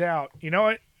comes out, you know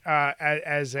what?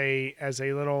 As a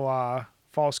little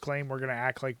false claim, we're gonna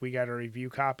act like we got a review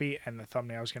copy, and the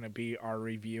thumbnail is gonna be our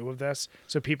review of this,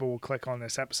 so people will click on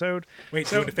this episode. Wait,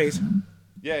 so, doing the face.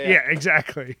 Yeah,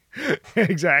 exactly,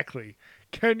 exactly.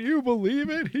 Can you believe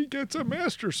it? He gets a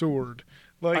Master Sword.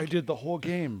 Like I did the whole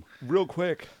game real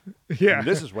quick. yeah, And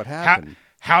this is what happened.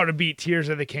 How to beat Tears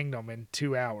of the Kingdom in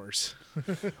 2 hours.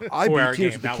 I 4-hour beat Tears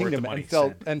game, of the not worth the Kingdom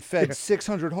money and fed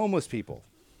 600 homeless people.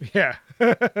 Yeah.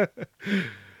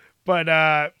 But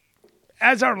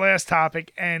as our last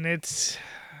topic, and it's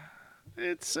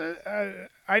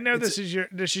I know this is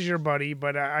your buddy,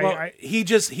 but He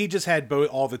just had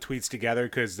all the tweets together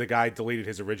because the guy deleted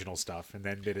his original stuff and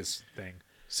then did his thing.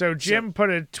 So Jim put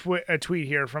a tweet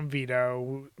here from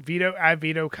Vito at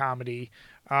Vito Comedy,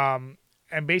 and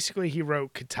basically he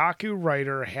wrote, Kotaku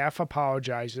writer half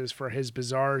apologizes for his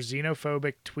bizarre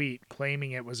xenophobic tweet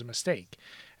claiming it was a mistake.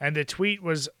 And the tweet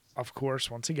was, of course,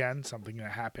 once again, something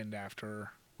that happened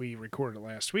after we recorded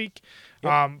last week,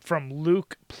 from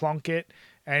Luke Plunkett.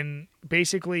 And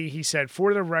basically he said,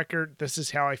 for the record, this is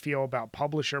how I feel about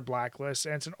publisher blacklists.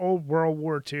 And it's an old World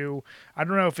War II. I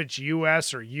don't know if it's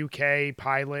US or UK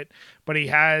pilot, but he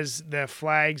has the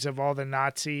flags of all the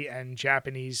Nazi and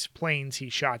Japanese planes he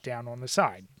shot down on the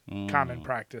side. Common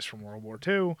practice from World War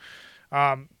II.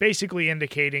 Basically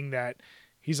indicating that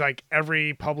he's like,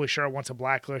 every publisher wants to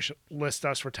blacklist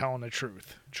us for telling the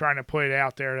truth, trying to put it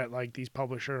out there that like these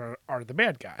publishers are the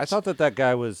bad guys. I thought that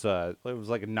guy was, it was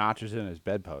like notches in his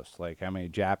bedpost, like how many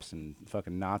Japs and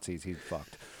fucking Nazis he'd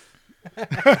fucked.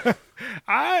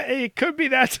 It could be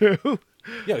that too.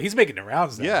 Yo, he's making the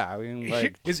rounds now. Yeah, I mean,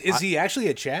 like, Is he actually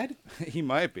a Chad? he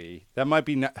might be. That might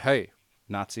be, hey,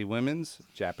 Nazi women's,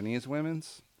 Japanese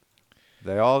women's.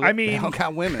 They all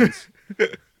got women's.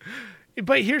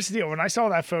 But here's the deal. When I saw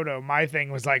that photo, my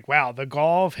thing was like, wow, the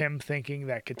gall of him thinking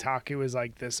that Kotaku is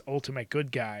like this ultimate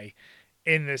good guy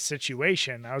in this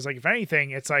situation. I was like, if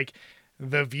anything, it's like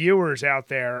the viewers out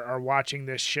there are watching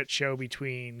this shit show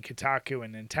between Kotaku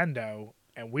and Nintendo,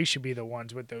 and we should be the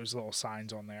ones with those little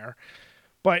signs on there.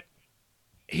 But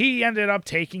he ended up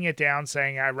taking it down,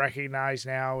 saying, I recognize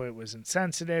now it was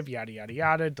insensitive, yada, yada,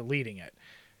 yada, deleting it.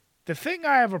 The thing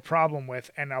I have a problem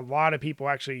with, and a lot of people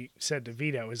actually said to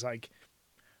Vito, is like,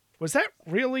 was that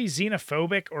really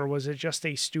xenophobic or was it just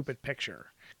a stupid picture?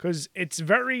 Because it's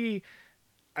very,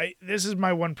 this is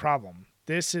my one problem.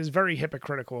 This is very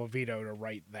hypocritical of Vito to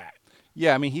write that.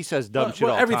 Yeah, I mean, he says dumb shit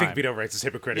all the everything time. Vito writes is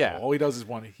hypocritical. Yeah. All he does is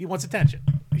he wants attention.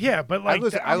 Yeah, but like,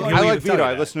 I he'll like even tell Vito. you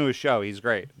I that. listen to his show. He's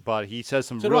great, but he says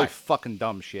some So do really I. fucking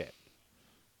dumb shit.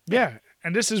 yeah,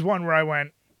 and this is one where I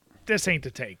went, this ain't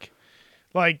the take.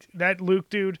 Like, that Luke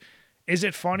dude, is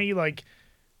it funny? Like,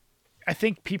 I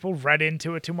think people read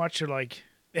into it too much. They're like,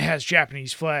 it has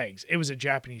Japanese flags. It was a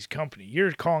Japanese company.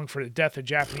 You're calling for the death of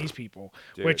Japanese people,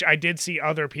 Dude. which I did see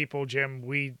other people, Jim,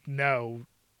 we know,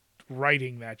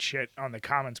 writing that shit on the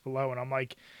comments below. And I'm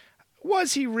like,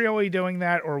 was he really doing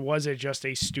that, or was it just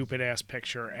a stupid ass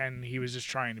picture and he was just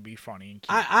trying to be funny and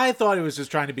cute? I thought he was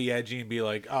just trying to be edgy and be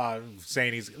like,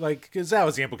 saying he's like, because that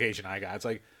was the implication I got. It's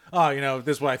like,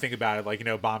 this is what I think about it. Like,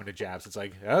 bombing the Japs. It's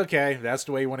like, okay, that's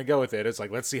the way you want to go with it. It's like,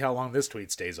 let's see how long this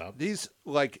tweet stays up. These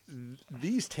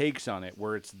takes on it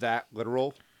where it's that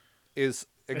literal is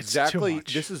It's too exactly.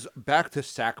 much. This is back to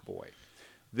Sackboy.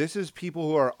 This is people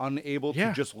who are unable Yeah.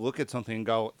 to just look at something and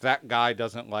go, that guy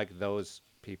doesn't like those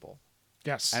people.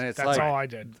 Yes, And it's that's like- all I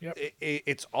did. Yep.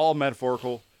 It's all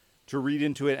metaphorical To read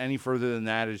into it any further than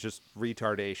that is just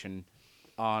retardation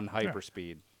on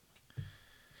hyperspeed.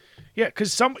 Yeah,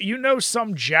 because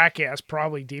some jackass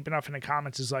probably deep enough in the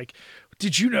comments is like,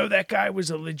 did you know that guy was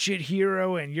a legit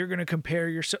hero and you're going to compare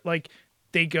yourself? Like,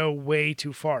 they go way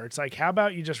too far. It's like, how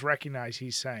about you just recognize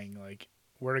he's saying, like,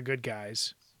 we're the good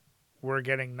guys. We're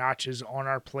getting notches on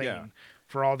our plane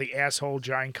for all the asshole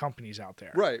giant companies out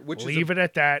there. Right. Leave it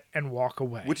at that and walk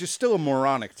away. Which is still a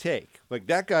moronic take. Like,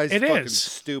 that guy's fucking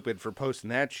stupid for posting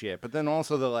that shit. But then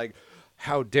also the, like,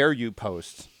 how dare you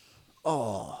post?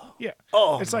 Oh. Yeah.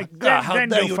 Oh, it's like, God, how then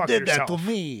dare go you fuck did yourself. that to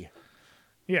me?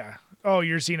 Yeah. Oh,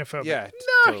 you're xenophobic. Yeah.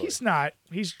 No, totally. he's not.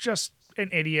 He's just an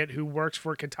idiot who works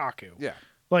for Kotaku. Yeah.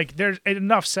 Like, there's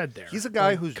enough said there. He's a guy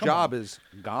like, whose come job on. is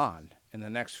gone in the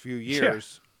next few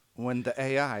years when the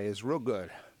AI is real good.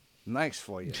 Nice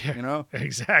for you, you know?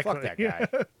 Exactly. Fuck that guy.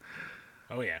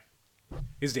 Oh yeah,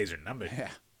 his days are numbered. Yeah.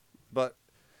 But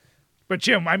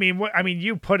Jim, I mean,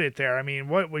 you put it there. I mean,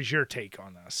 what was your take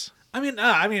on this? Maybe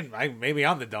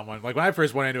I'm the dumb one. Like when I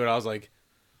first went into it, I was like,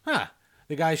 huh.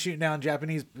 The guy shooting down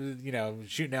Japanese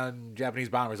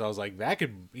bombers. I was like, that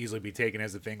could easily be taken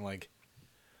as a thing. Like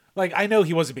I know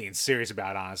he wasn't being serious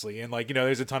about it, honestly. And like,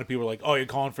 there's a ton of people like, oh, you're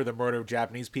calling for the murder of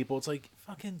Japanese people. It's like,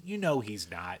 fucking, he's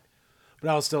not. But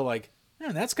I was still like,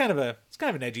 man, it's kind of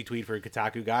an edgy tweet for a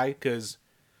Kotaku guy because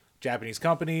Japanese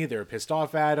company, they're pissed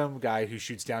off at him. Guy who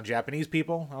shoots down Japanese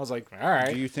people. I was like, all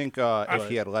right. do you think if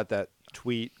he had let that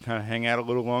tweet kind of hang out a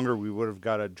little longer, we would have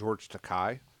got a George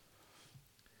Takei?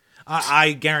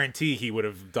 I guarantee he would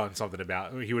have done something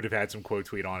about it. He would have had some quote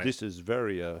tweet on it. This is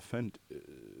very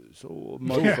so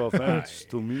much offense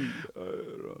to me.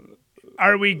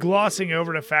 Are we glossing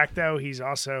over the fact, though, he's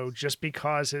also, just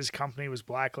because his company was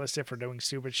blacklisted for doing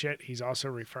stupid shit, he's also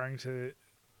referring to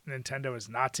Nintendo as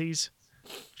Nazis?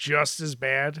 Just as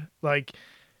bad? Like,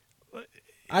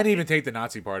 I didn't even take the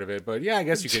Nazi part of it, but yeah, I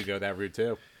guess you could go that route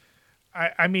too.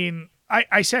 I mean,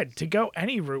 I said, to go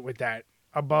any route with that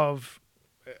above,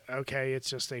 okay, it's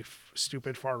just a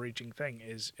stupid, far-reaching thing,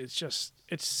 it's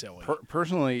silly.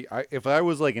 Personally, if I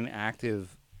was like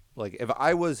if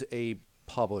I was a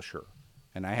publisher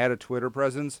and I had a Twitter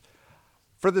presence,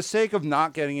 for the sake of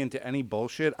not getting into any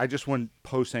bullshit, I just wouldn't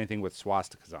post anything with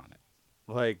swastikas on it.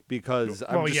 Like, because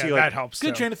I'm just that helps.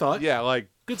 Good train of thought. Yeah, like,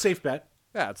 good safe bet.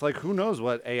 yeah, it's like, who knows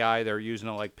what AI they're using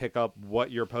to like pick up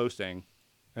what you're posting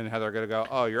and how they're gonna go,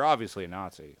 oh, you're obviously a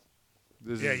Nazi.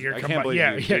 I can't believe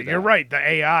you did you're that. right. The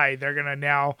AI, they're gonna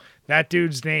now, that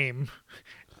dude's name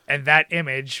and that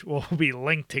image will be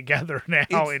linked together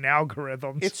now in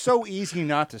algorithms. It's so easy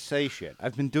not to say shit.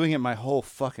 I've been doing it my whole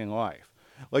fucking life.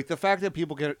 Like, the fact that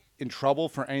people get in trouble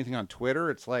for anything on Twitter,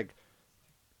 it's like,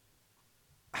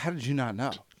 how did you not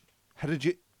know? How did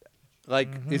you, like,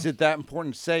 is it that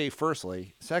important to say,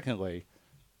 firstly? Secondly,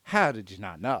 how did you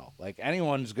not know? Like,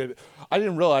 anyone's good. I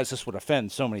didn't realize this would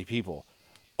offend so many people.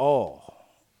 Oh,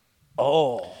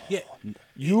 Yeah,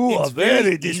 you are very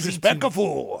easy to-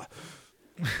 disrespectful.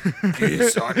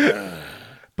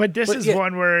 But this is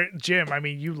one where, Jim, I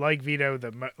mean, you like Vito,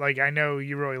 like, I know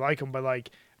you really like him, but like,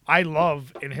 I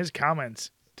love in his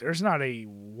comments, there's not a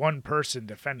one person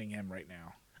defending him right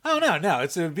now. Oh no,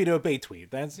 it's a Vito bait tweet.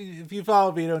 That's, if you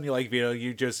follow Vito and you like Vito,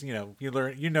 you just you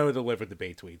learn to live with the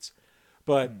bait tweets.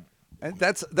 But And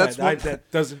that's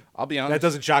that doesn't. I'll be honest. That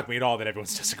doesn't shock me at all that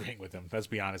everyone's disagreeing with him. Let's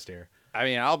be honest here. I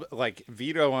mean,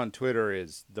 Vito on Twitter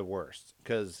is the worst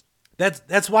because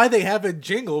That's why they have a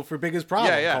jingle for Biggest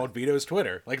Problem called Vito's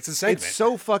Twitter. Like, it's a segment. it's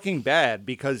so fucking bad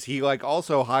because he like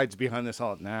also hides behind this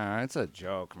all. Nah, it's a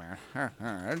joke, man.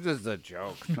 It's just a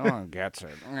joke. No one gets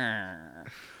it.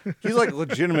 He's like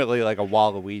legitimately like a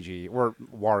Waluigi or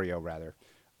Wario rather.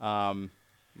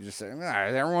 You just say,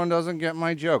 everyone doesn't get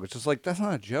my joke. It's just like, that's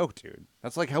not a joke, dude.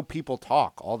 That's like how people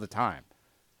talk all the time.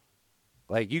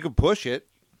 Like, you could push it.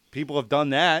 People have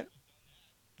done that.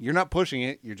 You're not pushing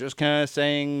it. You're just kind of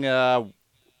saying the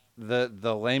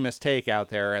lamest take out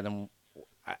there. And then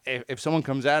if someone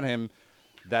comes at him,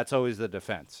 that's always the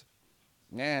defense.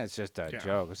 Yeah, it's just a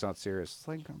joke. It's not serious. It's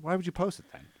like, why would you post it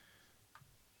then?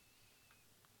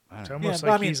 It's almost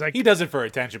like he's like, he does it for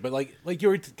attention, but like you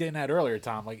were getting at earlier,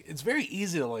 Tom, like, it's very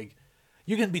easy to, like,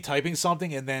 you can be typing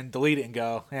something and then delete it and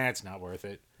go, it's not worth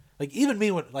it. Like, even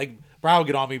me, when, like, Brian would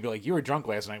get on me and be like, you were drunk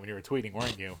last night when you were tweeting,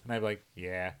 weren't you? And I'd be like,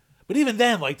 yeah. But even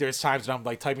then, like, there's times when I'm,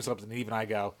 like, typing something and even I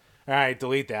go, all right,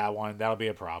 delete that one. That'll be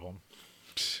a problem.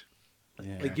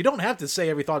 Yeah. Like, you don't have to say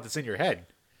every thought that's in your head.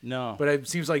 No. But it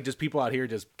seems like just people out here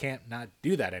just can't not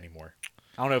do that anymore.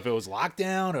 I don't know if it was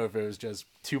lockdown or if it was just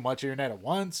too much internet at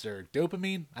once or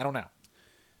dopamine. I don't know.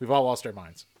 We've all lost our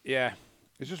minds. Yeah.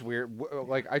 It's just weird.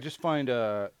 Like, I just find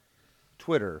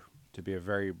Twitter to be a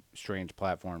very strange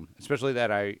platform, especially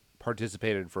that I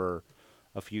participated for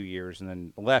a few years and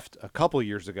then left a couple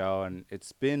years ago, and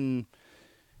it's been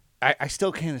I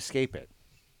still can't escape it.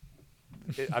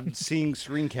 I'm seeing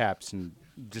screen caps and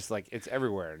just like it's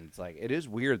everywhere, and it's like it is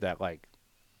weird that like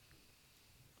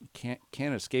you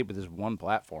can't escape with this one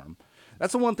platform.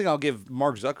 That's the one thing I'll give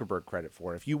Mark Zuckerberg credit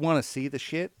for. If you want to see the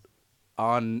shit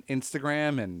on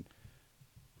Instagram and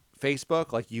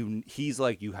Facebook, like he's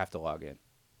like, you have to log in.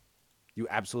 You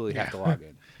absolutely have to log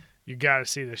in. You got to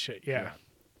see this shit. Yeah.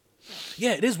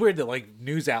 Yeah, it is weird that like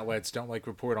news outlets don't like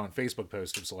report on Facebook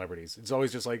posts of celebrities. It's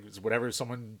always just like it's whatever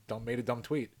someone made a dumb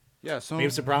tweet. Yeah, maybe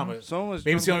it's the problem.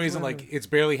 Maybe it's the only reason like it's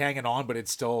barely hanging on, but it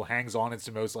still hangs on. It's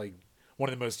the most like one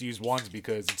of the most used ones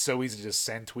because it's so easy to just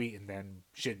send tweet and then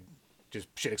shit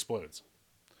explodes.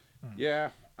 Yeah,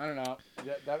 I don't know.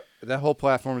 That whole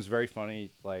platform is very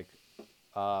funny. Like,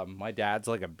 my dad's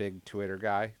like a big Twitter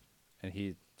guy, and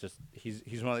he's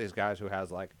one of these guys who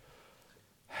has like,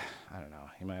 I don't know,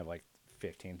 he might have like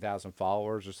 15,000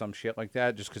 followers or some shit like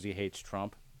that, just because he hates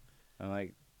Trump. And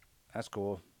like, that's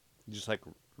cool. Just like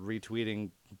retweeting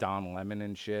Don Lemon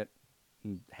and shit,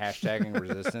 and hashtagging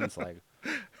resistance. Like,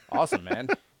 awesome, man.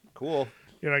 Cool.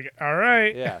 You're like, all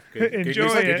right. Yeah. Enjoy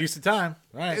it. Good use of time.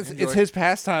 All right. It's his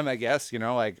pastime, I guess. You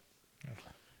know, like,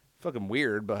 fucking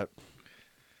weird, but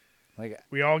like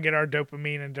we all get our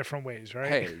dopamine in different ways,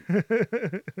 right?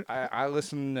 Hey, I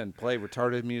listen and play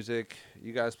retarded music.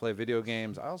 You guys play video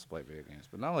games. I also play video games,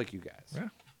 but not like you guys. Yeah.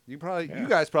 You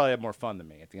guys probably have more fun than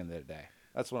me at the end of the day.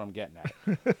 That's what I'm getting at.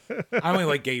 I only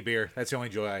like gay beer. That's the only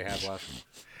joy I have left.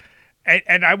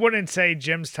 And I wouldn't say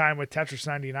Jim's time with Tetris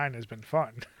 99 has been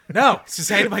fun. No, it's just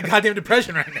hating my goddamn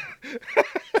depression right now.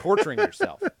 Torturing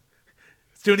yourself.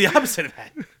 It's doing the opposite of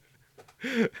that.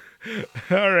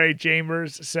 All right,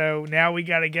 Chambers. So now we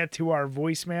got to get to our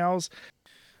voicemails.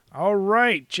 All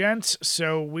right, gents.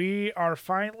 So we are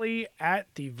finally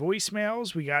at the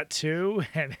voicemails. We got 2,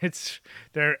 and it's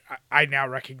there. I now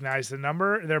recognize the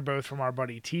number. They're both from our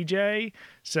buddy TJ.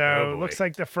 So it looks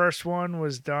like the first one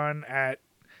was done in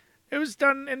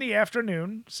the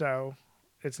afternoon. So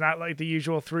it's not like the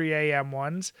usual 3 a.m.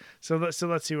 ones. So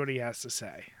let's see what he has to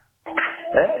say.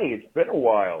 Hey, it's been a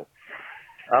while.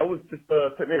 I was just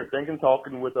sitting here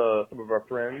talking with some of our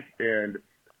friends, and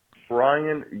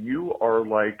Brian, you are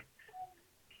like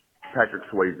Patrick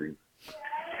Swayze.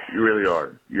 You really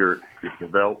are. You're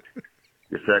developed,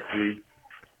 you're sexy,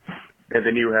 and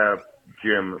then you have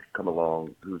Jim come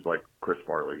along, who's like Chris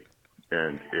Farley,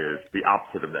 and is the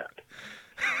opposite of that.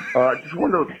 Just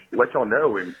wanted to let y'all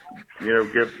know and,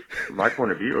 give my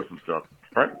point of view of some stuff.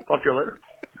 All right, talk to you later.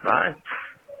 Bye.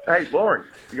 Hey, Lauren,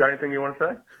 you got anything you want to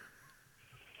say?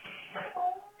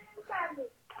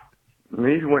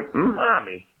 He went,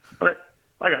 mommy. Okay,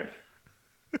 bye, guys.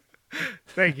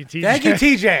 Thank you, TJ. Thank you,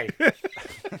 TJ.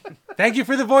 Thank you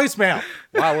for the voicemail.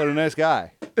 Wow, what a nice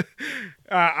guy.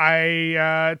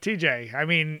 TJ, I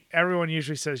mean, everyone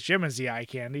usually says Jim is the eye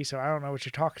candy, so I don't know what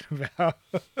you're talking about.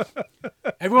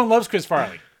 Everyone loves Chris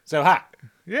Farley, so ha.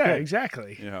 Yeah, good.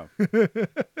 Exactly. Yeah.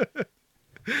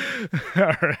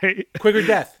 All right. Quicker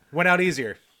death. Went out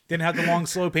easier. Didn't have the long,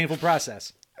 slow, painful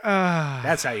process.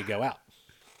 That's how you go out.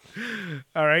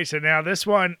 All right. So now this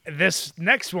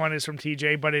next one is from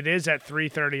TJ, but it is at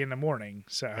 3:30 in the morning.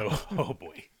 So. Oh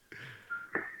boy.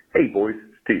 Hey, boys,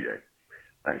 it's TJ.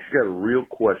 I actually got a real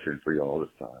question for y'all this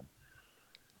time.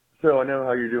 So I know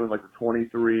how you're doing like the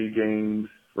 23 games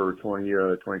for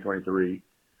 2023.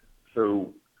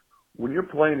 So when you're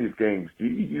playing these games, do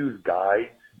you use guides?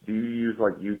 Do you use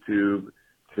like YouTube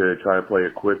to try to play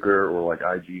it quicker, or like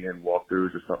IGN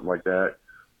walkthroughs or something like that?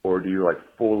 Or do you like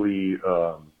fully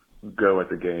go at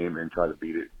the game and try to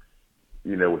beat it,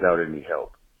 without any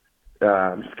help?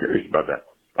 I'm just curious about that.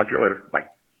 Talk to you later. Bye.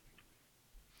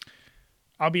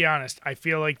 I'll be honest. I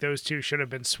feel like those two should have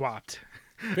been swapped.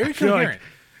 Very coherent.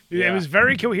 It was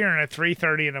very coherent at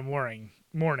 3:30 in the morning.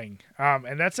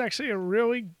 And that's actually a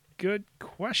really good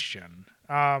question.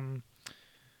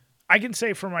 I can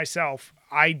say for myself,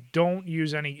 I don't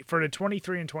use any for the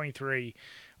 23 and 23,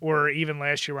 or even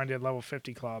last year when I did Level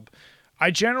 50 Club. I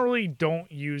generally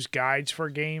don't use guides for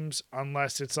games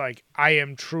unless it's like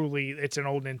it's an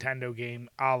old Nintendo game,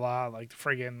 a la like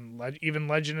friggin' even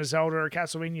Legend of Zelda or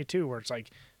Castlevania 2, where it's like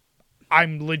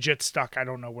I'm legit stuck. I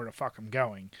don't know where the fuck I'm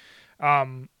going.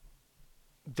 I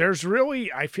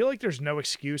feel like there's no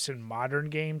excuse in modern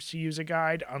games to use a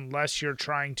guide unless you're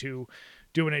trying to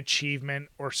do an achievement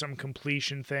or some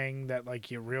completion thing that like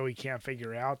you really can't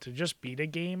figure out to just beat a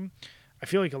game. I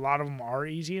feel like a lot of them are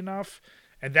easy enough,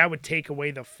 and that would take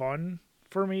away the fun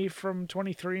for me from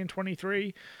 23 and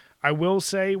 23. I will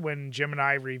say when Jim and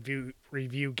I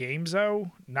review games,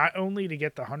 though, not only to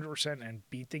get the 100% and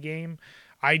beat the game,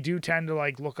 I do tend to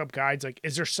like look up guides. Like,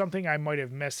 is there something I might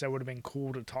have missed that would have been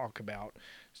cool to talk about?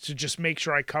 To just make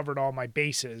sure I covered all my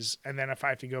bases, and then if I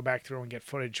have to go back through and get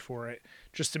footage for it,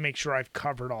 just to make sure I've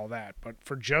covered all that. But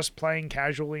for just playing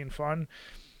casually and fun,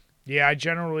 yeah, I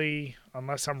generally,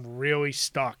 unless I'm really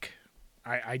stuck,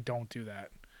 I don't do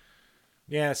that.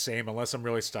 Yeah, same. Unless I'm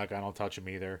really stuck, I don't touch them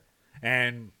either.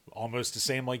 And almost the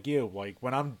same like you. Like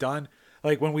when I'm done,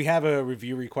 like when we have a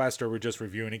review request or we're just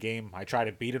reviewing a game, I try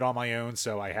to beat it on my own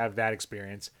so I have that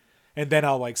experience. And then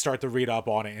I'll like start to read up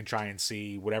on it and try and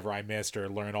see whatever I missed or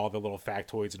learn all the little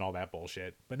factoids and all that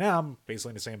bullshit. But now I'm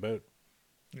basically in the same boat.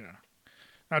 Yeah.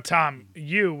 Now, Tom,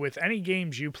 you, with any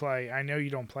games you play, I know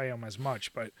you don't play them as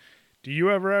much, but do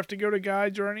you ever have to go to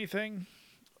guides or anything?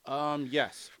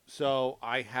 Yes. So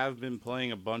I have been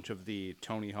playing a bunch of the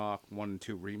Tony Hawk 1 and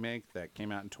 2 remake that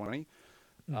came out in 20.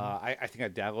 I think I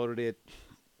downloaded it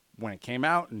when it came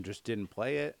out and just didn't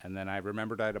play it. And then I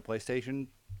remembered I had a PlayStation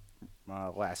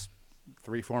last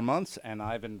 3-4 months, and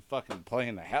I've been fucking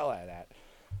playing the hell out of that.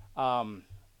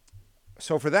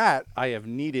 So for that, I have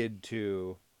needed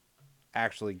to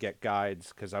actually get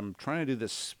guides because I'm trying to do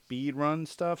this speed run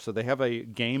stuff. So they have a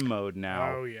game mode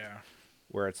now. Oh, yeah.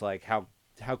 Where it's like how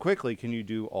quickly can you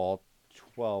do all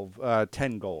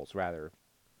 10 goals rather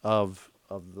of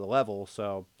the level.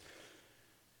 So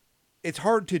it's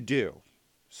hard to do.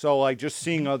 So like just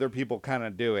seeing other people kind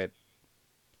of do it,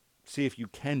 see if you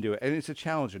can do it. And it's a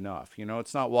challenge enough, you know,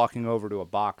 it's not walking over to a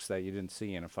box that you didn't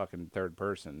see in a fucking third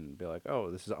person and be like, oh,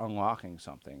 this is unlocking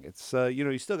something. It's, you know,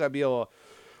 you still got to be able to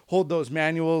hold those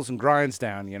manuals and grinds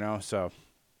down, you know, so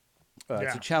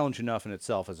it's a challenge enough in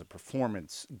itself as a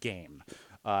performance game.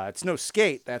 It's no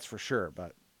Skate, that's for sure,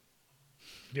 but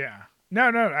yeah. No.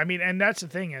 I mean, and that's the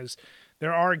thing is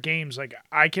there are games like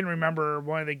I can remember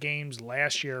one of the games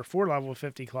last year for Level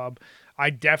 50 Club. I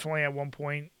definitely at one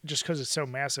point, just because it's so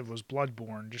massive, was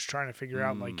Bloodborne. Just trying to figure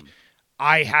out like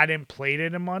I hadn't played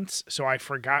it in months, so I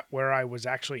forgot where I was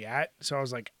actually at. So I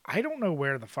was like, I don't know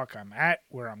where the fuck I'm at,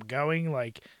 where I'm going.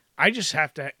 Like I just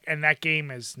have to, and that game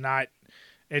is not.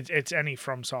 It's any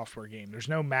From Software game. There's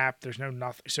no map. There's no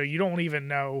nothing. So you don't even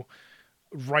know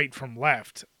right from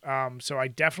left. So I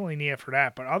definitely need it for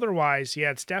that. But otherwise,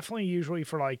 yeah, it's definitely usually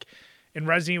for like in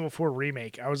Resident Evil 4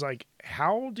 Remake. I was like,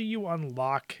 how do you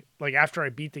unlock, like after I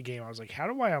beat the game, I was like, how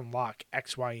do I unlock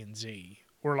X, Y, and Z?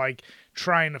 Or like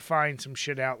trying to find some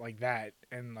shit out like that.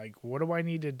 And like, what do I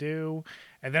need to do?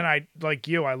 And then I, like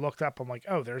you, I looked up, I'm like,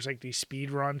 oh, there's like these speed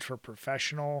runs for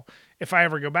professional. If I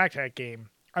ever go back to that game,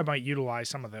 I might utilize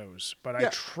some of those, but I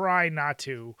try not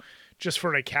to, just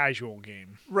for a casual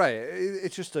game. right.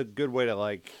 It's just a good way to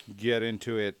like get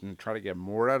into it and try to get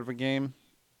more out of a game.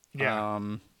 Yeah.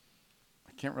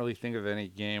 I can't really think of any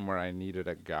game where I needed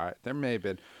a guide. There may have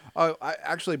been. Oh,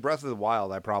 actually, Breath of the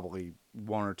Wild. I probably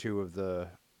one or two of the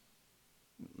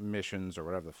missions or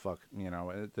whatever the fuck, you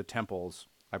know, the temples.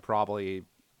 I probably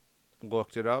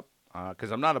looked it up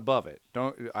because I'm not above it.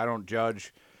 I don't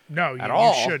judge. No, at you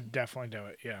all. should definitely do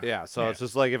it. Yeah. Yeah, so it's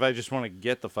just like if I just want to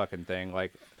get the fucking thing,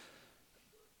 like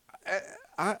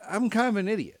I'm kind of an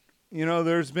idiot. You know,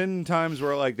 there's been times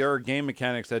where like there are game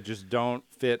mechanics that just don't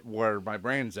fit where my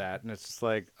brain's at, and it's just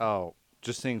like, oh,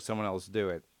 just seeing someone else do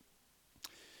it,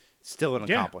 it's still an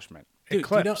accomplishment. Dude,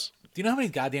 do you know how many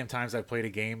goddamn times I've played a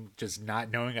game just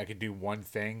not knowing I could do one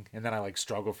thing, and then I like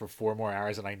struggle for 4 more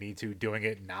hours than I need to doing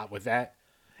it not with that,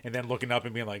 and then looking up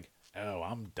and being like, oh,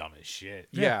 I'm dumb as shit.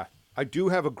 Yeah. I do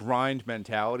have a grind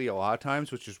mentality a lot of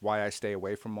times, which is why I stay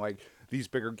away from like these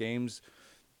bigger games,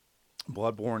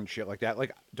 Bloodborne, shit like that,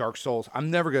 like Dark Souls.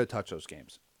 I'm never going to touch those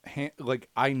games. Like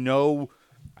I know,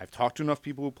 I've talked to enough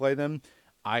people who play them.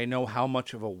 I know how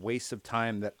much of a waste of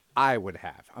time that I would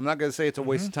have. I'm not going to say it's a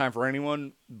waste of time for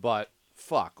anyone, but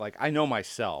fuck, like I know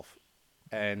myself.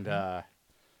 And yeah,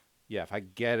 if I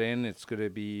get in, it's going to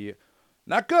be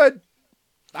not good.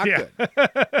 Not good.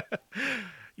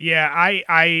 Yeah,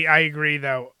 I agree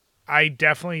though. I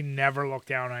definitely never look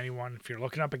down on anyone. If you're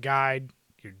looking up a guide,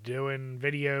 you're doing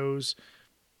videos,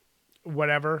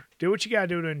 whatever, do what you gotta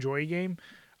do to enjoy a game.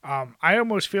 I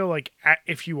almost feel like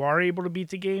if you are able to beat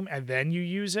the game and then you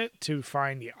use it to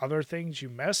find the other things you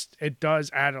missed, it does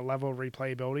add a level of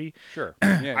replayability. Sure.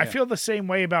 Yeah, I feel the same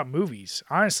way about movies.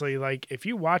 Honestly, like if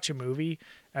you watch a movie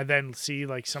and then see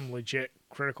like some legit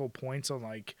critical points on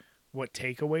like what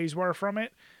takeaways were from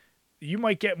it, you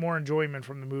might get more enjoyment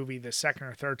from the movie the second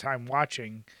or third time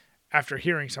watching after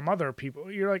hearing some other people.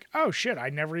 You're like, oh shit, I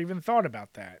never even thought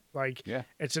about that. Like,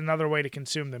 it's another way to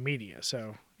consume the media.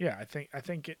 So yeah, I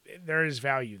think there is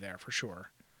value there for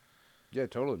sure. Yeah,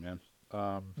 totally, man.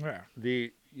 Yeah.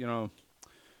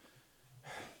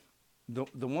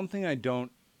 The one thing I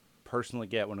don't personally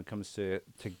get when it comes to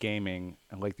gaming,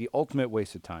 and like the ultimate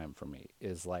waste of time for me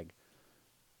is like,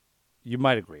 you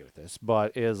might agree with this,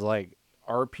 but is like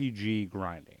RPG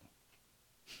grinding.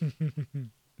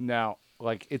 Now,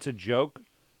 like, it's a joke.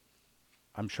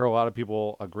 I'm sure a lot of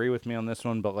people agree with me on this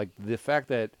one, but like the fact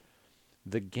that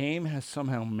the game has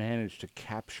somehow managed to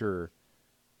capture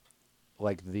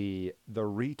like the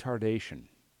retardation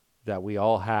that we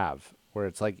all have, where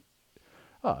it's like,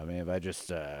 oh, I mean, if I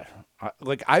just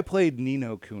I played Ni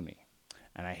no Kuni,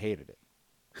 and I hated it,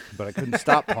 but I couldn't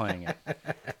stop playing it.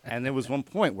 And there was one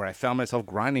point where I found myself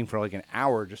grinding for like an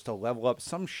hour just to level up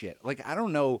some shit. Like, I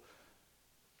don't know.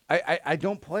 I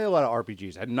don't play a lot of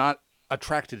RPGs. I'm not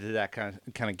attracted to that kind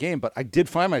of game, but I did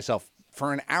find myself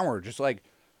for an hour just like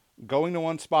going to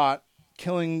one spot,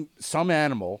 killing some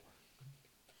animal,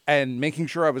 and making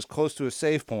sure I was close to a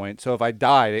save point. So if I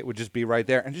died, it would just be right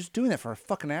there, and just doing that for a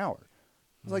fucking hour.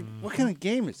 I was like, what kind of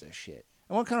game is this shit?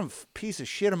 And what kind of piece of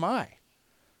shit am I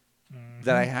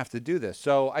that I have to do this?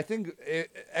 So I think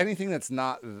anything that's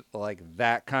not like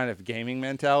that kind of gaming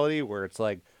mentality, where it's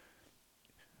like,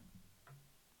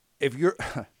 if you're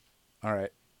all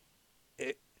right,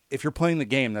 if you're playing the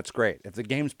game, that's great. If the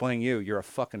game's playing you, you're a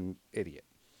fucking idiot.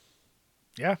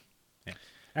 Yeah.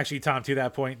 Actually, Tom, to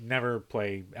that point, never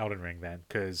play Elden Ring then,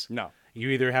 because No. you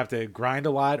either have to grind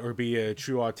a lot or be a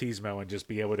true autismo and just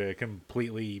be able to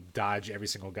completely dodge every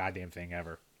single goddamn thing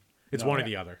ever. It's one or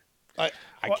the other. I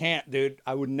can't, dude.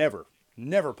 I would never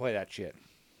play that shit.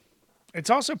 It's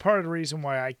also part of the reason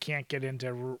why I can't get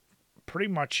into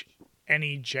pretty much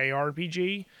any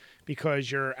JRPG,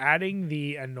 because you're adding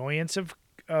the annoyance of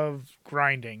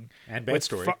grinding And bad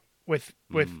story. With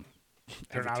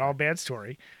they're not all bad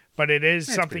story, but it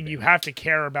is something you have to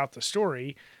care about the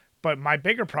story. But my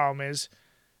bigger problem is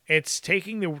it's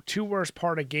taking the two worst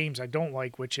part of games I don't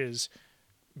like, which is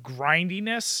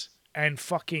grindiness and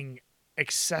fucking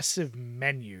excessive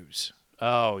menus.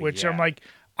 Oh, Which yeah. I'm like,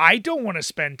 I don't want to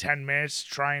spend 10 minutes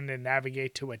trying to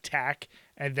navigate to attack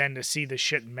and then to see the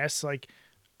shit miss. Like,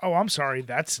 oh, I'm sorry,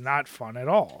 that's not fun at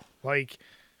all. Like,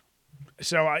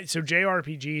 so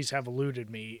JRPGs have eluded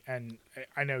me, and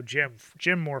I know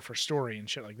Jim more for story and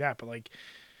shit like that, but like,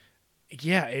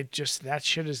 yeah, that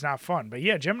shit is not fun. But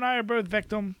yeah, Jim and I are both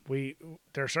victim. There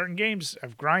are certain games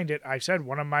I've grinded. I said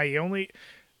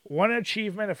one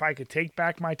achievement, if I could take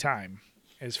back my time,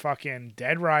 is fucking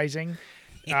Dead Rising.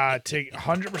 To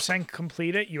 100%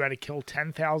 complete it, you had to kill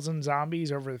 10,000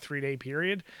 zombies over the 3-day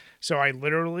period. So I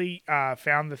literally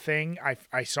found the thing.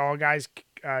 I saw a guy's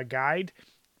guide,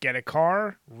 get a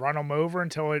car, run them over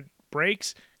until it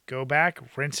breaks, go back,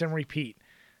 rinse and repeat.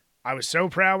 I was so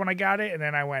proud when I got it, and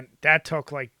then I went, that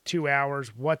took like 2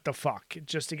 hours. What the fuck?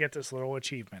 Just to get this little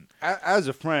achievement. As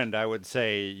a friend, I would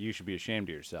say you should be ashamed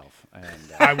of yourself.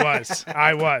 And I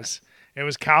was. It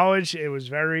was college. It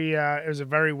was it was a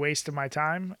very waste of my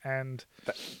time. And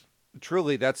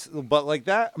truly, but like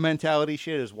that mentality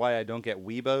shit is why I don't get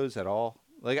weebos at all.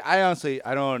 Like, I honestly,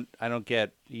 I don't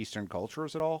get Eastern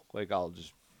cultures at all. Like, I'll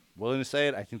just willing to say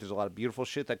it. I think there's a lot of beautiful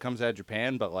shit that comes out of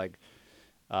Japan, but like,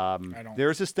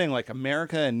 there's this thing like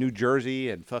America and New Jersey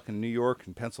and fucking New York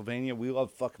and Pennsylvania. We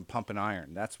love fucking pumping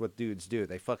iron. That's what dudes do.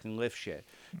 They fucking lift shit.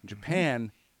 In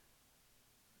Japan,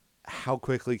 how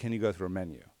quickly can you go through a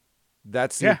menu?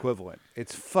 That's the equivalent.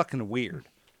 It's fucking weird.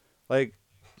 Like,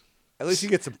 at least you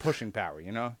get some pushing power,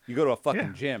 you know? You go to a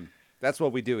fucking gym. That's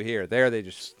what we do here. There, they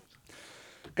just...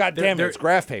 God damn it, it's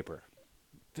graph paper.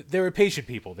 They're patient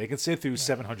people. They can sit through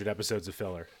 700 episodes of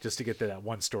filler just to get to that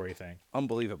one story thing.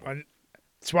 Unbelievable.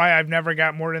 That's why I've never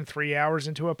got more than 3 hours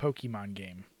into a Pokemon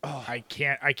game. Oh. I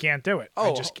can't do it.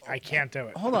 I can't do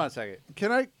it. Hold on a second.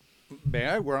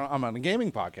 I'm on a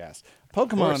gaming podcast.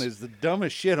 Pokemon is the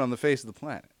dumbest shit on the face of the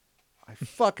planet. I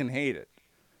fucking hate it.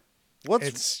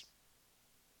 What's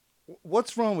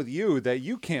wrong with you that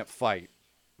you can't fight?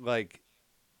 Like,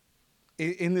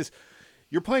 in this,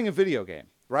 you're playing a video game,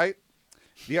 right?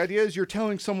 The idea is you're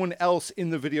telling someone else in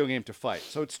the video game to fight.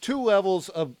 So it's 2 levels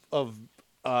of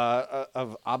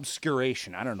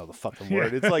obscuration. I don't know the fucking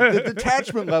word. It's like the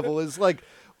detachment level is like,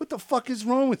 what the fuck is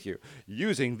wrong with you?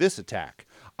 Using this attack.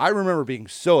 I remember being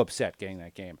so upset getting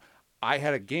that game. I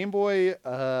had a Game Boy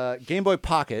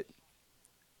Pocket.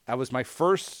 That was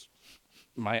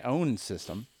my own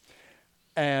system.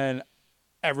 And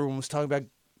everyone was talking about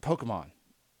Pokemon.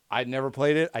 I'd never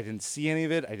played it. I didn't see any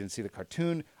of it. I didn't see the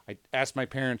cartoon. I asked my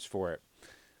parents for it.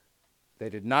 They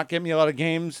did not get me a lot of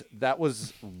games. That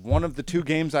was one of the 2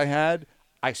 games I had.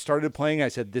 I started playing. I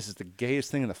said, this is the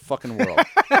gayest thing in the fucking world.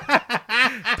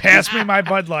 Pass me my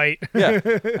Bud Light. Yeah,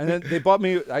 and then they bought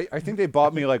me. I think they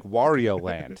bought me like Wario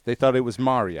Land. They thought it was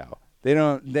Mario.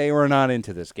 They were not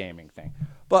into this gaming thing.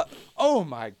 But oh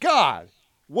my God,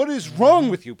 what is wrong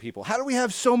with you people? How do we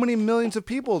have so many millions of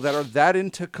people that are that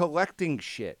into collecting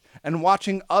shit and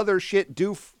watching other shit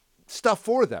do stuff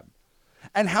for them?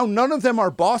 And how none of them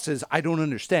are bosses, I don't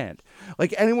understand.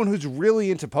 Like anyone who's really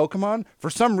into Pokemon,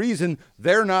 for some reason,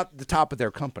 they're not the top of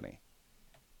their company.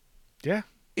 Yeah.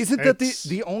 Isn't that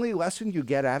the only lesson you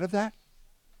get out of that?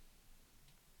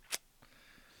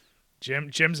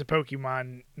 Jim's a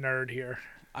Pokemon nerd here.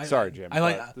 Sorry, Jim.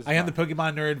 I am the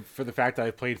Pokemon nerd for the fact that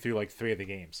I've played through like 3 of the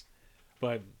games.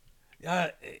 But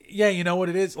yeah, you know what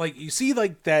it is? Like you see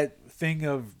like that thing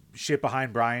of shit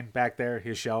behind Brian back there,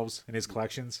 his shelves and his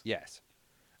collections? Yes.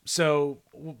 So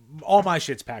all my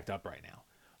shit's packed up right now.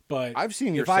 But I've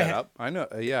seen your setup. I know.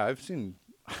 Yeah, I've seen.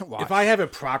 If I have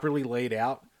it properly laid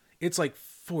out, it's like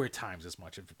 4 times as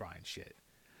much of Brian's shit.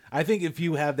 I think if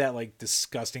you have that like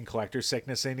disgusting collector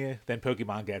sickness in you, then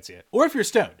Pokemon gets you. Or if you're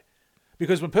stoned.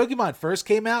 Because when Pokemon first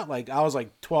came out, like I was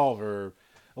like 12 or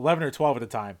 11 or 12 at the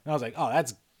time. And I was like, oh,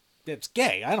 that's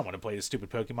gay. I don't want to play this stupid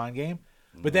Pokemon game.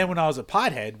 But then when I was a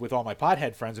pothead with all my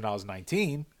pothead friends when I was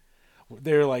 19,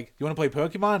 they were like, you want to play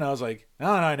Pokemon? And I was like,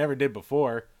 no, I never did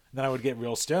before. And then I would get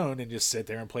real stoned and just sit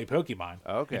there and play Pokemon.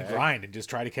 Okay. And grind and just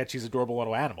try to catch these adorable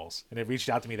little animals. And it reached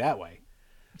out to me that way.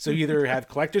 So you either have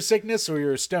collector sickness or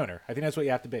you're a stoner. I think that's what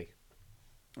you have to be.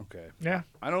 Okay. Yeah.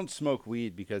 I don't smoke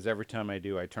weed because every time I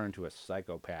do, I turn into a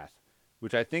psychopath,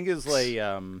 which I think is like,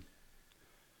 I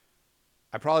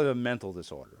probably have a mental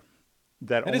disorder.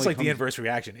 And it's like the inverse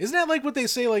reaction. Isn't that like what they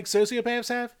say like sociopaths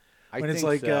have? When it's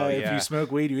like if you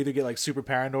smoke weed, you either get like super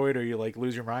paranoid or you like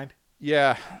lose your mind?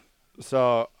 Yeah.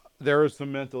 So there is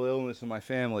some mental illness in my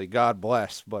family. God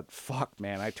bless. But fuck,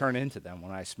 man, I turn into them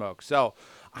when I smoke. So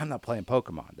I'm not playing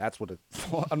Pokemon. That's what it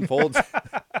unfolds.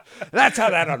 That's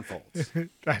how that unfolds.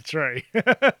 That's right. You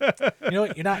know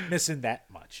what? You're not missing that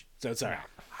much. So it's all right.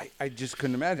 I just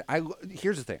couldn't imagine.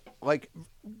 Here's the thing. Like,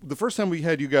 the first time we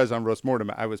had you guys on Roast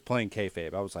Mortem, I was playing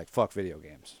kayfabe. I was like, fuck video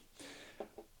games.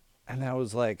 And I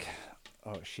was like,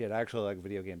 oh, shit, I actually like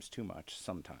video games too much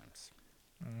sometimes.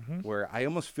 Mm-hmm. Where I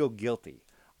almost feel guilty.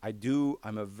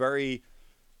 I'm a very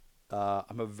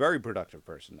productive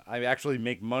person. I actually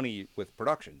make money with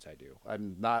productions I do.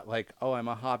 I'm not like, oh, I'm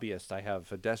a hobbyist. I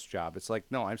have a desk job. It's like,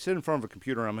 no, I'm sitting in front of a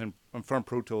computer. I'm in front of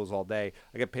Pro Tools all day.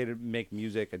 I get paid to make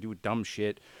music. I do dumb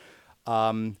shit.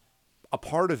 A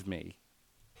part of me,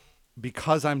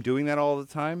 because I'm doing that all the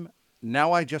time,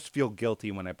 now I just feel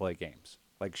guilty when I play games.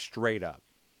 Like, straight up.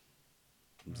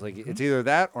 It's like, it's either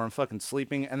that or I'm fucking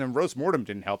sleeping. And then Roast Mortem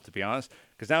didn't help, to be honest,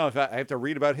 because now I have to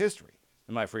read about history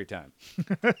in my free time.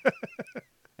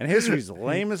 And history's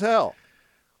lame as hell.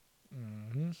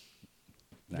 Mm-hmm.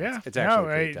 No, yeah. it's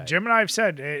actually Jim and I have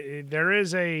said there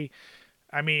is the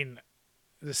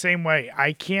same way.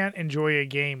 I can't enjoy a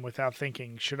game without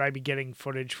thinking, should I be getting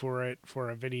footage for it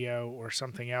for a video or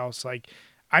something else? Like,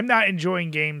 I'm not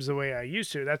enjoying games the way I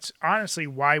used to. That's honestly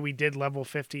why we did level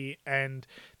 50 and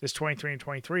this 23 and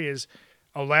 23 is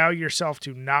allow yourself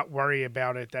to not worry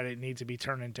about it, that it needs to be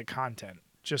turned into content.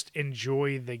 Just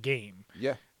enjoy the game.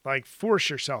 Yeah. Like, force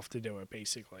yourself to do it,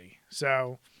 basically.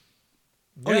 So.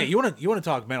 Yeah. Oh, yeah, you want to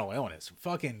talk mental illness.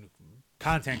 Fucking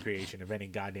content creation of any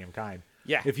goddamn kind.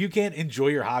 Yeah. If you can't enjoy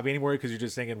your hobby anymore because you're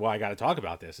just thinking, well, I got to talk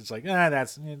about this. It's like,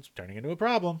 it's turning into a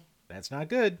problem. That's not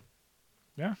good.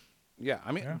 Yeah. Yeah,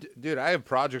 I mean, dude, I have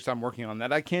projects I'm working on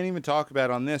that I can't even talk about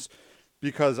on this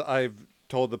because I've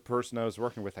told the person I was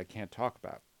working with I can't talk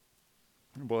about.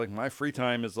 But like my free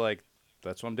time is like,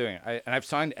 that's what I'm doing. And I've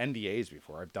signed NDAs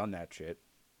before. I've done that shit.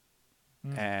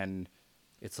 And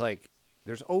it's like,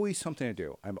 there's always something to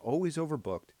do. I'm always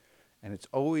overbooked, and it's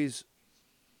always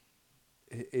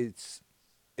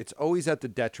at the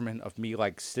detriment of me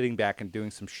like sitting back and doing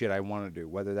some shit I want to do,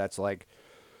 whether that's like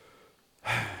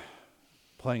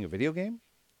playing a video game,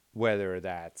 whether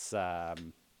that's I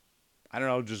don't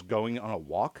know, just going on a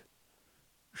walk,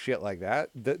 shit like that.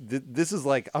 This is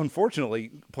like, unfortunately,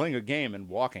 playing a game and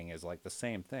walking is like the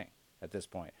same thing at this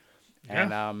point.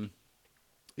 Yeah. And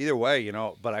either way,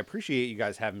 but I appreciate you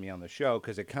guys having me on the show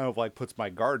because it kind of like puts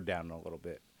my guard down a little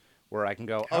bit, where I can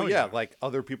go, oh yeah, like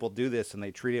other people do this and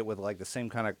they treat it with like the same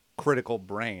kind of critical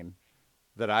brain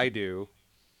that I do,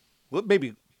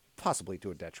 maybe possibly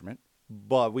to a detriment.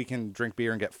 But we can drink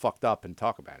beer and get fucked up and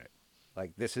talk about it.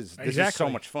 Like, this is so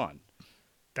much fun.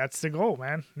 That's the goal,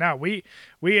 man. No, we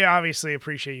obviously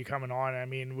appreciate you coming on. I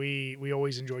mean, we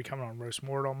always enjoy coming on Roast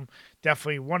Mortem.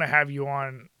 Definitely want to have you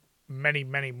on many,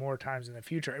 many more times in the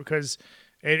future because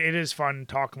it is fun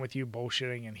talking with you,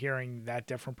 bullshitting, and hearing that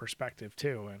different perspective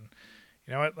too. And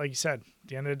you know what? Like you said, at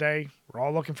the end of the day, we're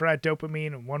all looking for that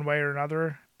dopamine in one way or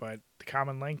another, but the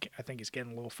common link, I think, is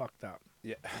getting a little fucked up.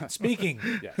 Yeah. Speaking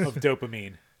of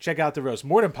dopamine, check out the Roast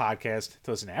Mortem Podcast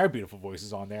to listen to our beautiful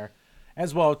voices on there.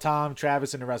 As well, Tom,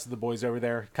 Travis, and the rest of the boys over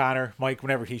there. Connor, Mike,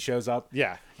 whenever he shows up.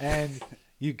 Yeah. And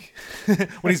you,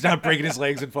 when he's not breaking his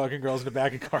legs and fucking girls in the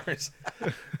back of cars.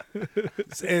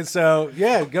 And so,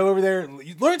 yeah, go over there,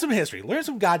 learn some history, learn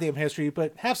some goddamn history,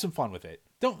 but have some fun with it.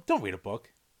 Don't read a book.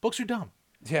 Books are dumb.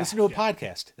 Yeah. Listen to a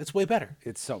podcast. That's way better.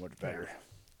 It's so much better.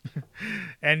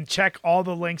 And check all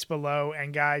the links below.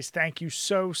 And guys, thank you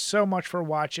so much for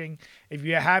watching. If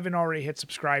you haven't already hit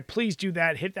subscribe, please do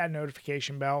that. Hit that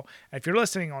notification bell. And if you're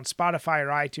listening on Spotify or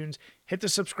iTunes, hit the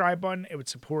subscribe button. It would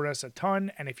support us a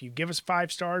ton. And if you give us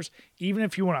 5 stars, even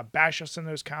if you want to bash us in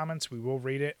those comments, we will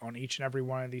read it on each and every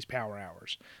one of these power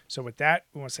hours. So with that,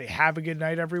 we want to say have a good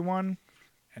night, everyone,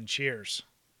 and cheers.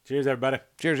 Cheers, everybody.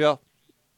 Cheers, y'all.